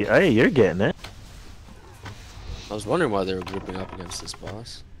 Yeah, hey, you're getting it. I was wondering why they were grouping up against this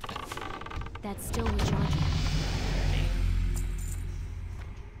boss. That's still recharging.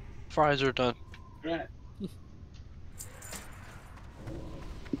 Fries are done. Right.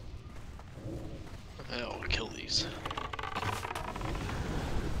 I'll kill these.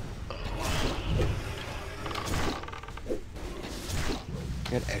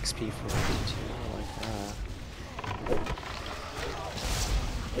 Get XP for it too, I like that.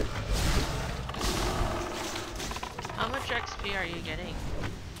 How much XP are you getting?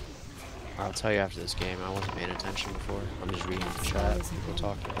 I'll tell you after this game. I wasn't paying attention before. I'm just reading the chat. People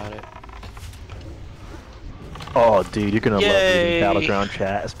talking about it. Oh, dude, you're gonna love Yay! reading Battleground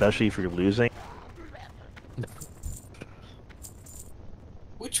chat, especially if you're losing.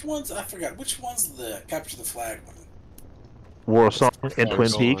 Which one's, I forgot, which one's the capture the flag one? War Song and Oh,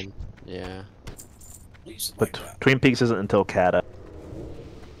 Twin go Peaks, on. Yeah. I used to but like that. Twin Peaks isn't until Kata.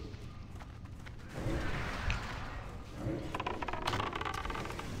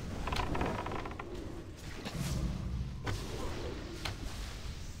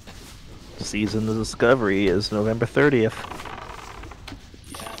 Season of Discovery is November 30th.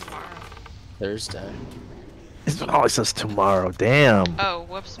 Thursday. Oh, it says tomorrow. Damn. Oh,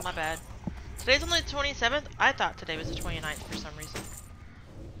 whoops, my bad. Today's only the 27th? I thought today was the 29th for some reason.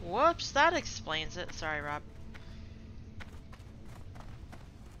 Whoops, that explains it. Sorry, Rob.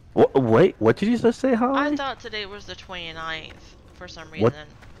 Wait, what did you just say, Holly? I thought today was the 29th for some reason.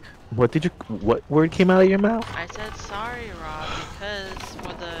 What did you? What word came out of your mouth? I said sorry, Rob, because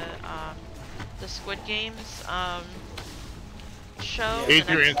with the Squid Games show.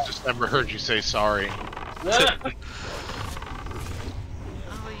 Adrian just never heard you say sorry. Oh,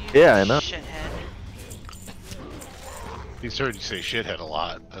 you Yeah, I know. shithead. He's heard you say shithead a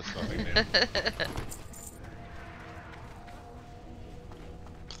lot. That's nothing new.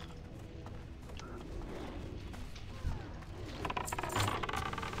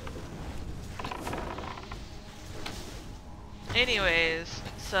 Anyways,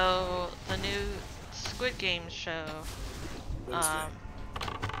 so the new Squid Games show,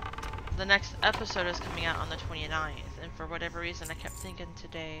 the next episode is coming out on the 29th, and for whatever reason I kept thinking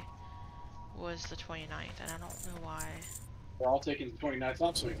today was the 29th, and I don't know why. We're all taking the 29th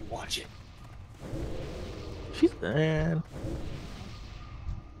off so we can watch it. She's man.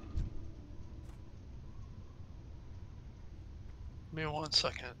 Give me 1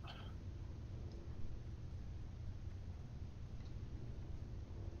 second.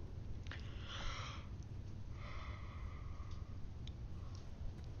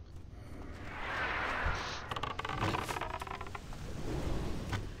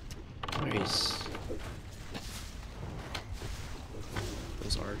 Nice.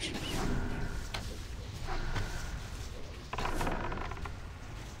 Those archers.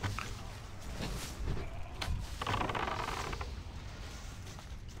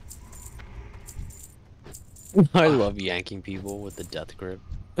 I love yanking people with the death grip.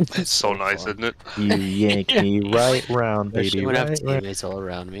 It's so nice, isn't it? You yank me right round, baby. Especially when I have Right, right. teammates all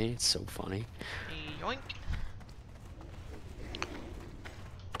around me. It's so funny. Yoink.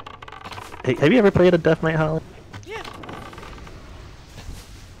 Hey, have you ever played a Death Knight, Holly? Yeah.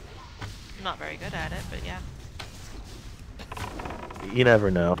 I'm not very good at it, but yeah. You never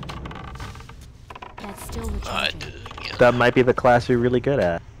know. That's still I recharging. did it again. That might be the class you're really good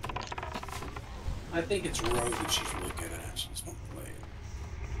at. I think it's Rogue that she's really good at. She just won't play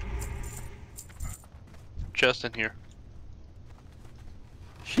it. Chest in here.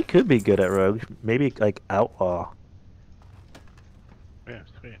 She could be good at Rogue. Maybe like Outlaw. Yeah,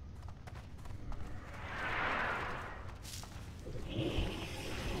 sweet.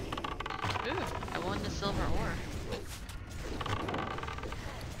 silver ore.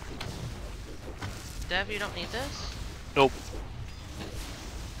 Dev, you don't need this? Nope.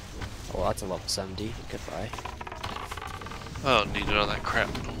 Oh, that's a level 70. Goodbye. I don't need none of that crap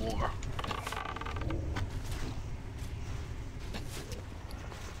no more.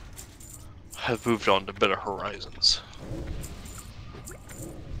 I've moved on to better horizons.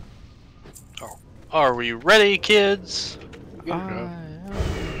 Oh, are we ready, kids? Yep.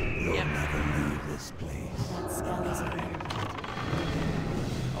 This place. That spell is a rare.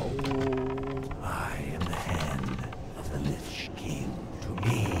 I am the hand of the Lich King. To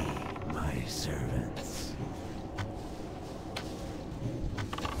me, my servants.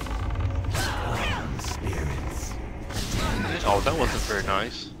 Come, spirits. Oh, that wasn't very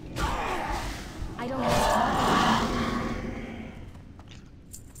nice. I don't know.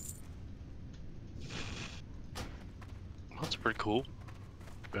 That's pretty cool.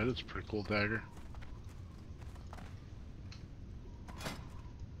 That is a pretty cool dagger.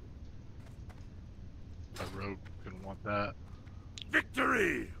 A rogue didn't want that.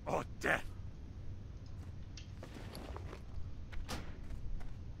 Victory or death.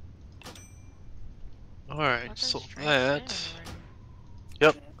 Alright, Fucking so strange that... thing,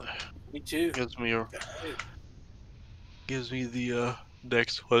 Yep. Me too. Gives me the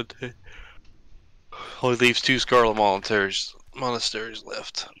next one. Only leaves 2 Scarlet monasteries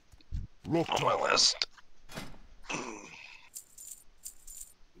left on my list.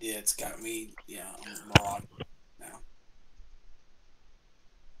 Yeah, it's got me. Yeah, I'm Maraud now.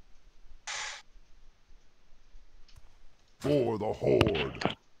 For the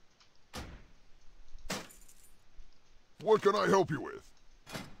Horde. What can I help you with?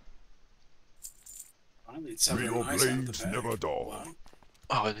 I need May something your nice out the blades bag. never dull. Wow.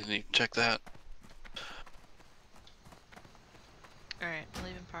 Oh, I didn't even check that. Alright,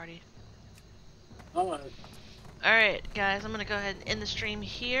 leaving party. Alright. Alright, guys, I'm gonna go ahead and end the stream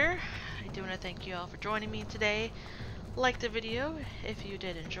here. I do want to thank you all for joining me today. Like the video if you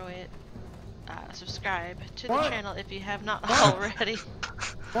did enjoy it. Subscribe to the channel if you have not already.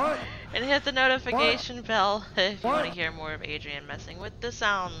 And hit the notification bell if you want to hear more of Adrian messing with the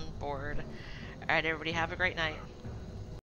soundboard. Alright, everybody, have a great night.